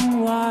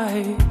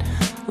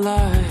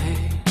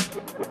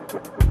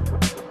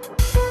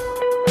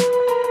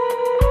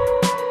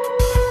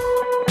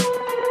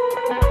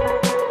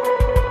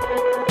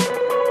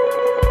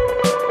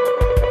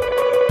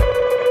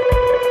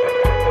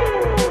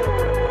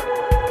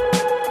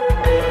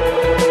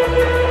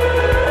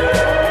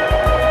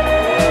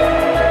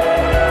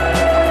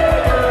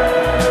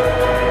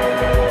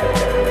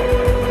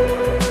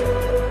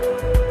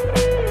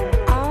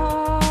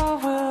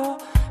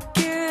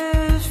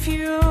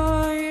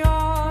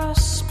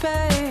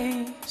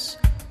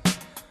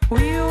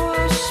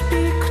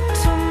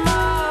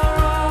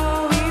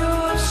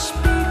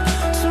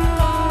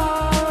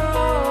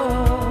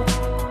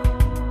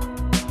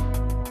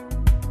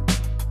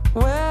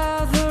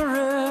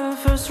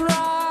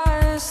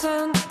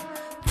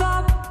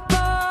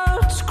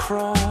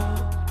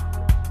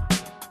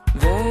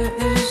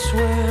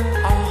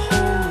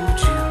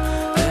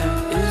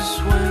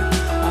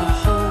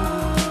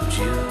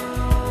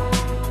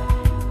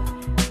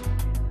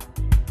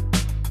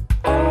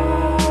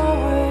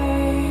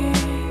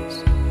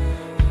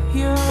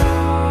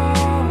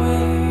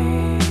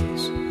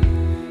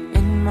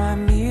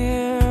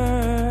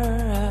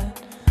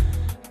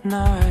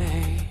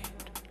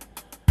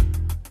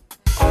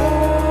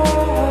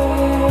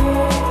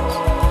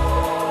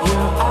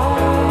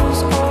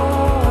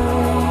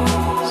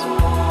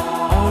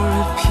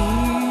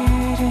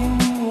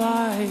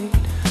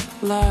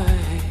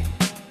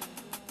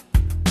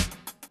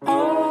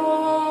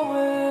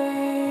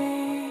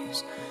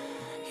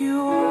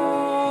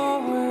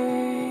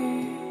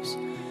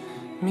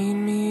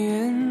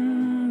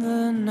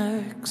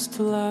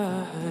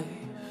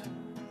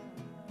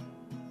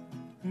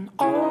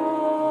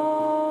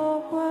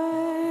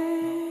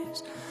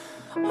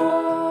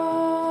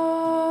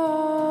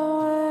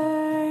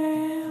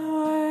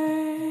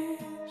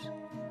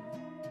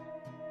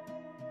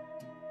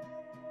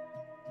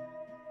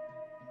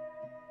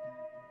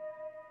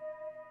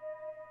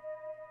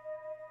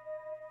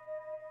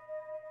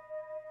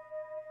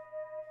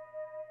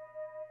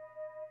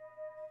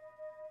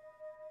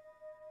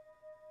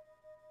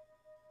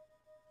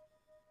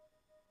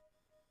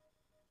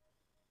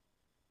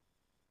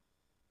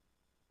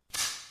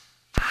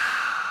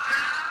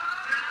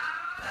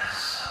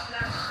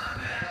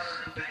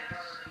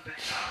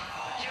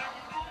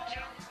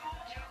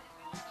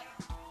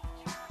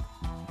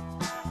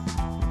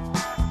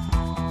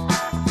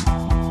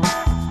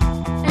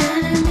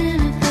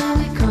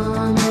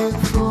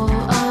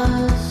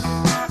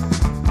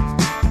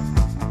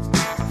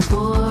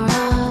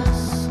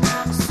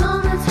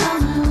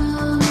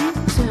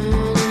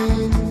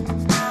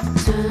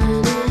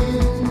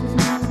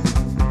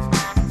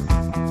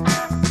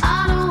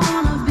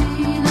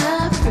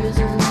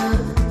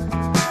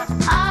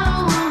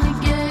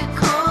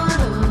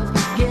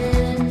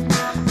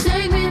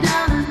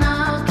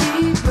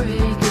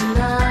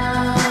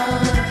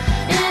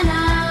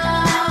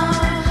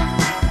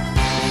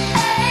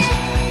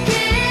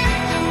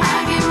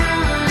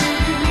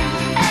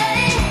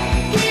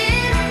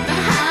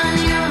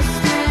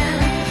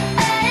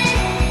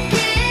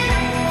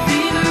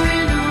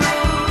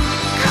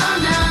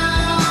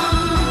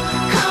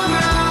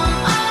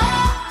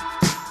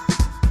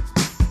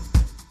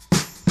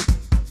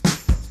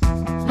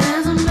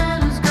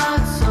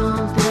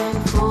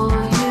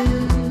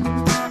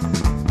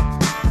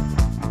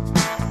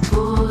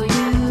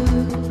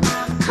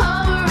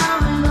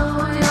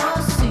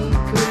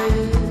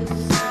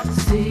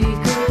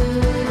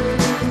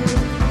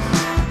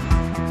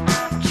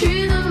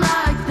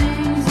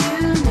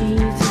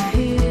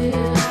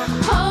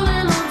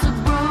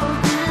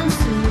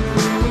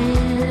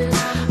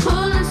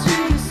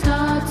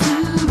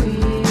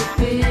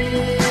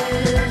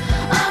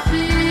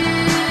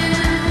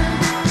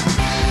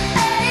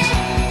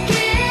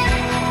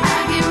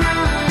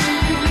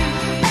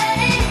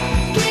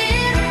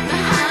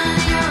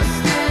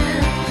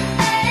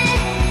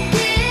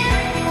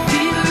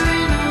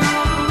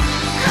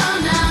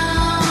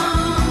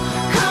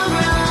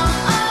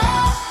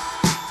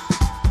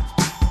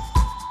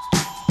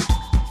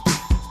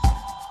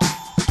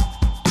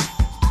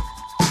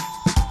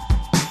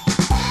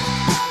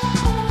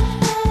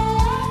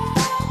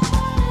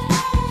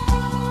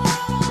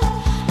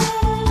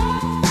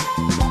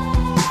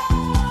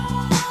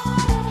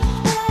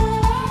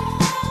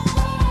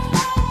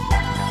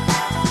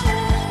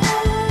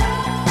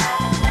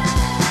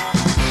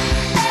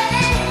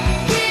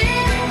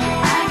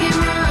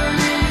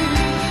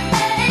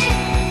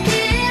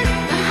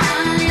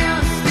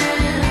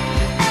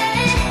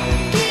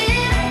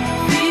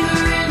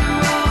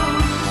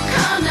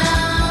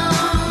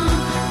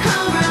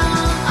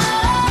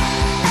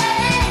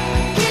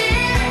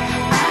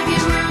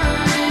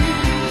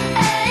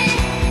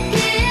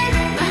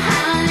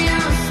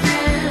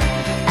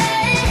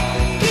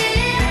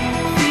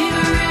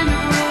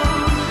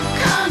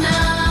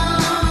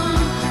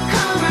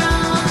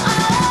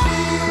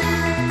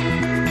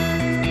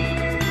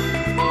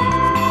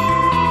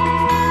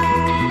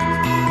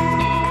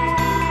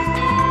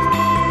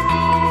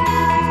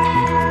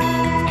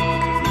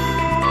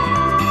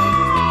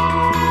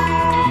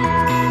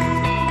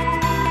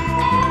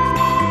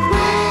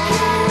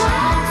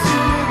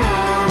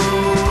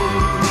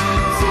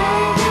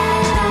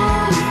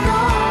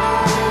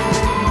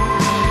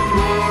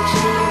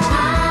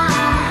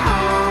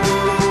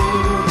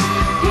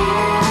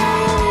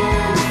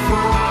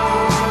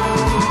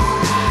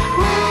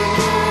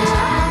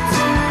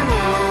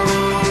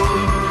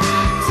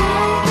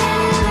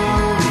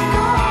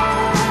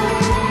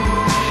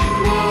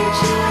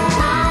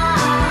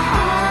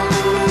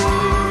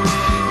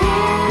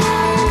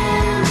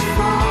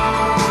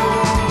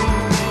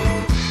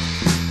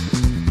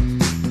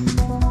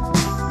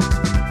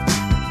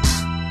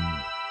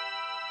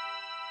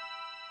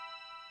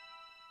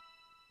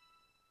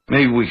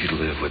 Maybe we could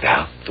live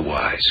without the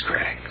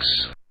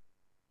wisecracks.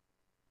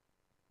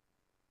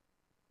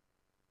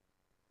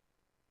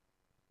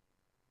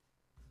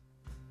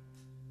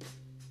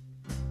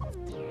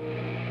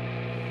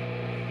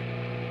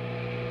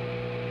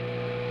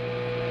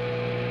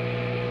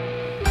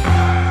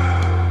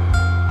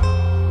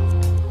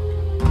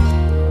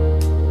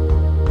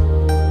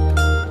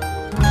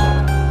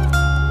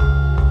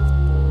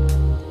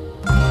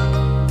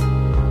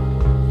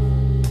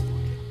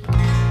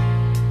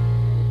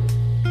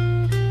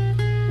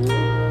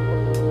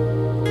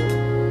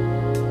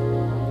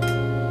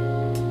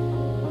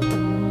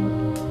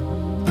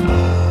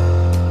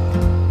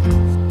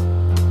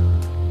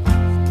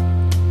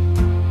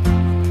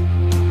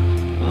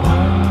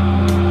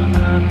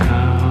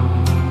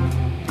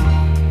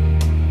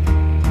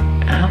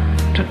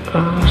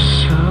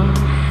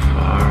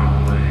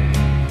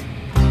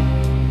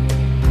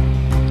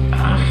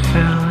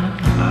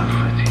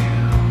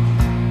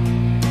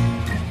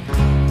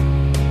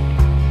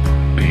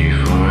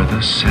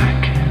 the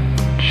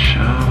second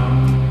show.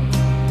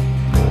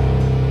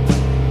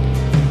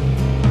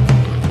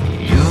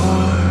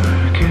 Your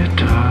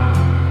guitar,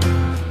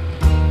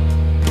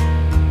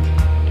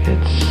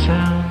 it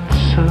sounds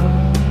so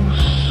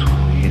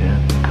sweet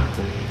and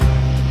clear,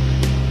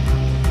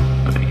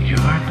 but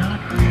you're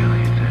not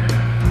really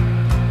there.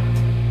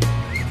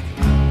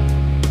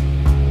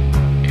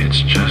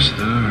 It's just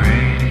the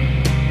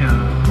radio.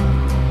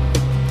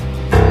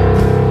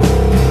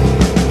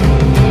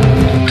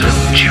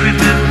 Don't you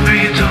remember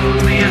you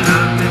told me you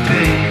loved me,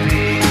 babe?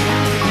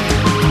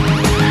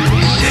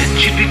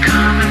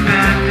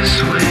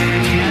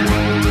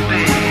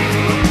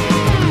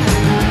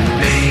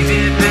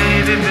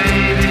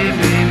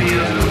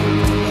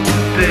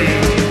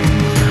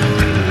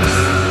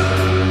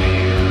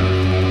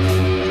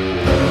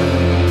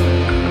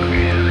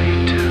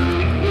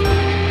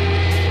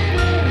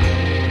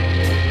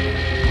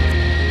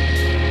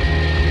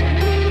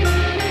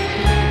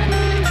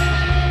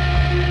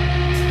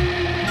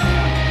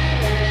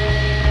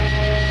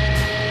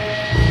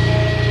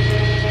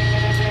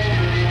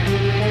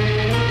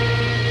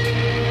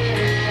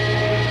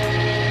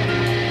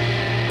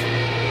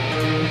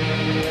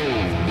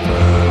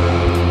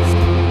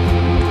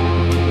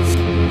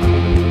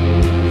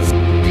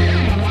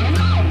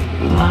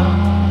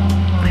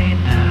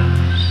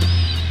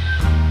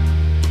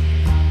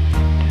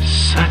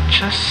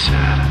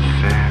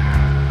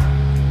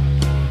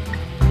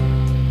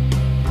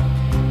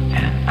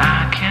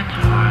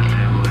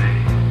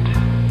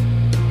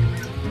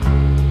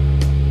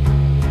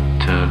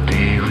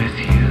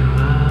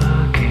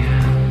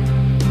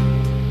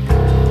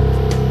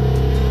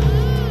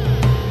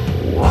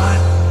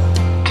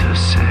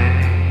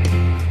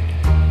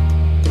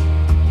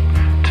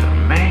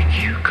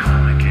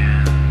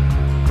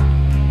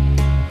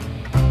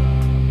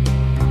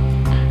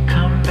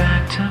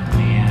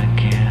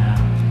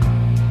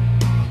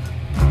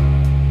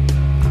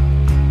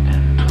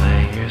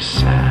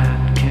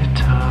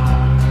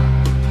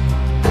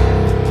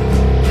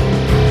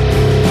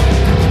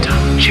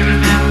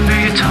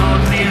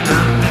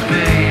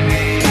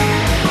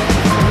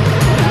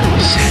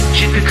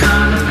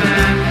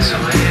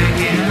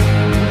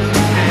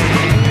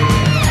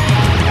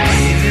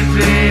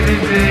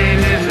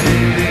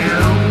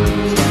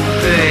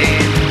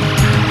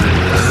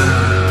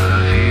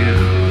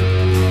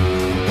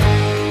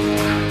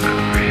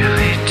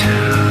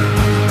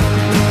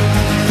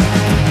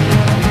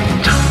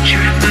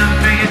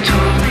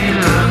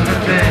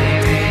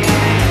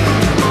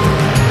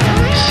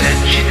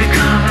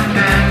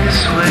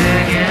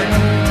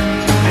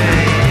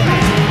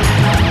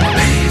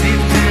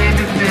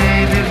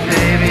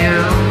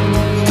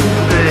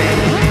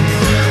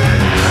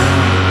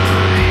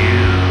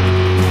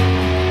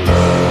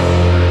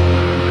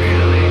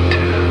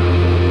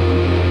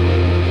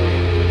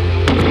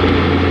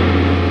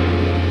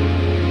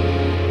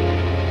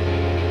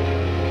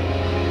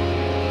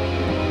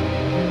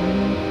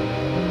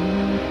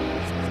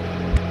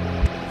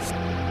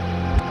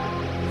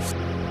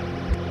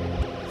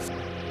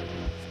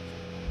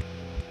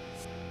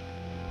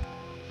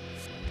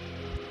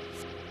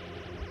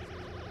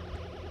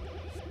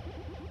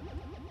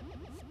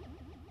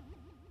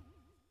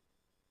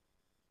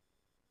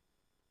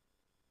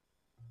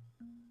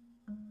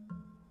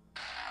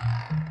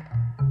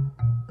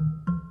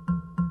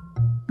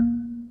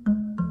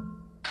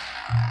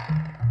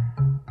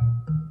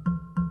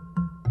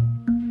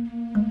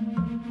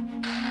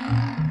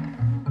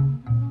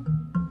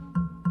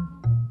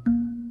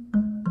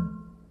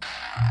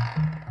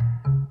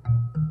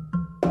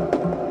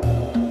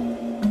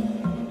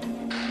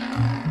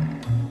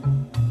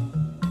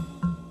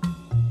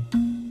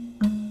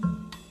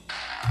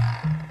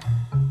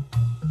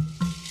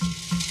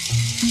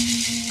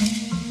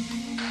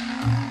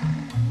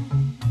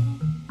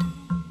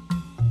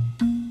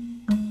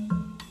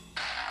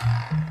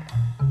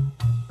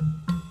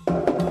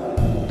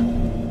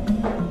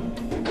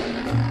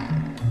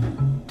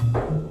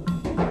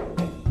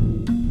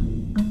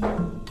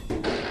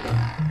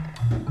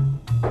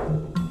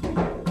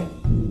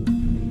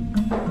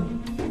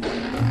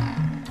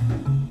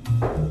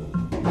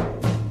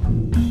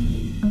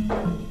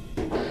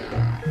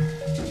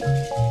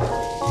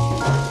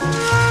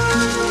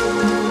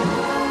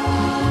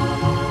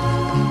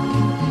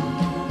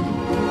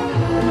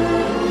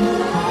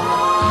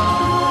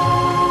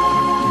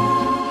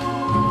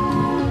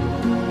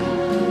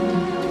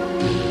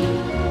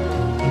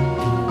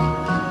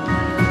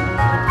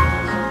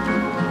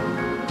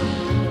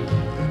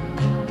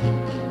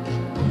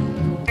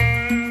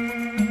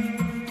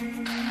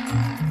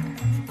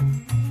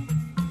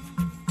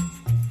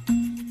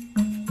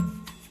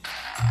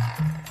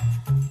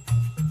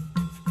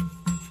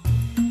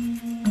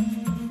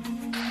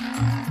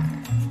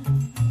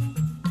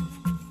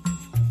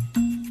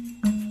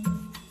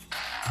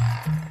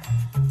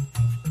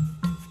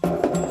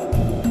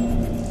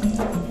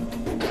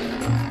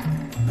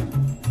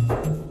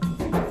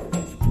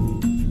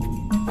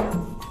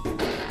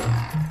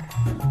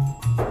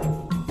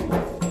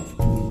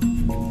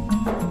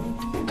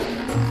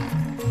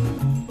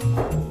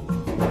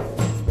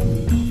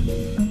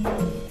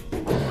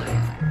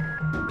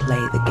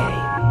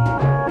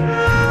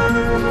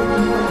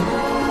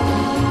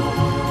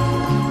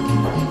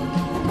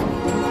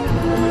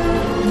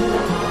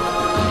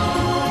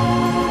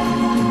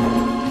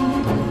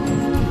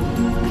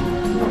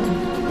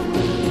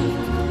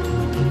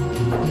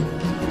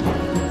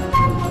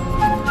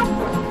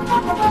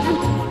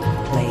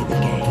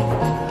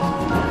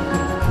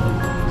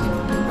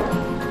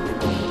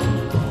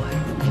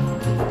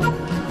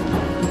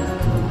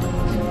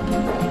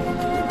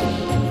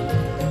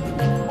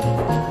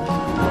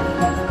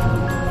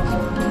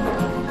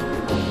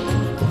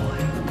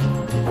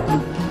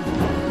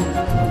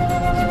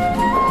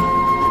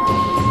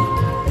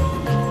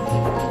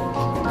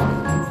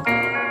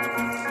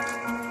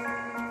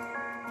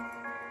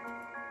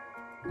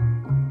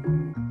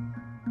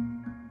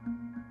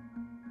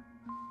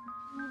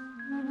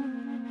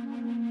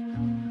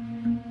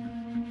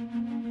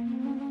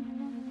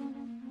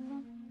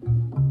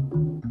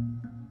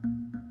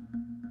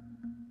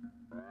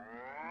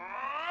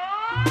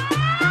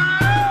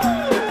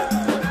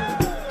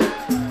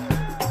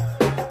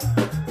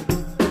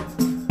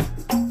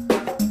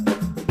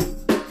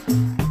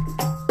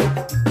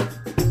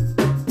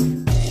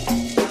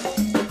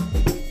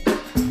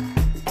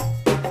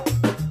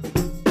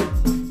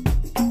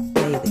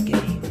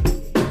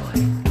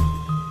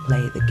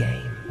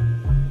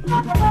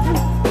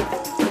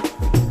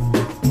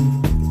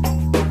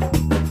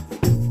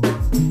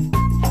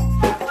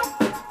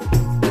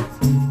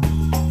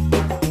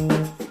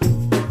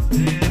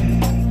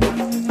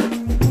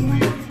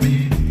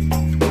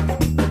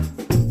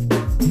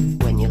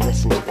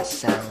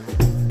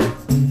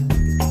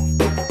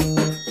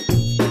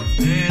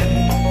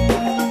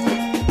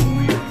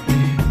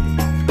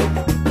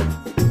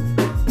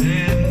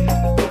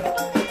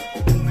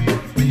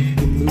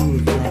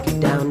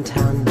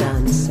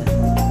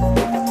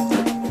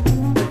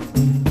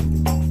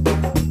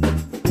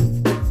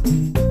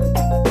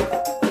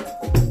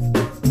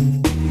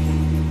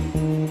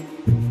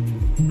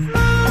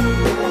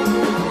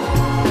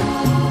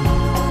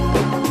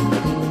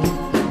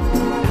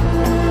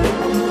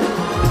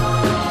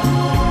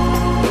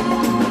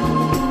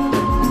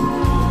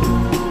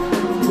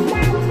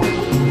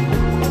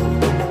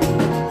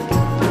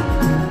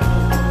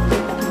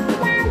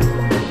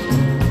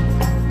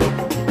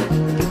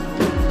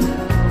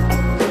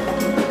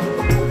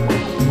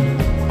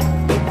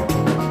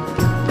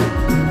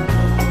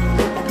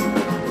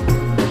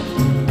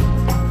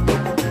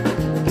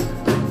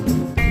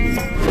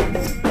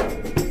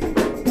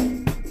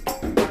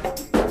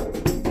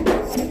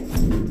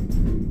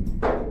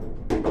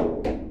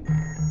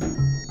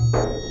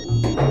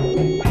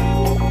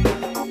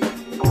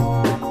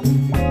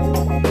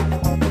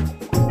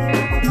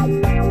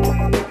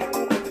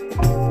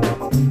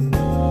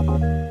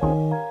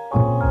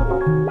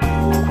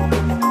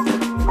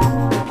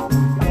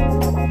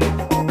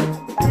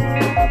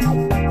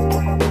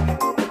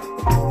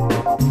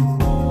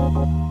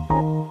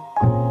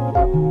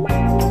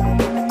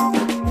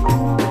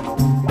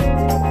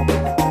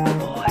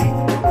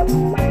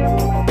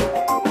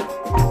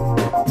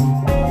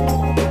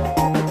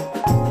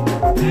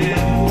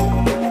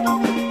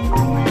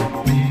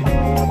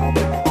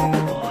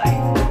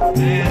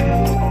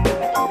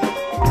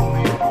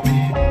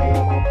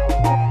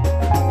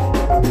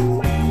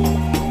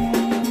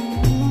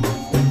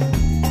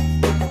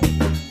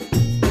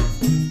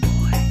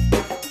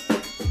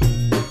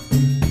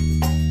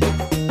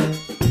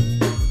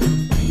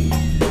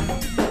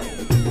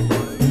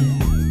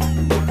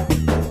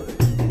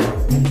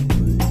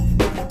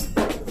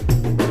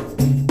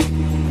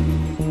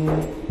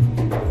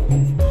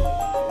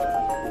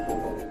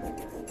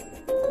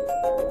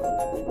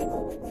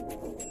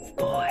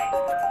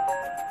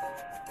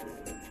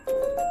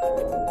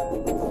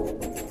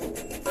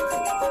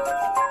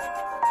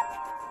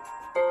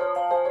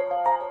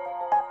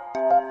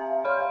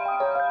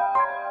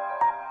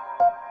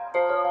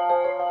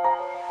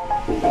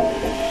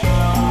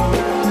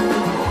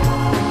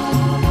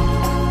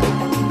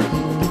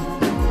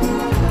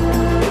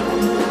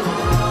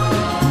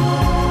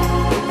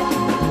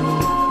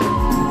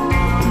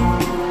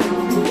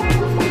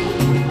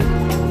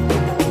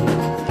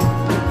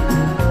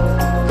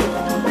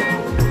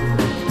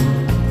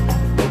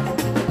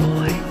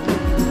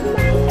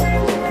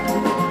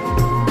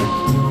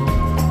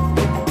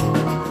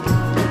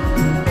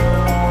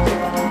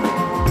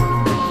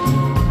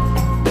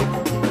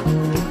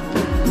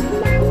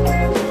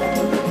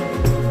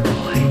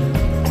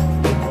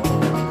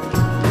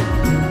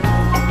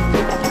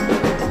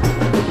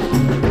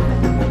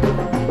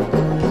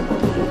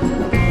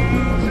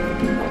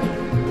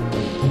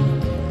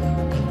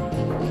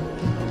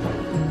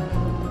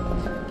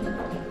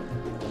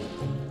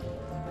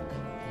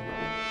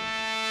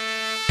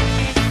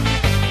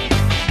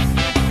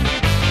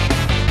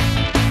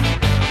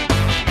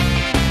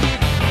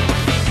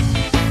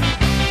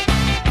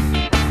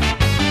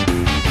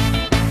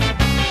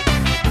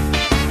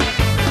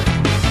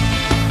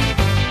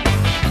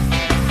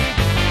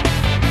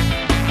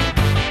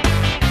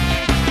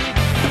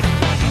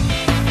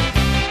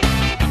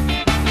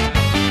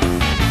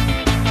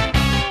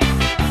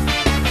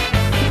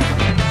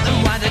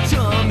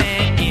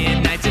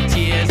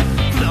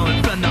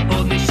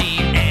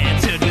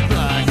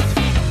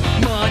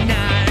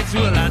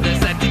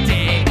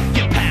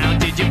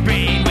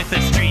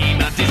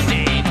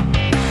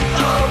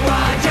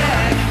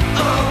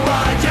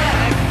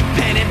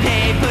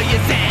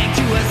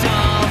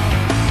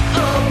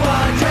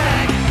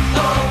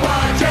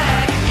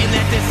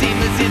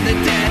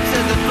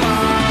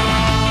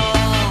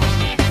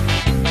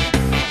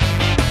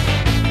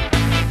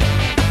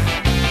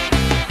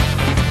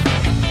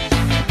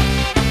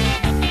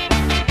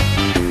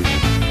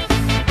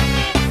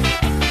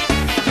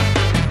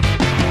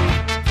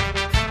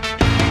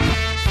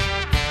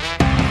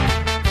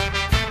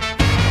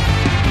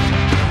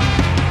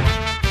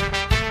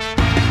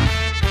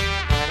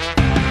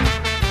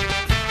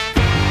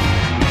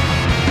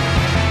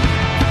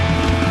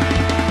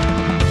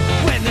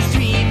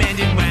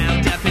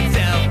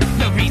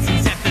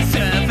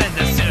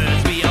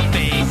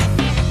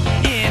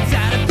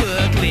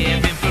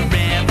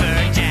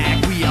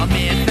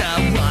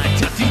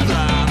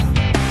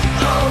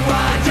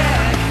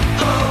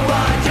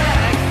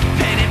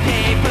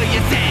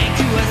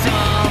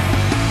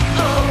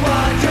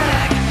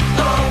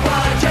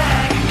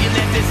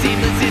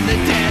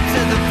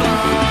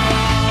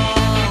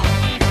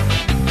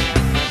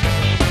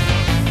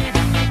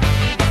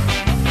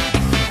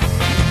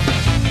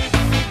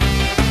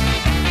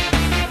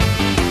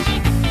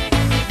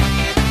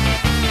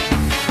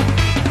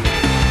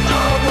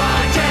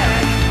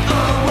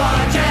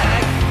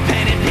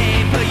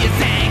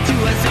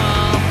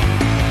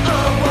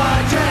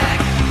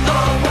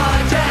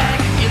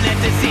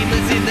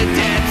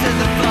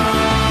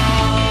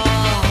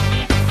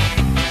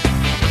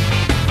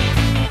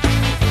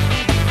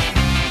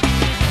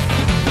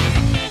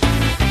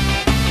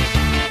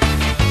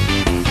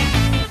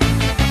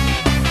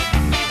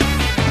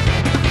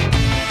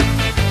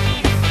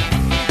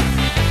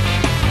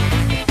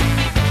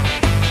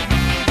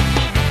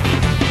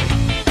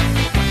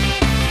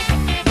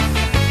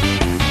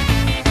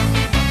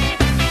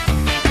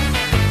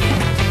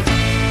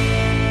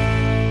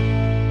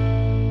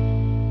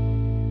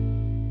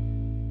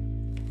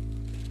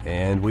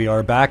 And we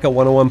are back at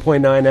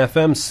 101.9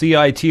 FM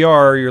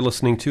CITR. You're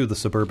listening to the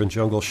Suburban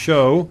Jungle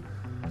Show.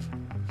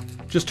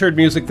 Just heard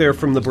music there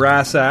from the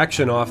Brass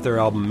Action off their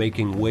album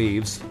Making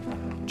Waves.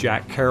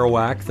 Jack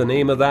Kerouac, the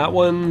name of that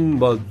one.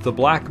 But the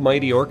Black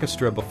Mighty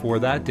Orchestra before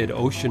that did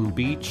Ocean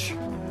Beach.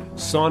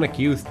 Sonic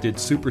Youth did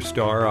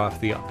Superstar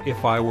off the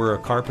If I Were a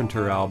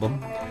Carpenter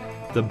album.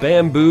 The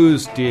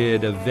Bamboos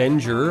did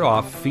Avenger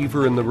off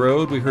Fever in the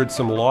Road. We heard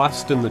some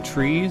Lost in the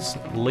Trees.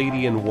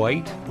 Lady in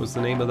White was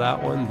the name of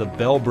that one. The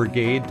Bell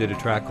Brigade did a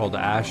track called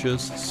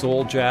Ashes.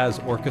 Soul Jazz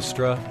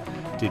Orchestra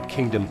did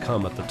Kingdom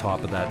Come at the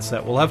top of that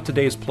set. We'll have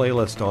today's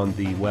playlist on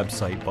the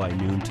website by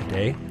noon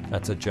today.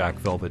 That's at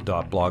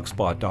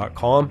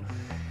jackvelvet.blogspot.com.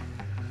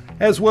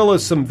 As well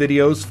as some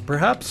videos,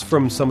 perhaps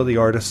from some of the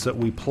artists that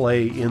we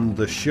play in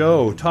the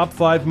show. Top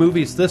 5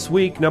 movies this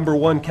week. Number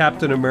 1,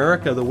 Captain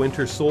America, The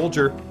Winter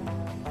Soldier.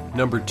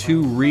 Number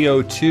 2,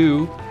 Rio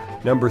 2.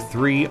 Number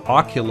 3,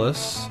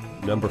 Oculus.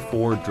 Number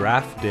 4,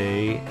 Draft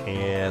Day.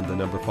 And the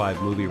number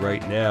 5 movie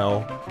right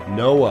now,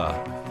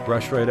 Noah.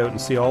 Rush right out and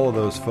see all of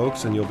those,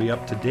 folks, and you'll be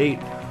up to date.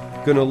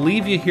 Going to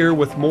leave you here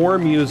with more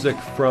music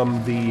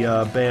from the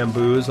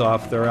Bamboos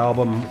off their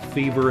album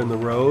Fever in the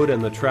Road,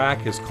 and the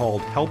track is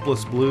called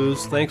Helpless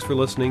Blues. Thanks for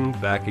listening.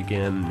 Back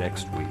again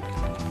next week.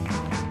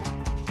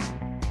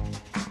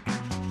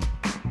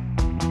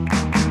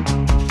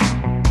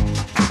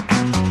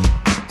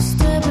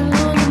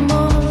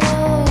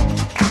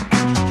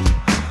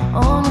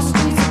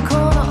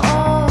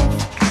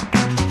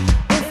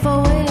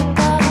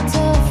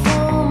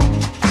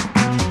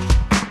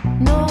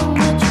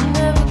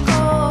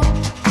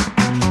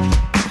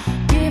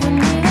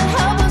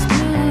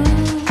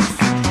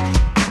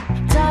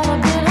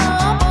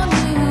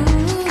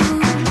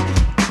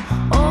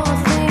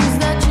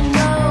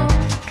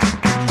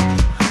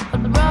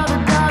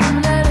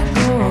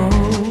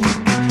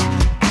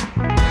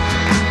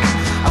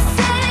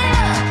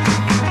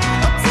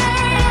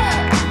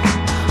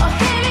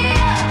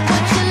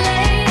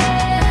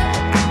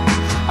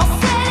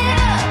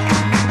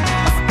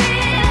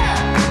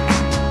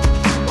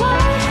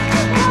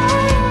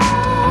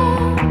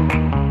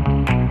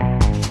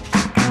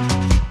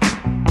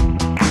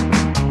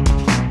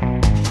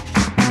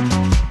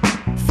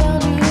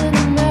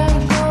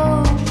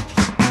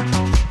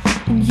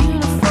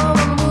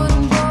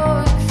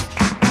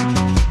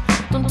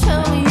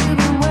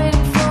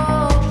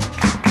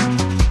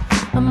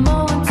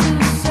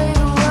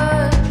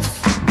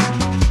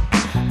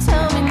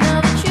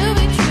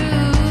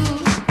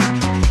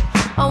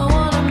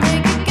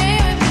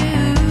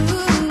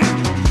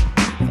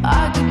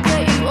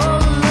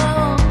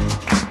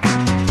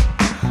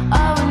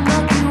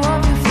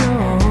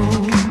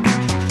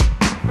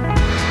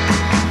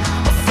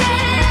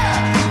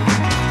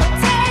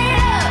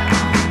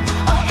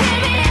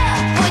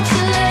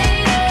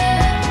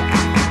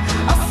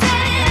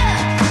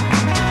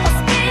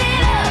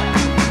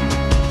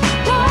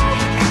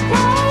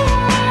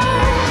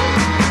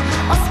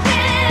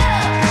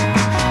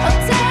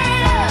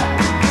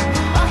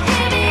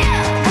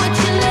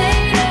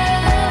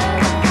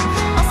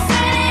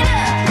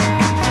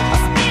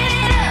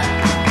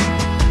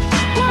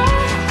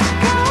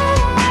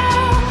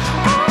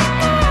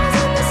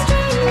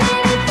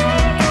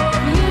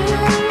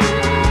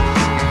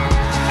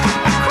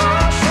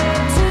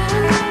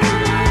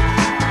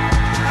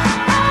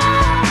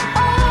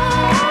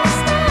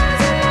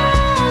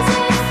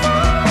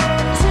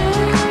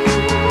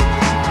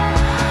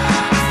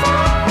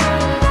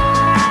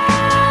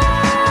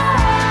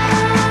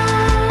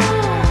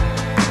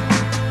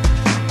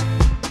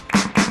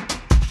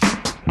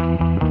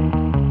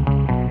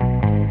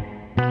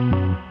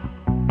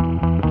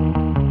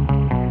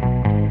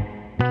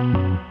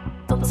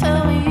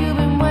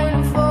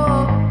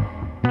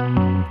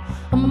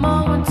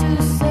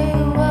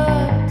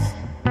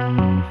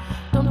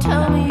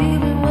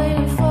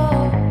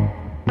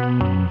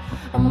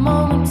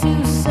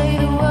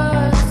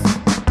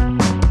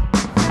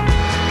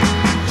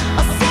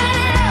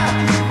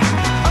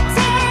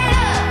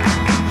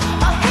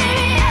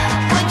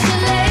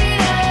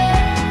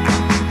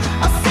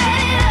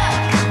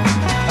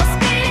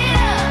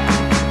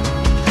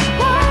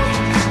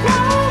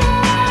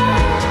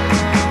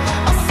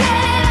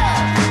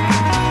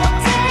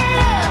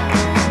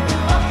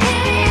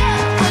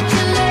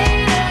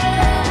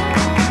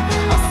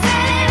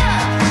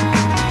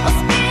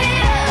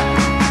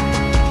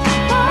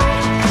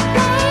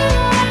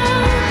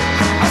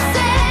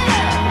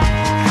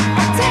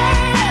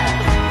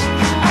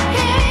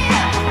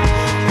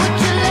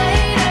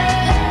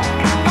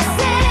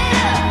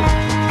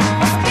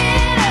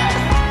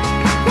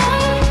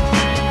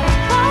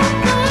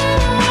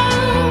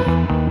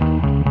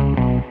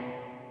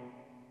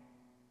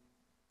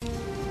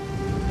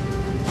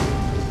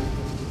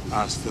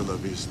 Hasta la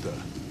vista,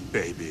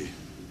 baby.